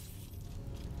him.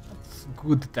 That's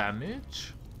good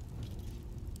damage.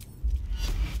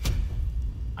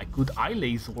 I could eye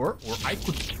laser, or I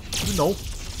could, you know,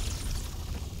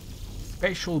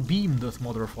 special beam this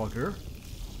motherfucker.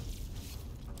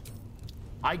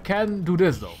 I can do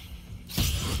this though.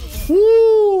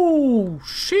 Ooh,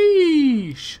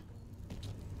 sheesh.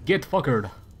 Get fuckered.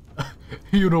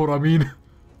 You know what I mean.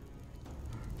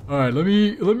 All right, let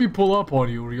me pull up on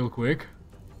you real quick.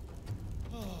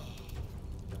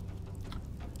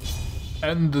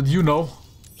 And you know,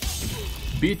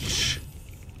 bitch,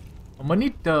 I'm gonna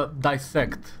need to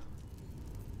dissect.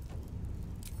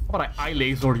 How about I eye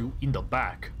laser you in the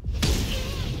back?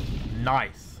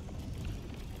 Nice.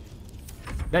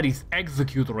 That is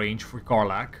execute range for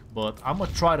Karlach, but I'm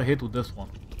gonna try to hit with this one.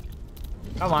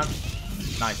 Come on.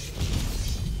 Nice.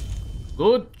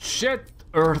 Good shit,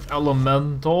 Earth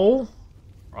Elemental.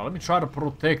 Alright, let me try to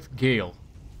protect Gale.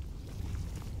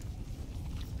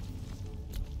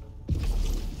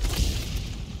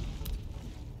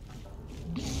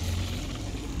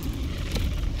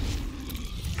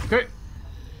 Okay.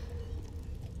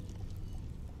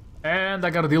 And I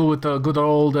gotta deal with the good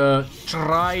old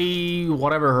Try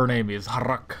whatever her name is.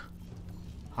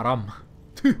 Haram.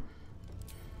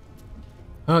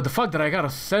 The fact that I gotta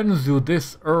Senzu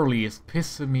this early is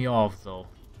pissing me off though.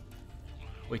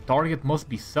 Wait, target must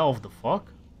be self, the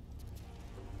fuck?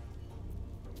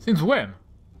 Since when?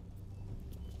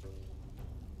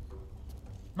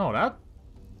 No,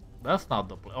 that's not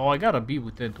the play. Oh, I gotta be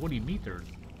within 20 meters.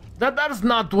 That's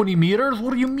not 20 meters,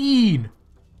 what do you mean?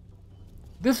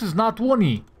 This is not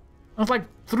 20. That's like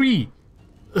 3.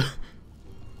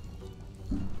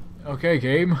 Okay,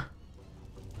 game.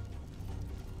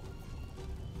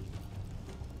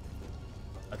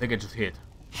 I think I just hit.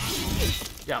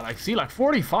 Yeah, like, see, like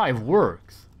 45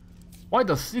 works. Why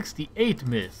does 68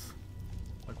 miss?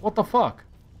 Like, what the fuck?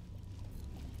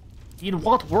 In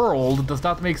what world does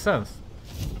that make sense?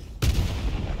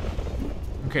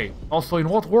 Okay, also, in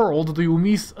what world do you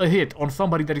miss a hit on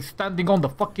somebody that is standing on the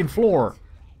fucking floor?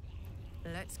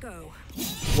 Let's go.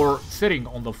 Or sitting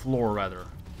on the floor, rather.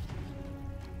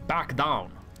 Back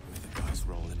down.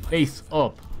 Face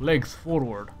up, legs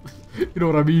forward. You know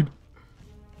what I mean?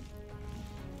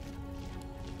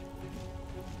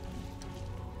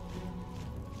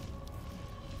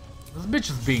 This bitch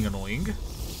is being annoying.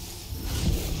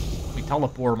 Let me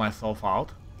teleport myself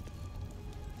out.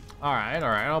 Alright,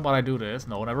 how about I do this?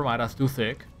 No, never mind, that's too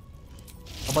thick.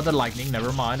 How about the lightning?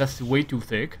 Never mind, that's way too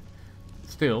thick.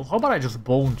 Still, how about I just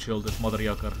bone chill this mother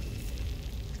yucker?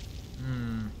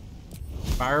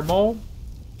 Fireball?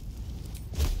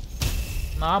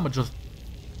 Nah, I'ma just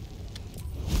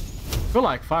I feel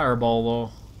like fireball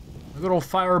though. A good old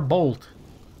fire bolt.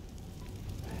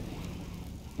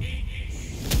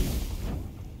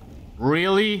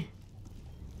 Really?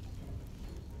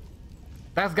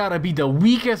 That's gotta be the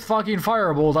weakest fucking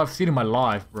firebolt I've seen in my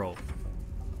life, bro.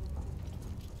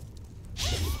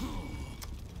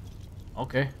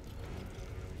 Okay.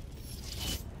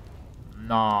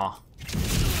 Nah.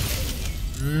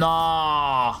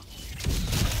 Nah.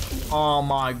 Oh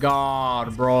my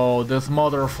god, bro. This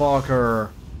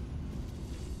motherfucker.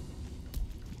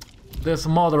 This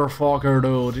motherfucker,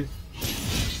 dude.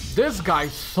 This guy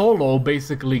solo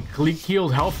basically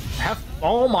killed half.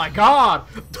 Oh my god!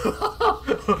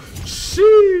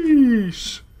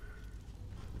 Sheesh!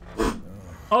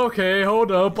 Okay,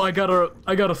 hold up. I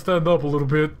gotta stand up a little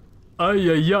bit. Ay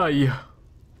ay ay.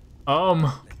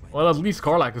 Well, at least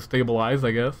Karlach is stabilized,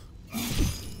 I guess.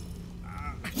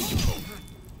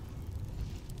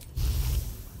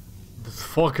 This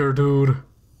fucker, dude.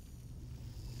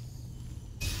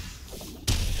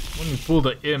 Let me pull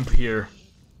the imp here.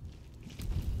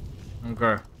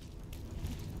 Okay. I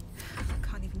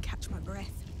can't even catch my breath.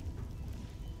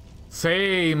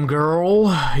 Same,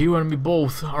 girl. You and me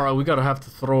both. Alright, we gotta have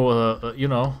to throw you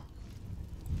know.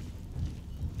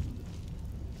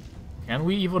 Can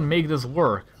we even make this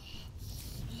work?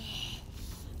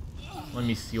 Let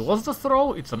me see. What's the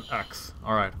throw? It's an X.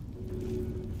 Alright.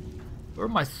 Where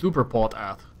my super pot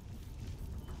at?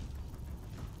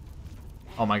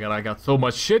 Oh my god, I got so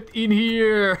much shit in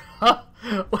here!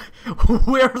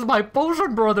 Where's my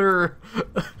potion, brother?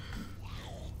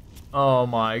 Oh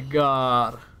my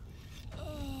god.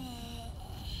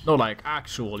 No, like,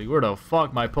 actually, where the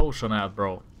fuck my potion at,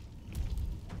 bro?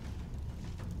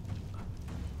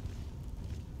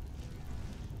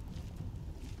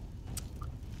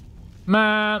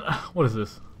 Man, what is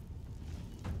this?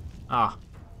 Ah.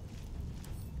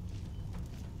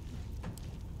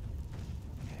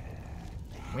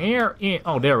 Where is...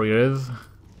 Oh, there he is.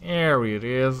 There it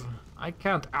is. I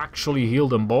can't actually heal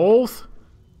them both.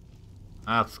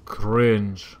 That's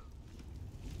cringe.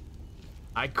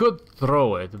 I could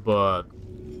throw it, but...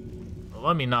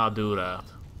 let me not do that.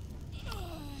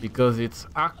 Because it's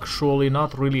actually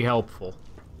not really helpful.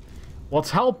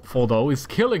 What's helpful, though, is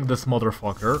killing this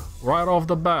motherfucker right off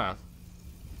the bat.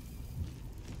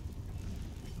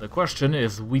 The question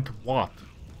is, with what?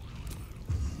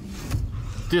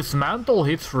 Dismantle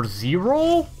hits for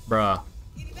 0? Bruh.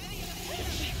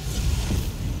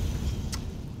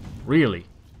 Really?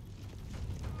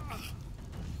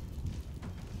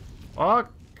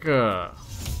 Fuck. Got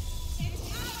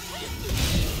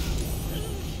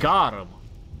him.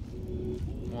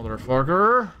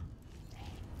 Motherfucker.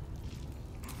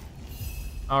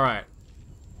 Alright.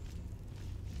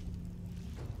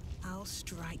 I'll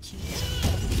strike you.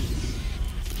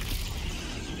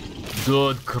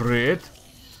 Good crit.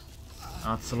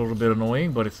 That's a little bit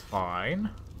annoying, but it's fine.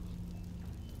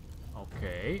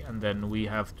 Okay, and then we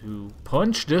have to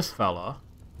punch this fella.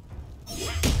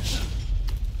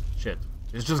 Shit.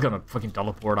 It's just gonna fucking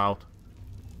teleport out.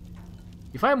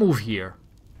 If I move here...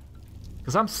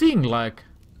 because I'm seeing, like...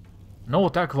 no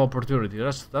attack of opportunity.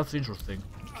 That's interesting.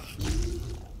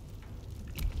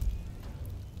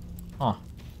 Huh.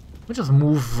 We just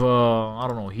move, I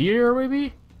don't know, here,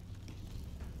 maybe?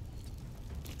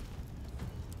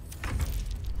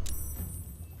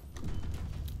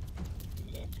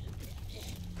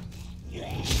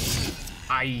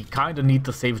 I kinda need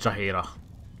to save Jaheira.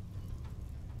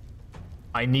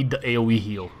 I need the AoE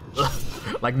heal.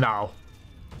 Like now.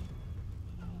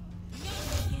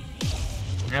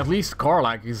 At least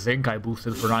Karlach is Zenkai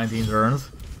boosted for 19 turns.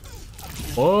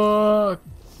 Fuck.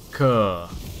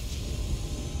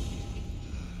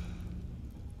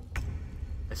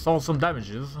 I saw some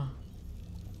damages.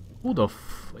 Who the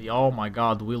f... oh my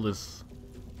god, Will is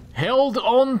held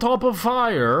on top of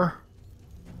fire.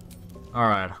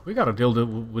 Alright, we gotta deal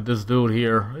with this dude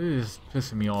here. He's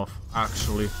pissing me off,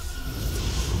 actually.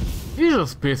 He's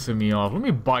just pissing me off. Let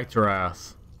me bite your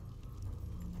ass.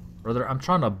 Brother, I'm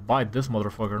trying to bite this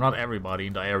motherfucker, not everybody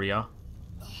in the area.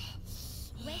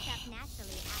 There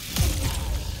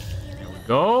we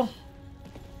go.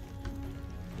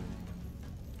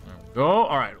 There we go.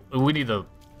 Alright, we need to,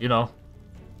 you know...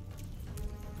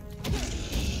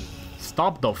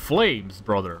 stop the flames,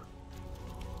 brother.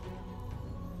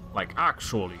 Like,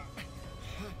 actually.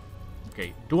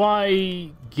 Okay, do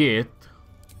I get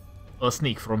a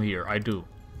sneak from here? I do.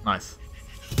 Nice.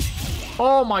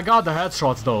 Oh my god, the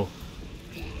headshots though.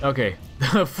 Okay,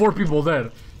 4 people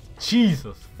dead.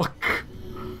 Jesus, fuck.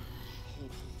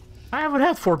 I haven't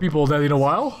had 4 people dead in a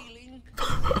while.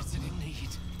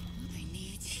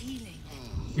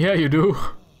 Yeah, you do.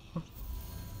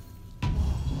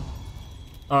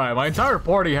 Alright, my entire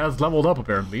party has leveled up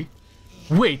apparently.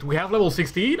 Wait, we have level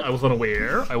 16? I was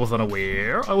unaware. I was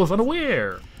unaware. I was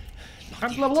unaware.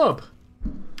 Time to level up.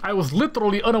 I was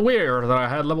literally unaware that I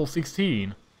had level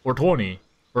 16 or 20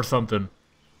 or something.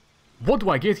 What do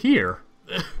I get here?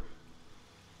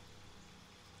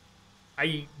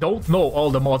 I don't know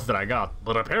all the mods that I got,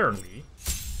 but apparently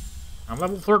I'm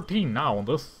level 13 now on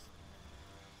this.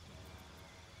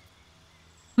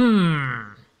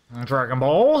 Dragon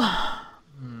Ball.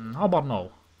 How about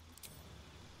no?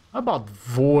 How about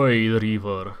Void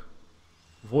Reaver?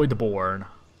 Voidborn.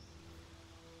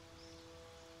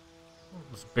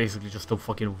 It's basically just a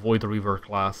fucking Void Reaver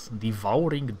class.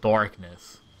 Devouring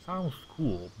Darkness. Sounds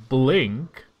cool.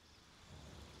 Blink.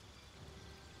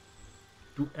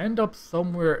 To end up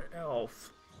somewhere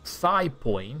else. Psi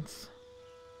points.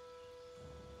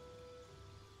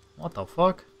 What the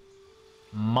fuck?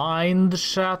 Mind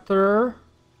Shatter.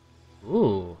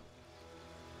 Ooh.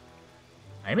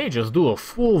 I may just do a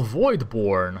full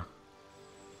Voidborn.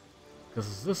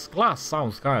 Because this class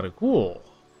sounds kinda cool.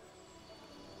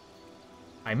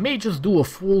 I may just do a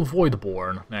full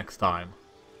Voidborn next time.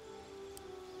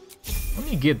 Let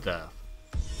me get that.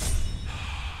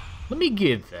 Let me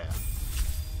get that.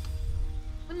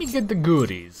 Let me get the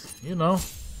goodies, you know?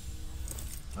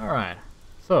 Alright.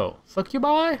 So,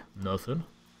 Succubi? Nothing.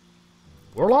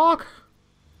 Warlock?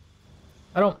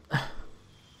 I don't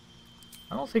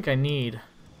think I need...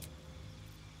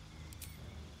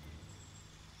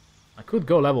 I could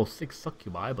go level 6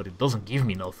 Succubi, but it doesn't give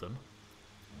me nothing.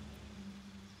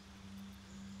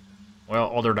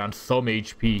 Well, other than some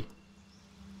HP.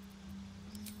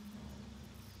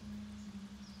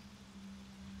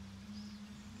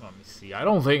 Let me see. I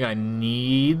don't think I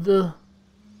need the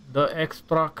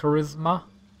extra charisma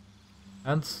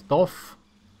and stuff.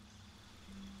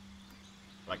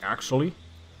 Like, actually.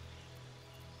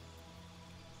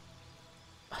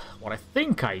 What I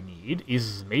think I need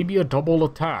is maybe a double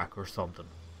attack or something.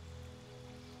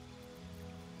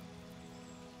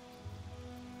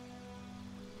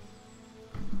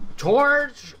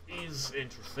 Charge is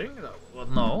interesting, but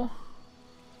no.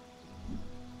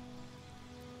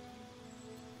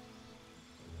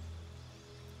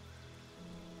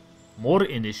 More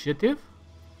initiative?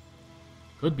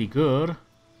 Could be good.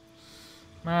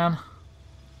 Man.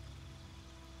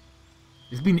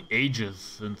 It's been ages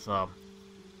since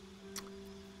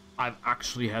I've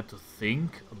actually had to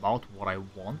think about what I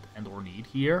want and or need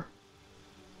here.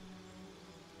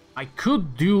 I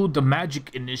could do the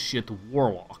Magic Initiate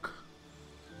Warlock.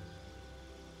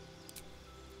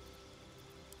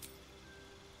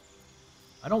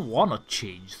 I don't want to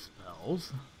change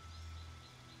spells.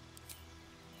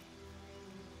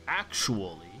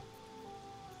 Actually,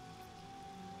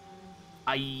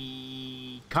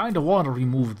 I kind of want to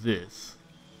remove this.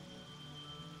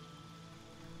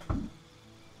 I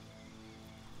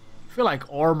feel like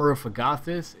Armor of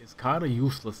Agathis is kind of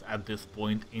useless at this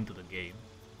point into the game.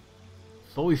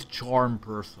 So is Charm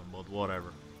Person, but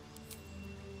whatever.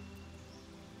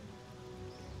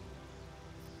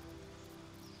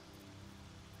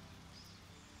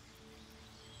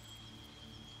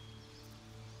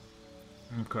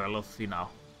 Okay, let's see now.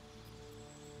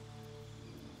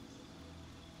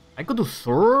 I could do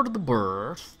Sword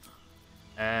Burst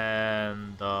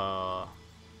and do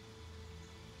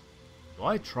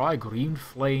I try Green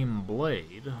Flame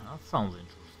Blade? That sounds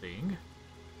interesting.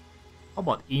 How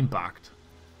about Impact?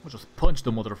 I'll just punch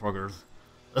the motherfuckers.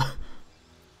 Did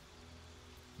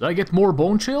I get more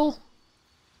Bone Chill?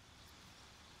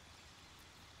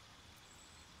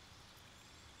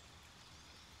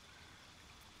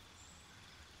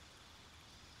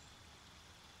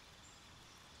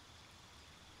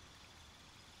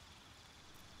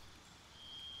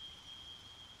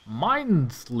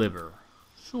 Mind Sliver.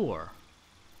 Sure.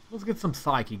 Let's get some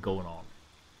Psyche going on.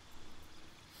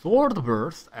 Sword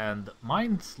Burst and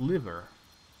Mind Sliver.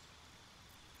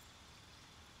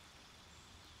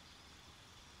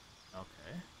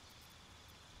 Okay.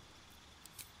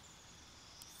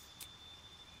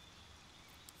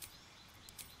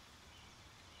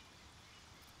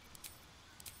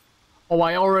 Oh,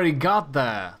 I already got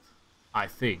that, I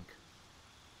think.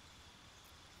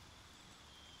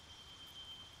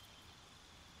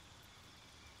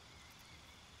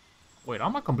 Wait,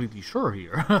 I'm not completely sure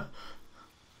here. What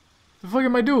the fuck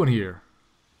am I doing here?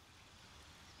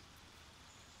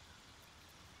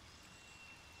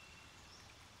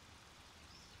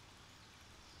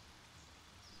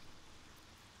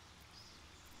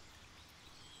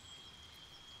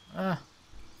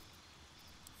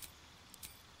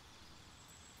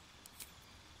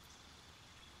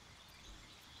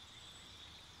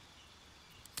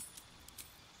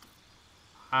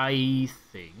 I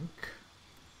think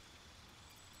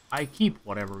I keep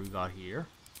whatever we got here.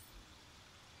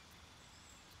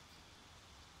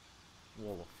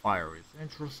 Wall of Fire is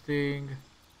interesting.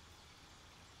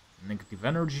 Negative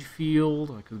energy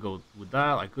field. I could go with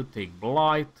that. I could take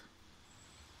Blight.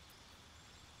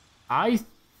 I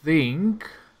think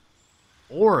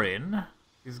Orin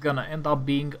is gonna end up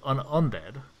being an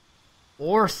undead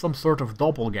or some sort of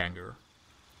doppelganger.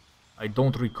 I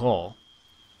don't recall.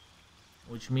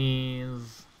 Which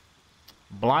means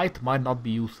Blight might not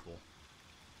be useful.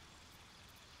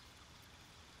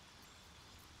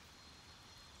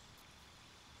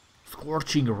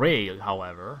 Scorching Ray,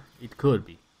 however, it could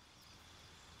be.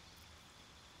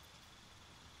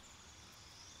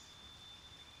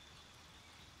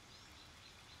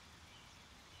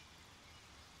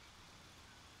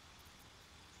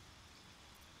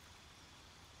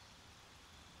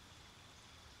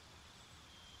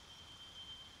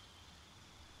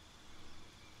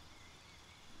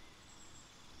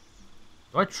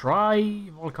 Do I try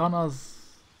Volcana's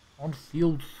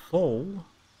on-field soul?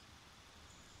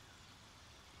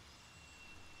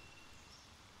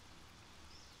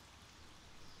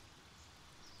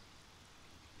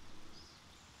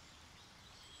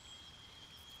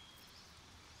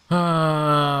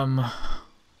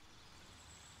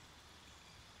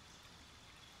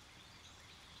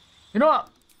 You know what?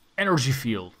 Energy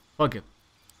field. Fuck it.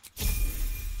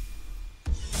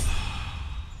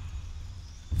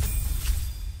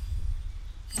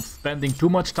 I'm spending too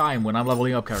much time when I'm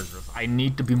leveling up characters. I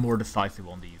need to be more decisive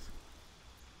on these.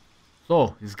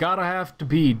 So, it's gotta have to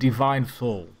be Divine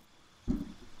Soul.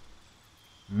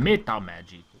 Meta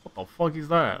Magic. What the fuck is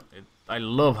that? I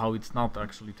love how it's not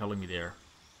actually telling me there.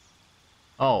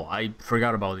 Oh, I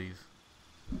forgot about these.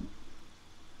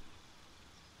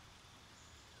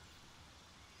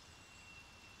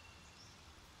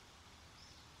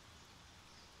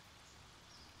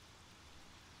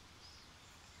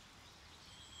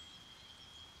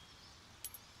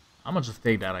 I'm gonna just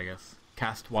take that, I guess.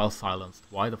 Cast while silenced.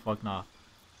 Why the fuck not?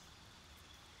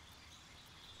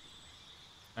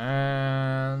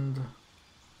 And...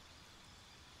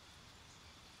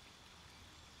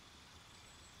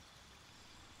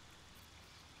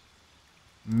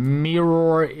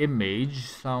 Mirror Image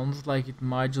sounds like it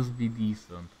might just be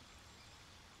decent.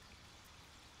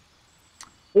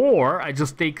 Or I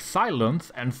just take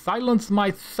Silence and silence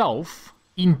myself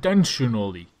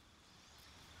intentionally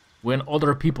when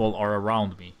other people are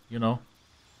around me, you know?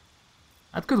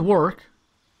 That could work.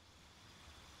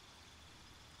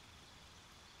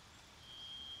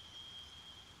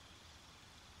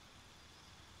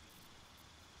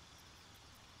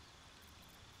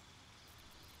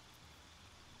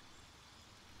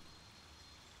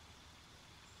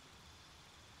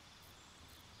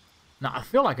 Now, I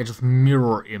feel like I just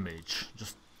mirror image.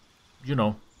 Just, you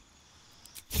know,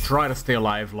 try to stay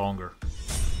alive longer.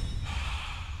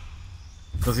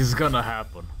 Because it's gonna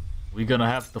happen. We're gonna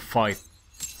have to fight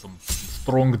some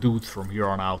strong dudes from here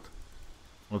on out.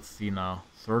 Let's see now.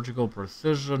 Surgical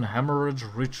Precision, Hemorrhage,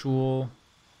 Ritual.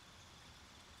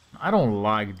 I don't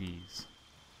like these.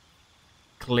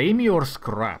 Claim your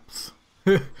scraps.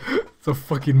 It's a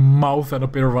fucking mouth and a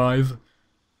pair of eyes.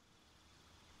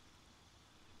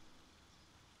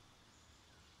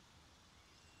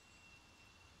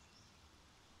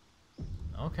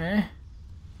 Okay.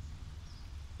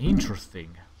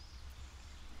 Interesting.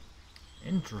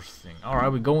 Interesting.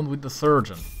 Alright, we're going with the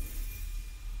Surgeon.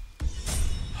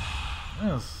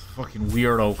 That's fucking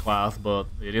weirdo class, but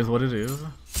it is what it is.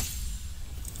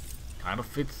 Kind of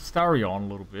fits Starion a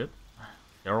little bit.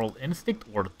 Feral Instinct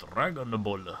or Dragon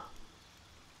Bull.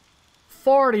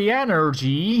 40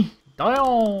 energy!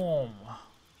 Damn!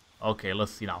 Okay,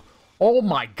 let's see now. Oh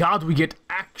my god, we get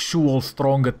actual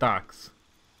strong attacks.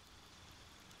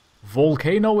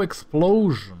 Volcano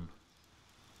Explosion.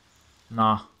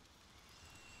 Nah.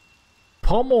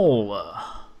 Pummel.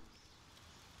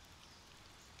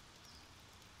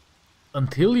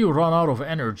 Until you run out of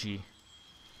energy.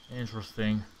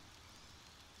 Interesting.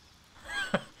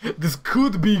 This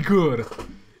could be good.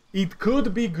 It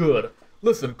could be good.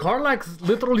 Listen, Karlach's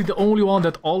literally the only one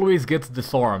that always gets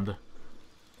disarmed.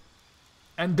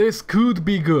 And this could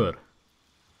be good.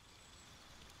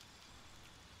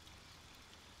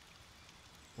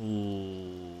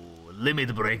 Ooh,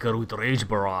 Limit Breaker with Rage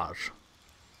Barrage.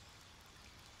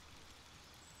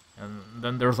 And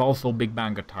then there's also Big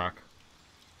Bang Attack.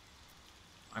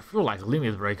 I feel like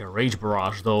Limit Breaker, Rage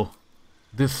Barrage though.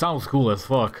 This sounds cool as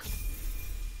fuck.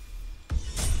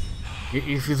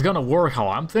 If it's gonna work how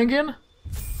I'm thinking,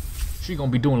 she's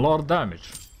gonna be doing a lot of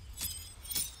damage.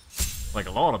 Like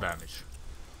a lot of damage.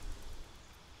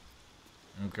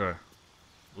 Okay.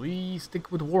 We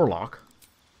stick with Warlock.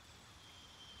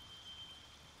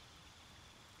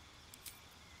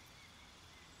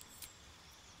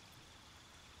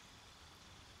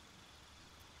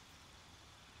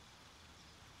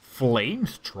 Flame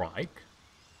Strike?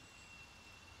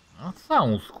 That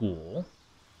sounds cool.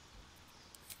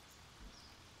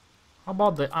 How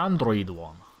about the Android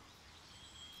one?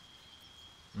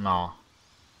 No.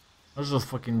 That's just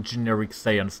fucking generic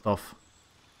Saiyan stuff.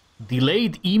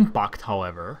 Delayed Impact,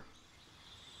 however.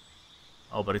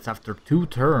 Oh, but it's after 2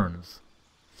 turns.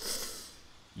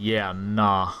 Yeah,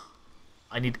 nah.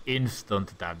 I need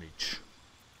instant damage.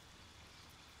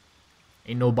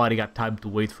 Ain't nobody got time to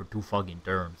wait for 2 fucking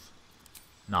turns.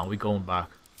 Nah, we going back.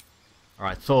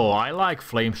 Alright, so I like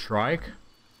Flame Strike.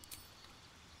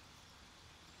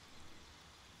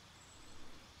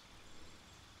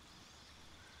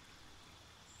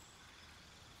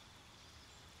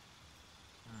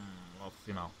 Let's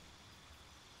see now.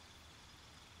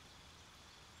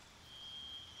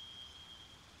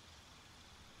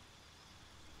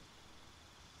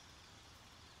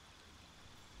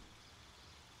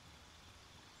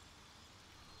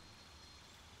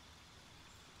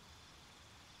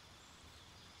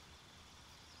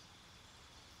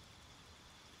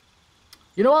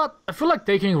 You know what? I feel like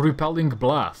taking Repelling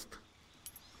Blast.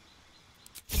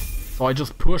 So I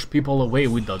just push people away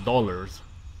with the dollars.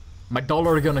 My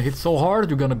dollar gonna hit so hard,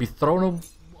 you're gonna be thrown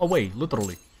away,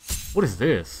 literally. What is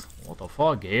this? What the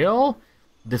fuck, Gale?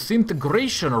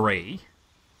 Disintegration Ray?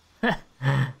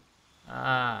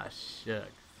 Ah, shucks.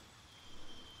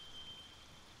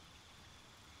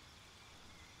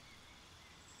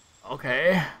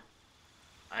 Okay.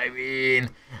 I mean,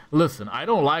 listen, I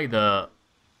don't like the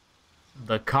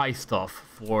Kai stuff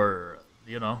for,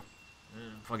 you know,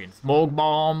 fucking smoke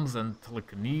bombs and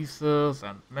telekinesis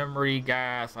and memory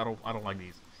gas. I don't like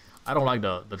these. I don't like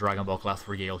the Dragon Ball class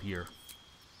for Gale here.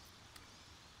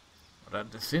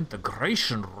 That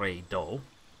disintegration ray though.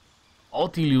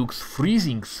 Altiluke's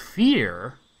freezing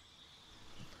sphere.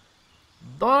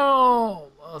 Oh,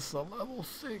 that's a level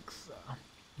 6.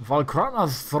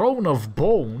 Valkrana's throne of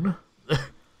bone.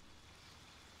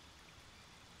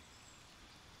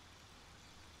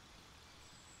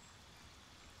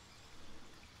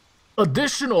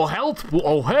 Additional health pool.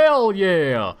 Oh hell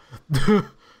yeah!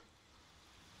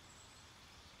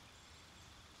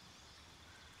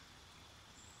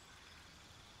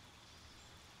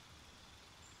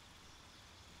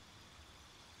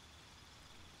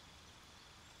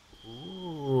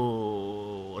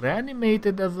 Ooh,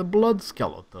 reanimated as a blood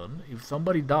skeleton if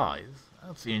somebody dies.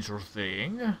 That's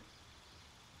interesting.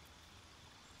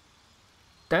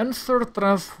 Tensor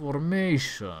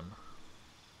transformation.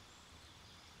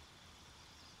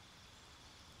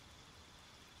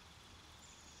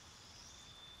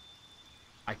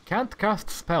 I can't cast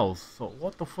spells, so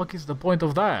what the fuck is the point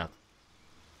of that?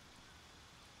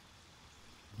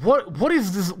 What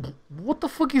is this? What the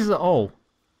fuck is that? Oh.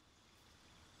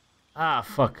 Ah,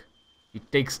 fuck. It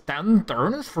takes 10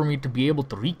 turns for me to be able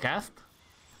to recast?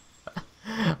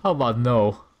 How about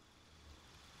no?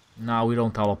 Nah, we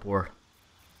don't teleport.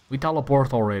 We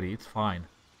teleport already, it's fine.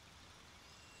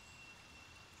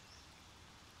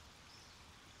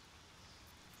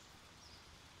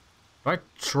 Do I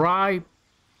try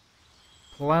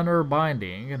Planar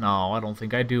Binding? No, I don't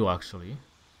think I do actually.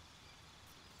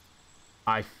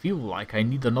 I feel like I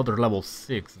need another level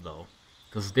 6 though.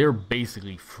 Because they're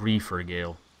basically free for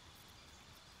Gale.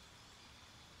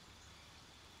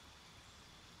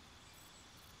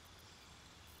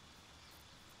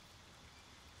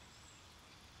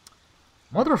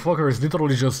 Motherfucker is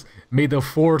literally just may the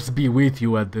force be with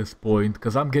you at this point.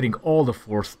 Because I'm getting all the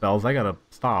force spells. I gotta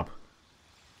stop.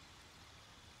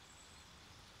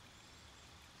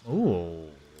 Oh,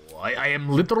 I am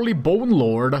literally Bone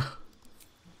Lord.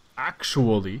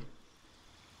 Actually.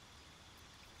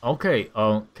 Okay,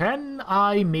 can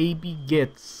I maybe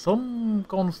get some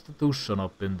constitution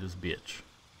up in this bitch?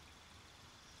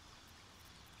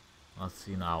 Let's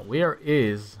see now. Where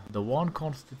is the one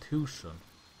constitution?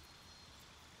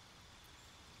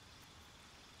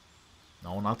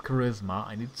 No, not charisma.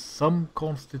 I need some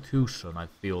constitution, I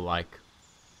feel like.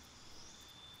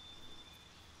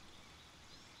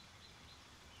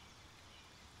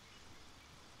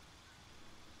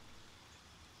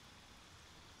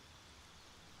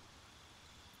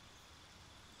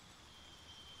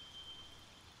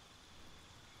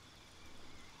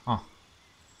 Huh.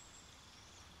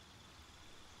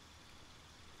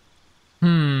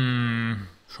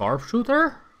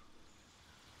 Sharpshooter?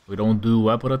 We don't do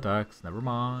weapon attacks. Never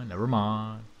mind, never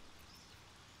mind.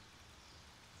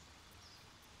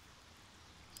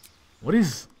 What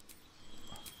is...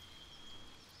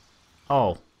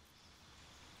 Oh.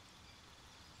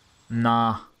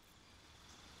 Nah.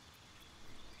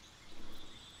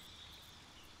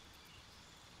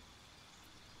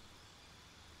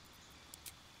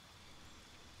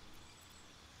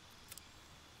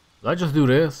 Did I just do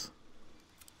this?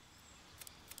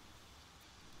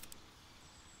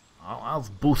 Oh, I was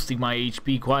boosting my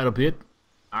HP quite a bit,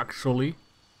 actually.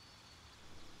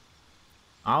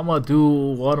 I'm gonna do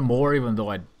one more, even though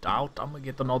I doubt I'm gonna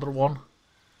get another one.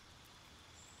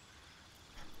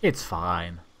 It's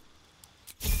fine.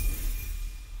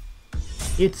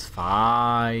 It's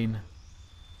fine.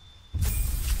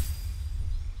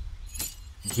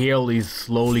 Gale is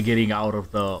slowly getting out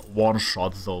of the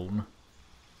one-shot zone.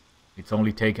 It's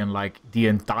only taken like the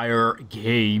entire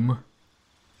game.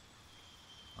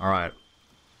 Alright.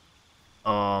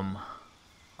 I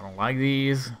don't like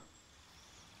these.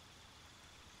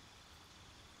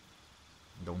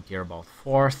 Don't care about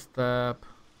force step.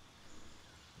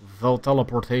 Though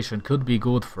teleportation could be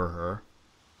good for her.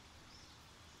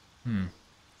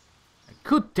 I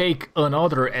could take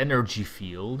another energy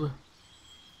field.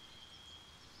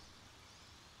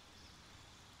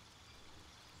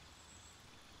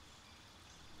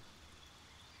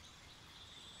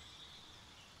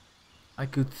 I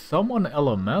could summon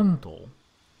Elemental.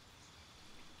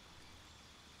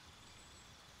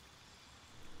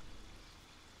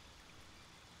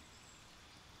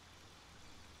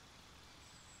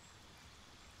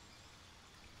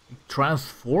 It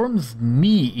transforms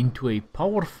me into a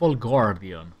powerful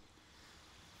guardian.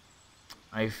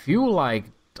 I feel like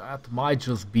that might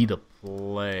just be the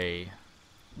play.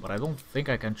 But I don't think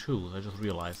I can choose, I just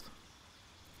realized.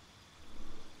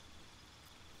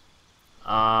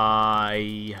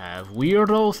 I have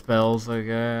weirdo spells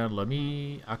again. Let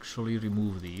me actually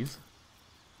remove these.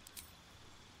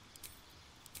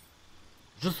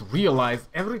 Just realize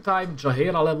every time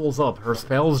Jaheira levels up, her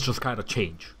spells just kind of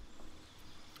change.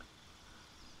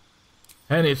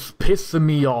 And it's pissing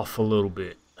me off a little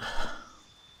bit.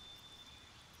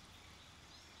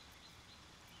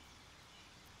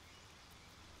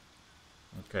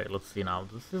 Okay, let's see now.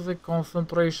 This is a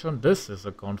concentration. This is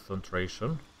a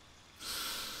concentration.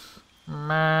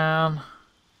 Man,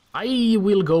 I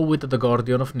will go with the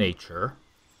Guardian of Nature.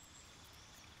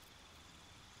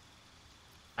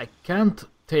 I can't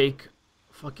take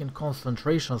fucking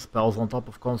concentration spells on top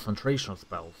of concentration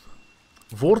spells.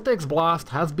 Vortex Blast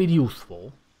has been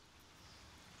useful.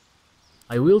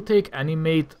 I will take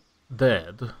Animate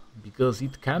Dead, because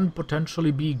it can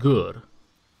potentially be good.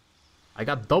 I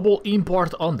got double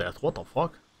import on that, what the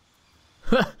fuck?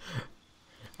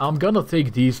 I'm gonna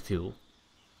take these two.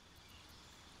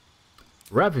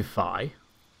 Revivify.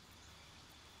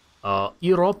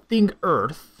 Erupting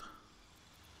Earth.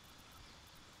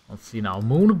 Let's see now,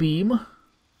 Moonbeam.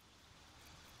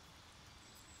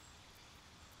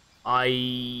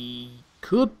 I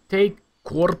could take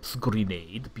Corpse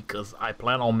Grenade, because I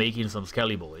plan on making some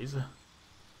Skelly Boys.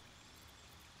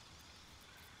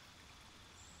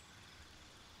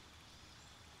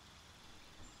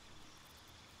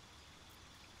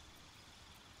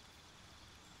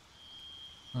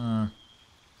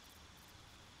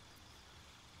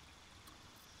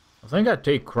 I think I'd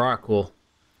take Crackle.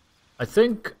 I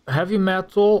think Heavy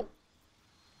Metal,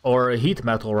 or Heat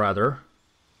Metal rather,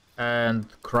 and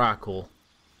Crackle.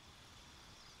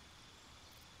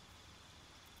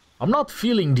 I'm not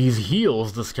feeling these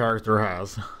heals this character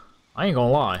has. I ain't gonna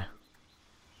lie.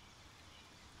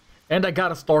 And I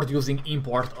gotta start using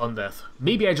Import Undeath.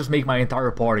 Maybe I just make my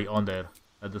entire party Undead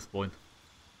at this point.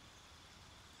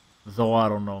 Though I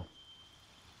don't know.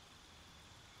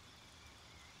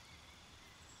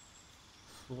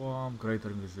 Swamp, greater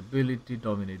invisibility,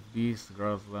 dominate beast,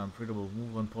 grassland, freedom of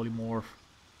movement, polymorph.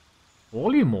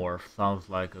 Polymorph sounds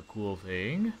like a cool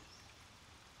thing.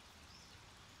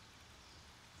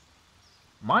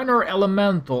 Minor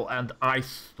elemental and ice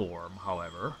storm,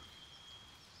 however.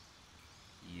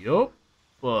 Yup.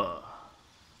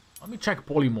 Let me check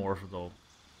polymorph though.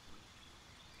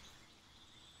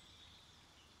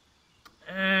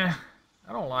 I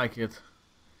don't like it.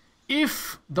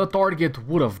 If the target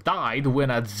would have died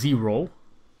when at 0,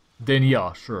 then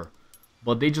yeah, sure.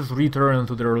 But they just return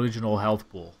to their original health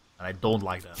pool. And I don't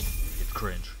like that. It's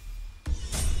cringe.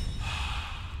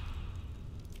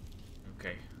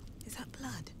 Okay. Is that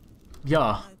blood?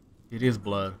 Yeah, it is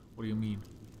blood. What do you mean?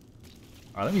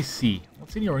 Alright, let me see.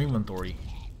 What's in your inventory?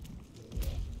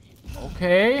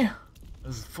 Okay.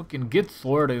 This fucking Git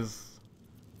sword is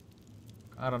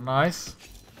kinda nice.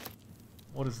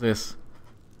 What is this?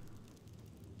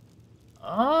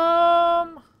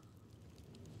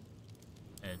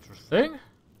 Interesting. thing.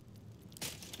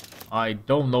 I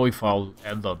don't know if I'll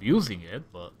end up using it,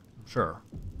 but sure.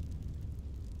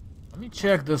 Let me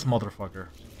check this motherfucker.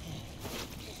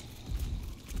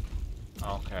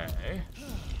 Okay.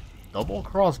 Double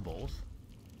crossbows.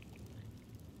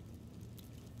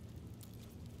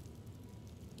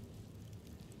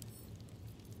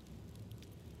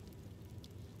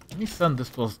 Let me send this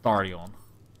to Astarion.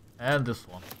 And this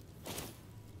one.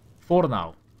 For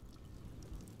now.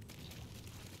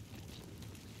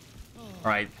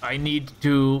 Alright, I need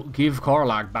to give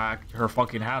Karlach back her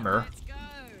fucking hammer.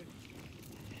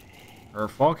 Her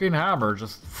fucking hammer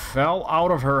just fell out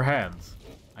of her hands.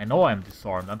 I know I'm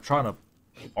disarmed. I'm trying to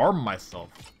arm myself.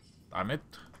 Damn it.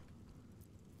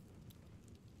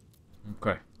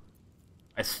 Okay.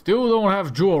 I still don't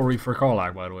have jewelry for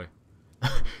Karlach, by the way.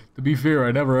 To be fair,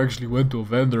 I never actually went to a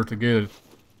vendor to get it.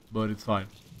 But it's fine.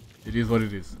 It is what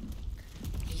it is.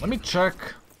 Let me check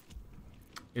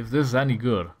if this is any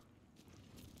good.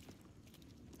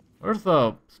 Where's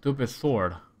the stupid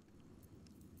sword?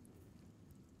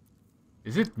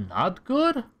 Is it not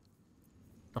good?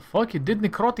 The fuck? It did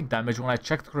necrotic damage when I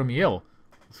checked Cremiel.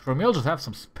 Does Cremiel just have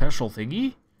some special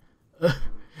thingy?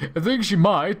 I think she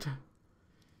might.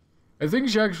 I think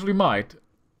she actually might.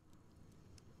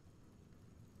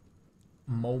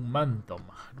 Momentum.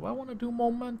 Do I want to do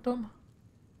momentum?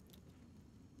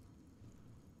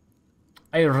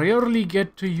 I rarely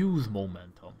get to use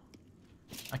momentum.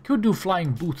 I could do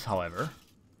flying boots, however.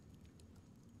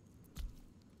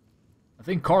 I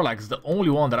think Karlach is the only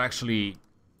one that actually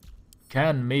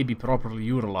can maybe properly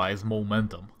utilize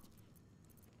momentum.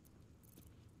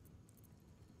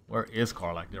 Where is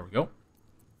Karlach? There we go.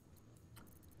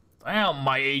 Damn,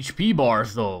 my HP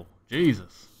bars though.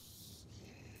 Jesus.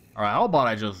 Alright, how about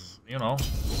I just, you know...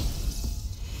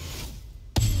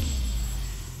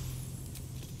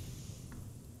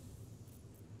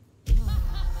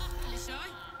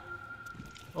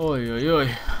 Oi, oi,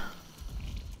 oi.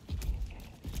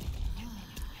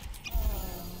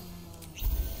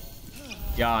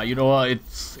 Yeah, you know what?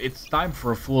 It's time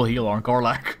for a full heal on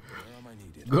Karlach.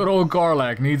 Good old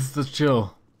Karlach needs to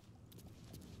chill.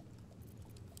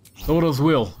 So does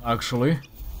Will, actually.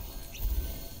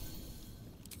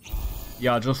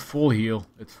 Yeah, just full heal.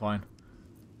 It's fine.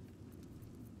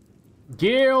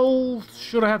 Gale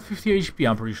should have had 50 HP,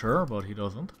 I'm pretty sure, but he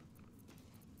doesn't.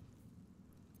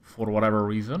 For whatever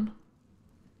reason.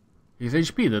 His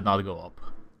HP did not go up.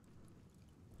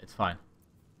 It's fine.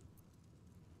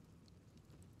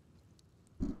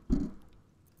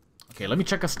 Okay, let me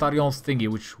check Astarion's thingy,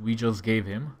 which we just gave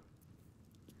him.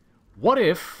 What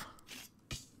if...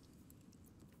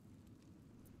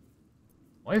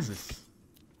 Why is this?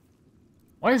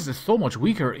 Why is this so much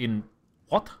weaker in...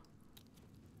 What?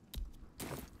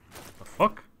 The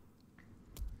fuck?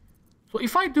 So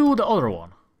if I do the other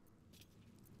one...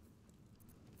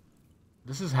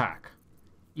 This is hack.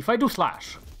 If I do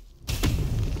slash...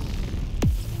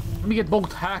 Let me get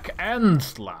both hack and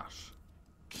slash.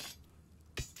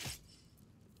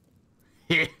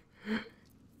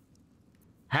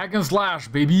 Hack and slash,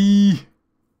 baby!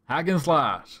 Hack and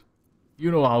slash.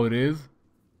 You know how it is.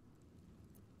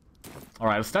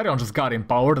 Alright, Astarion just got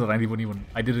empowered that I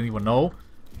didn't even know.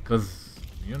 Because,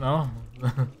 you know,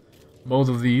 most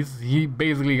of these, he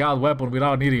basically got a weapon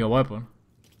without needing a weapon.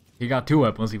 He got 2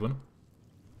 weapons even.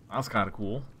 That's kind of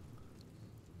cool.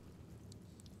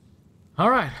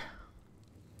 Alright.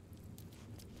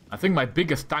 I think my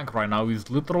biggest tank right now is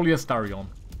literally Astarion,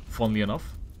 funnily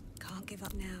enough. Can't give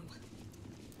up now.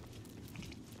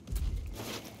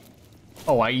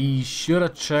 Oh, I should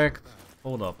have checked.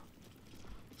 Hold up.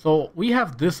 So, we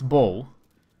have this bow,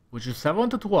 which is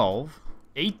 7 to 12,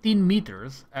 18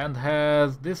 meters, and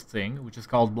has this thing, which is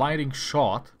called Blinding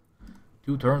Shot,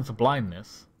 2 turns of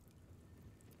blindness.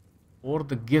 Or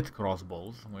the Git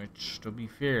crossbows, which, to be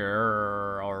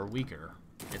fair, are weaker.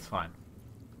 It's fine.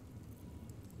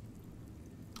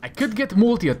 I could get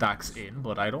multi-attacks in,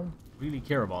 but I don't really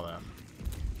care about that.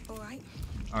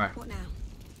 Alright. What now?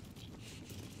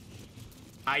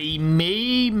 I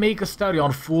may make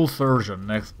Astarion full surgeon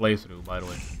next playthrough, by the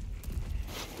way.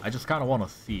 I just kind of want to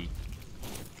see.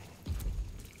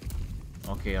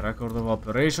 Okay, record of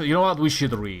operation. You know what? We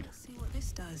should read. See what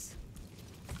this does.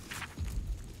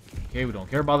 Okay, we don't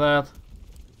care about that.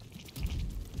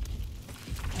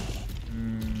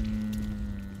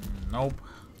 Nope.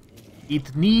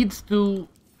 It needs to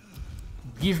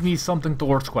give me something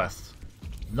towards quests.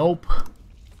 Nope.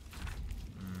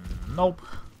 Nope.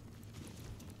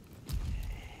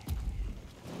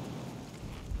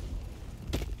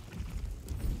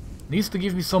 Needs to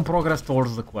give me some progress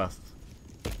towards the quest.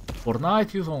 For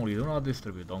night use only, do not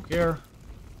distribute, don't care.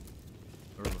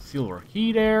 There's a silver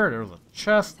key there. There's a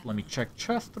chest. Let me check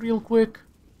chest real quick.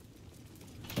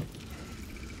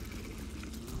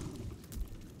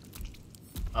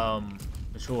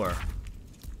 Sure.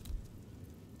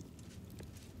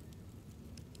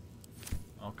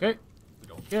 Okay, we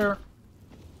don't care.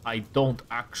 I don't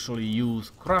actually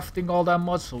use crafting all that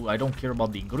much, so I don't care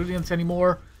about the ingredients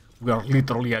anymore. We are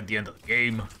literally at the end of the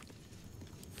game.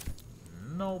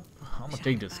 Nope. I'm gonna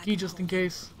take this key just in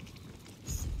case.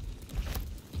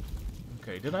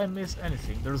 Okay, did I miss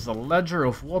anything? There's a ledger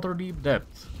of Waterdeep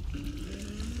depth.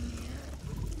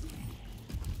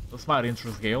 This might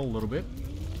interest Gale a little bit.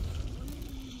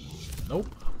 Nope,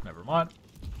 never mind.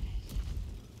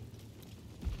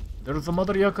 There's a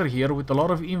mother yucker here with a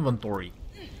lot of inventory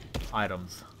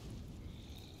items.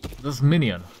 This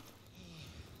minion.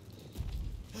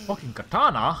 Fucking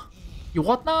katana? You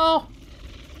what now?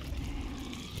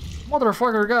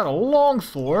 Motherfucker got a long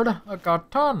sword, a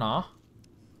katana. How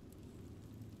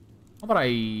about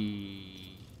I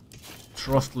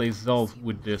trust Lae'zel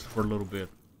with this for a little bit?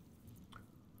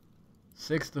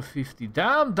 6 to 50.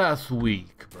 Damn, that's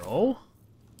weak, bro.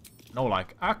 No,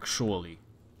 like, actually.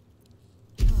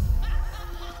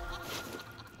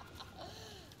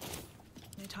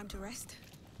 No time to rest.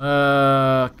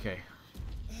 Okay.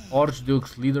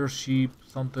 Archduke's leadership,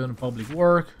 something, public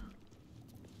work.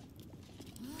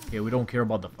 Okay, we don't care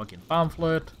about the fucking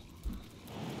pamphlet.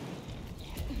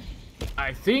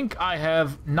 I think I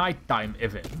have nighttime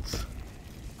events.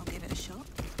 I'll give it a shot.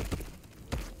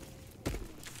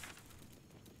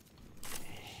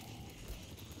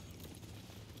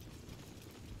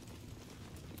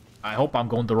 I hope I'm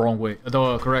going the wrong way.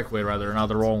 The correct way, rather, not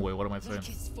the wrong way. What am I saying?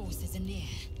 Blackest forces are near.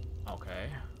 Okay.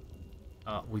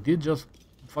 We did just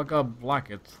fuck up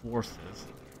Blackett's forces.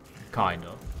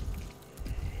 Kinda.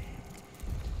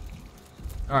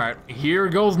 Alright, here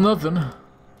goes nothing.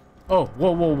 Oh,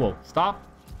 whoa, whoa, whoa. Stop.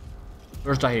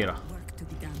 Where's Tahira? Work to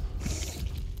be done.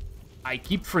 I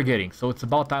keep forgetting, so it's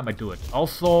about time I do it.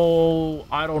 Also,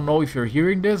 I don't know if you're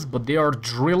hearing this, but they are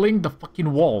drilling the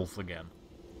fucking walls again.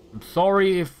 I'm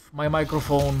sorry if my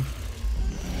microphone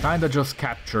kinda just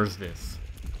captures this.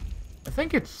 I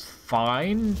think it's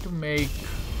fine to make...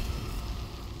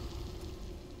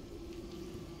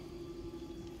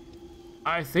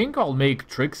 I think I'll make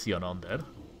Trixie an undead.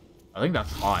 I think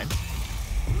that's fine.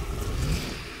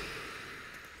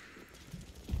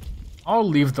 I'll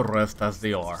leave the rest as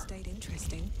they are.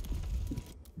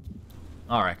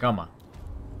 Alright, come on.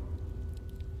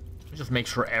 Just make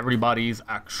sure everybody's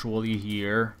actually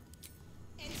here.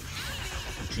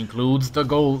 Which includes the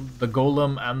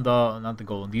golem and the... not the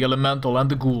golem, the elemental and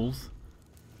the ghouls.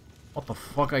 What the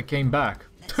fuck, I came back.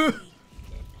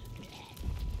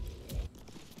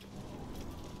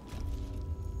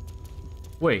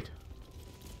 Wait.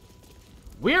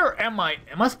 Where am I?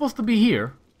 Am I supposed to be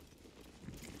here?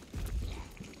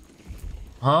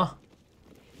 Huh?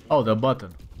 Oh, the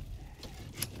button.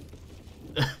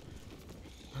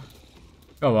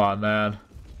 Come on, man.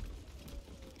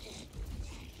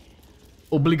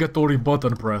 Obligatory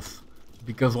button press.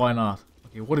 Because why not?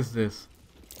 Okay, what is this?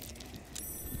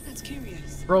 That's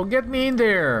curious. Bro, get me in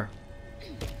there!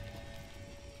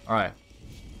 Alright.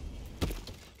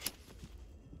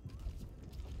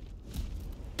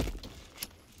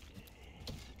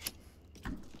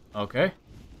 Okay.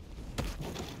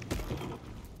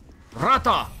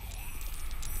 Rata!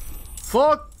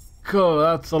 Fuck!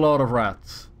 That's a lot of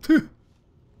rats.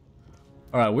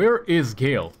 Alright, where is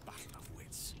Gale?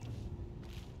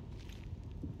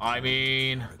 I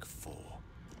mean...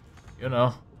 You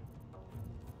know.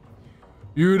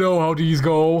 You know how these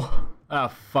go. Ah,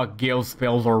 fuck, Gale's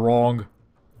spells are wrong.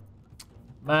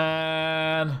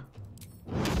 Man.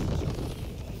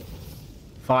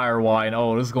 Fire wine.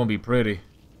 Oh, this is gonna be pretty.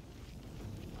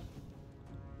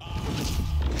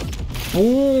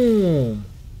 Boom!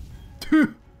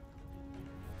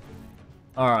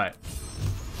 Alright.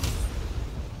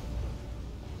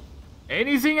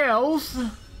 Anything else?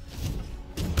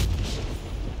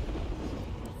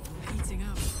 Heating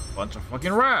up. Bunch of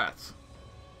fucking rats.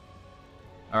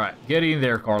 Alright, get in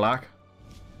there, Karlach.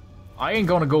 I ain't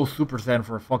gonna go Super Saiyan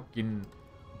for a fucking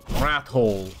rat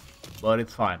hole, but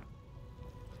it's fine.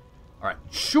 Alright,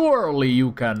 surely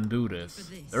you can do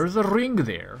this. There's a ring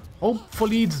there.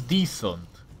 Hopefully it's decent.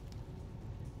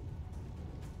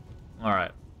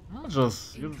 Alright. I'll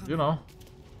just, you know,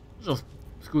 just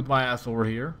scoot my ass over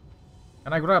here.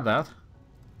 Can I grab that?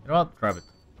 You know what? Grab it.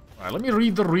 Alright, let me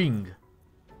read the ring.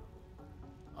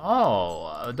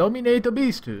 Oh, dominate a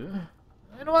beast too.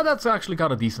 You know what? That's actually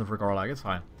kind of decent for Karlach. It's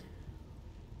fine.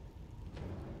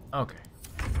 Okay.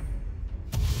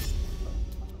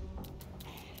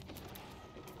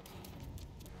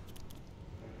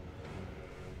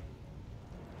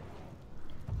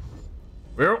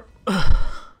 Well,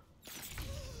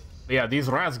 yeah, these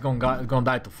rats gonna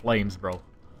die to flames, bro.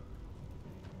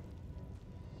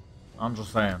 I'm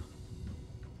just saying.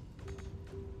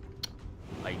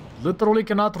 I literally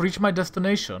cannot reach my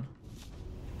destination.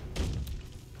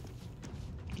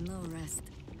 No rest.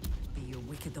 Be you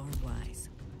wicked or wise.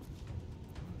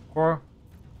 Or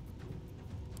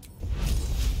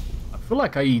I feel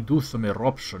like I do some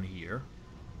eruption here.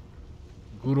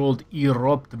 Good old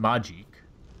erupt magic.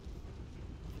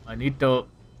 I need to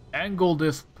angle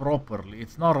this properly.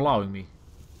 It's not allowing me.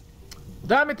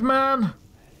 Damn it, man!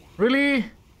 Really?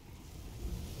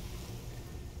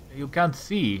 You can't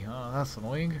see. Oh, that's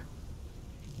annoying.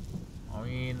 I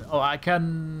mean, oh, I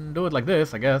can do it like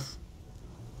this, I guess.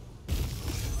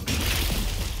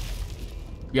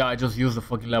 Yeah, I just used the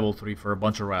fucking level 3 for a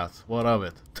bunch of rats. What of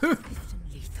it?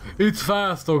 It's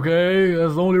fast, okay?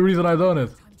 That's the only reason I done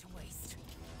it.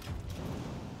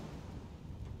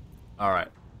 Alright.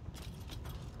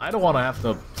 I don't want to have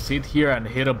to sit here and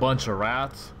hit a bunch of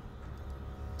rats.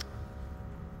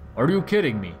 Are you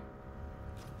kidding me?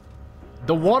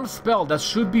 The one spell that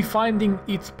should be finding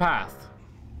its path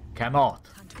cannot.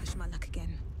 Time to push my luck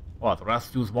again. What, rats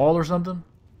too small or something?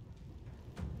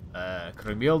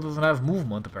 Cremiel doesn't have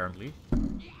movement apparently.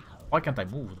 Why can't I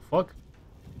move? The fuck?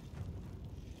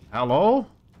 Hello?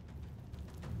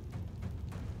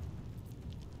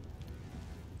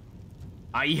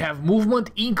 I have movement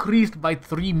increased by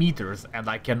 3 meters and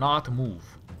I cannot move.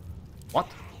 What?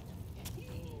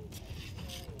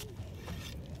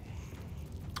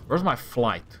 Where's my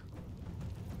flight?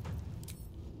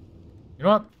 You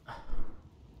know what?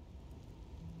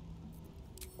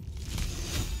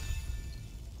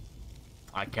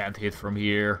 I can't hit from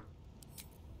here.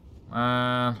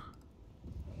 Man.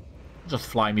 Just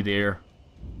fly me there.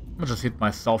 I'm gonna just hit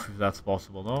myself if that's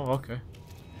possible. No? Okay.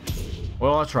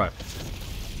 Well, I'll try.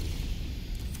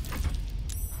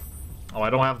 Oh, I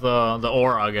don't have the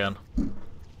aura again.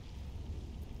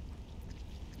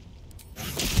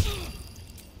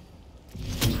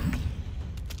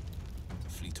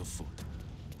 Fleet of foot.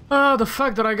 The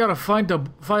fact that I gotta fight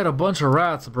a bunch of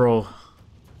rats, bro.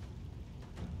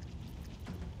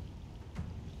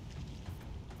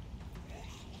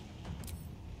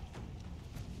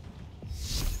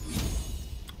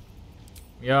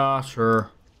 Yeah,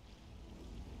 sure.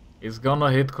 It's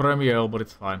gonna hit Cremiel, but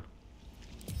it's fine.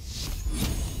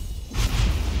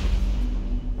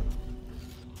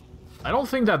 I don't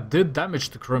think that did damage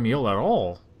to Cremiel at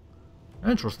all.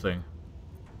 Interesting.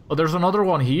 Oh, there's another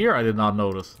one here I did not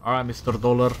notice. Alright, Mr.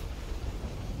 Dollar.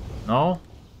 No?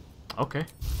 Okay.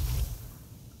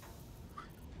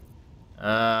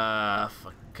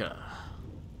 Fuck. How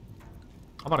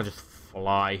about I just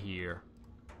fly here?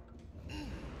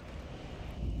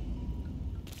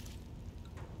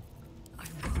 I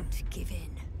won't give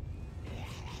in.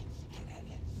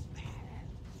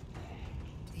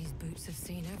 These boots have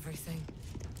seen everything.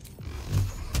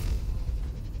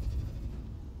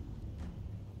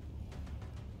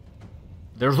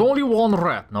 There's only one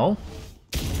rat, no?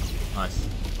 Nice.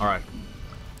 Alright.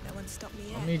 No one stopped me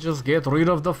yet. Let me just get rid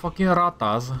of the fucking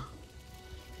ratas.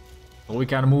 So we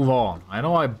can move on. I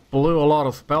know I blew a lot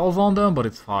of spells on them, but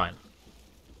it's fine.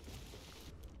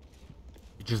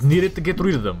 You just needed to get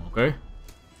rid of them, okay?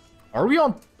 Are we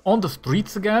on the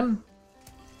streets again?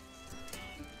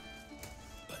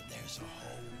 But there's a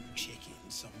whole chicken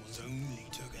someone's only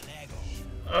took an egg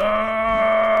on.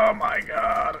 Oh my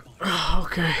god.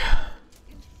 Okay.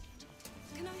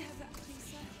 Can I have that,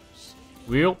 please, sir?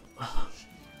 Well,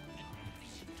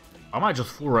 I might just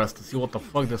full rest to see what the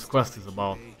fuck this quest is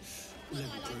about.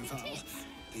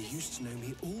 They used to know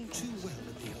me all too well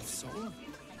at the Elf Song.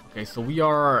 Okay, so we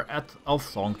are at Elf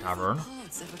Song Tavern.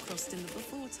 Paths ever crossed in the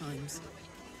before times.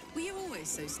 Were you always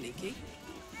so sneaky?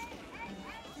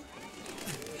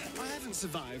 I haven't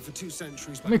survived for 2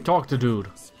 centuries. Let me talk to dude.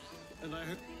 And I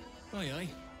hope. Aye, aye.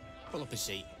 Pull up a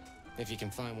seat. If you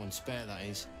can find one spare, that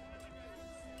is.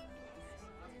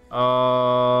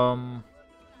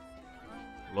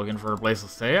 Looking for a place to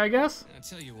stay, I guess? I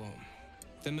tell you what.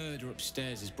 The murder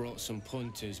upstairs has brought some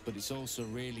punters, but it's also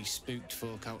really spooked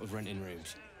folk out of renting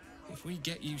rooms. If we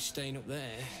get you staying up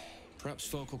there, perhaps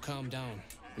folk will calm down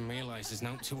and realise there's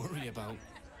nothing to worry about.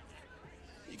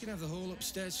 You can have the whole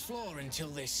upstairs floor until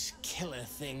this killer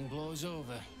thing blows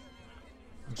over.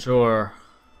 Sure.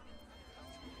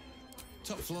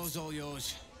 Top floor's all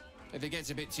yours. If it gets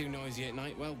a bit too noisy at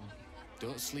night, well,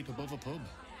 don't sleep above a pub.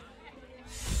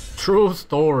 True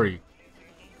story.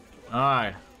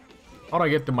 Alright. How'd I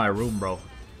get to my room, bro?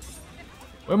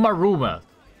 Where my room at?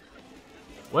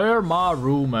 Where my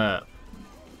room at?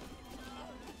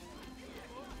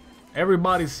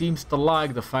 Everybody seems to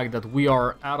like the fact that we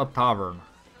are at a tavern.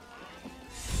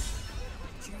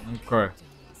 Okay.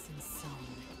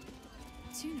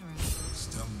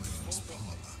 Stillman's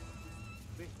parlor.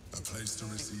 A place to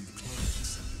receive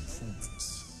clothes and performance.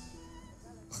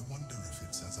 I wonder if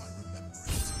it's as I remember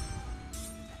it.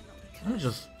 Let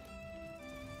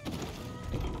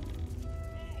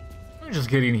me just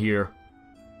get in here.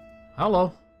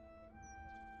 Hello.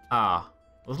 Ah,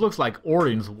 this looks like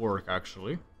Orin's work,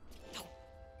 actually. Oh,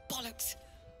 bollocks!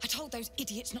 I told those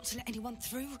idiots not to let anyone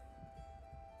through.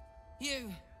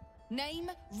 You.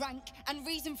 Name, rank, and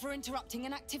reason for interrupting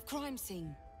an active crime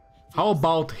scene. How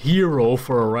about hero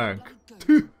for a rank?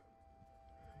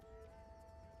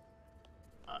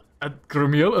 At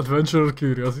Cremiel, adventurer,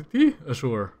 curiosity?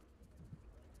 Sure.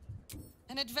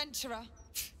 An adventurer?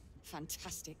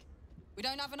 Fantastic. We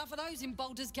don't have enough of those in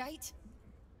Baldur's Gate.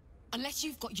 Unless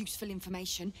you've got useful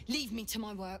information, leave me to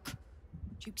my work.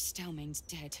 Duke Stelmane's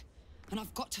dead, and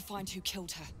I've got to find who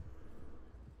killed her.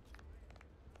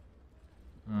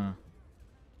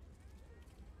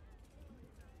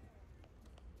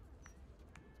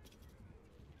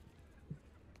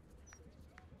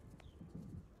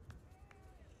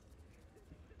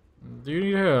 Do you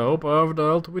need help? I've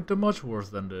dealt with much worse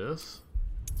than this.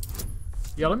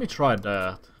 Yeah, let me try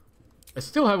that. I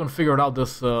still haven't figured out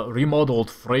this remodeled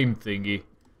frame thingy.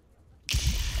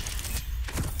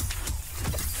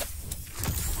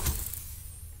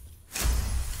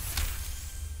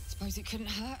 Suppose it couldn't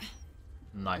hurt.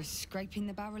 Nice. We're scraping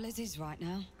the barrel as is right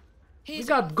now. We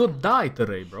got good dye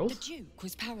today, bros. The Duke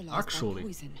was paralyzed Actually. by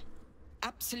poison.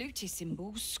 Absolutist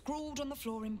symbols scrawled on the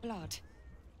floor in blood.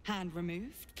 Hand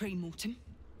removed, pre-mortem.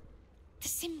 The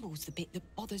symbol's the bit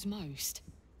that bothers most.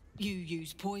 You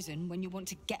use poison when you want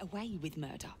to get away with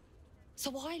murder.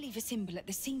 So why leave a symbol at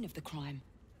the scene of the crime?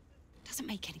 Doesn't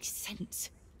make any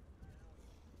sense.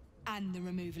 And the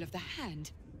removal of the hand.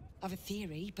 I've a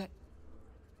theory, but...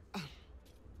 Oh,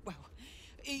 well,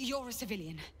 you're a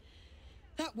civilian.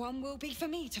 That one will be for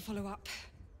me to follow up.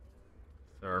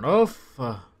 Fair enough.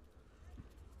 Let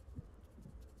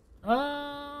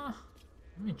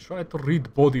me try to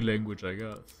read body language, I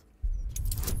guess.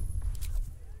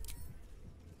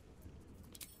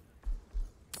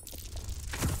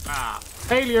 Ah,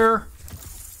 failure!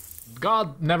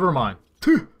 God, never mind.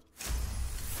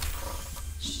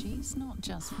 She's not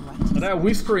just writing. That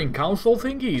whispering council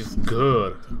thingy is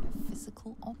good. A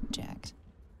physical object.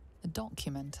 A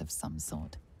document of some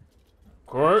sort.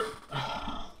 Good.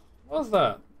 What's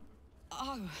that?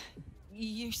 Oh,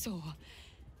 you saw.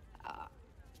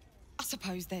 I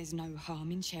suppose there's no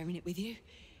harm in sharing it with you.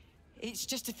 It's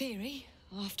just a theory,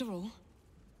 after all.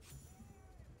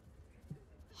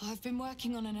 I've been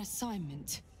working on an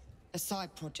assignment. A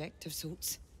side project of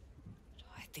sorts.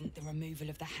 I think the removal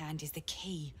of the hand is the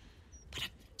key, but I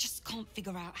just can't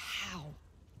figure out how.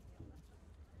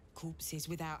 Corpses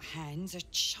without hands are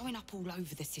showing up all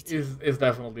over the city. Is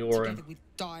definitely Orin. Together with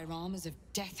dioramas of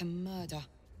death and murder.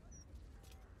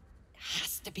 It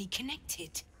has to be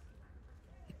connected.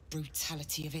 The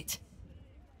brutality of it.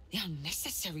 The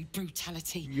unnecessary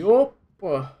brutality. Yup.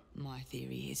 My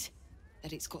theory is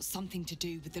that it's got something to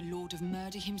do with the Lord of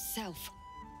Murder himself.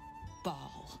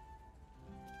 Baal.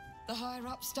 The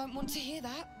higher-ups don't want to hear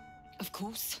that, of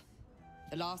course.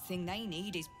 The last thing they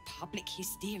need is public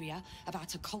hysteria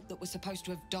about a cult that was supposed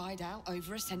to have died out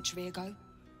over a century ago.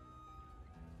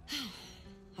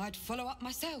 I'd follow up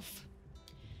myself.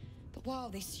 But while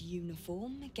this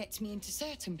uniform gets me into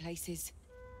certain places,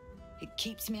 it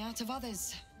keeps me out of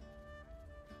others.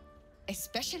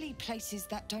 Especially places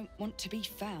that don't want to be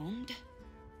found.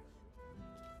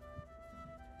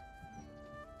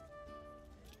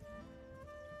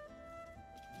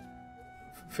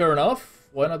 Fair enough.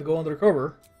 Why not go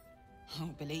undercover? Oh,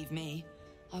 believe me,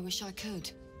 I wish I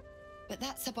could. But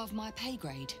that's above my pay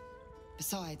grade.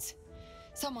 Besides,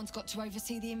 someone's got to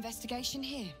oversee the investigation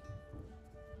here.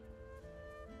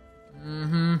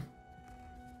 Mm-hmm.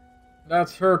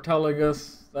 That's her telling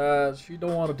us that she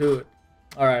don't want to do it.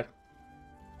 Alright.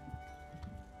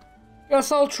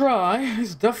 Guess I'll try.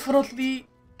 It's definitely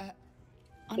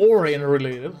Orin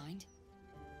related.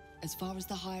 As far as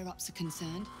the higher-ups are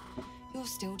concerned, you're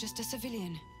still just a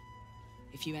civilian.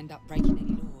 If you end up breaking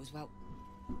any laws, well,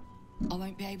 I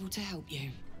won't be able to help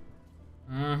you.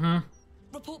 Mm-hmm.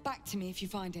 Report back to me if you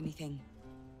find anything.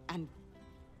 And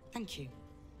thank you.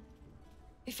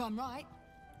 If I'm right,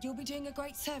 you'll be doing a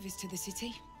great service to the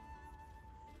city.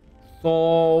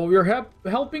 So, we're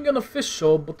helping an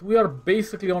official, but we are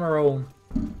basically on our own.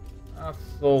 That's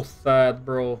so sad,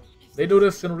 bro. They do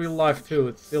this in real life too,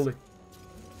 it's silly.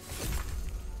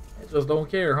 They just don't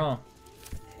care, huh?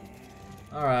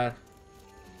 Alright.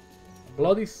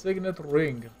 Bloody signet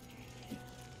ring.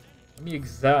 Let me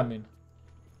examine.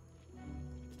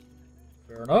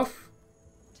 Fair enough.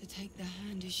 To take the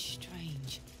hand is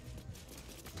strange.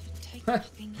 To take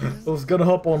nothing else. I was gonna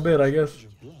hop on bed, I guess.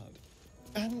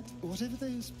 And whatever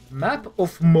those... Map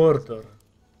of murder.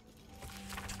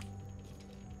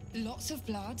 Lots of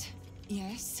blood,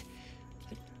 yes.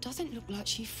 But doesn't look like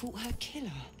she fought her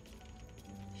killer.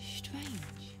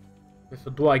 Strange. Okay, so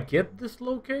do I get this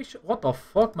location? What the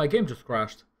fuck? My game just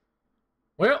crashed.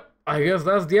 Well, I guess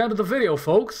that's the end of the video,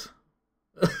 folks.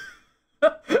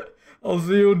 I'll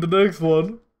see you in the next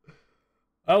one.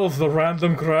 That was a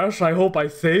random crash. I hope I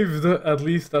saved at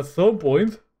least at some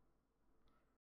point.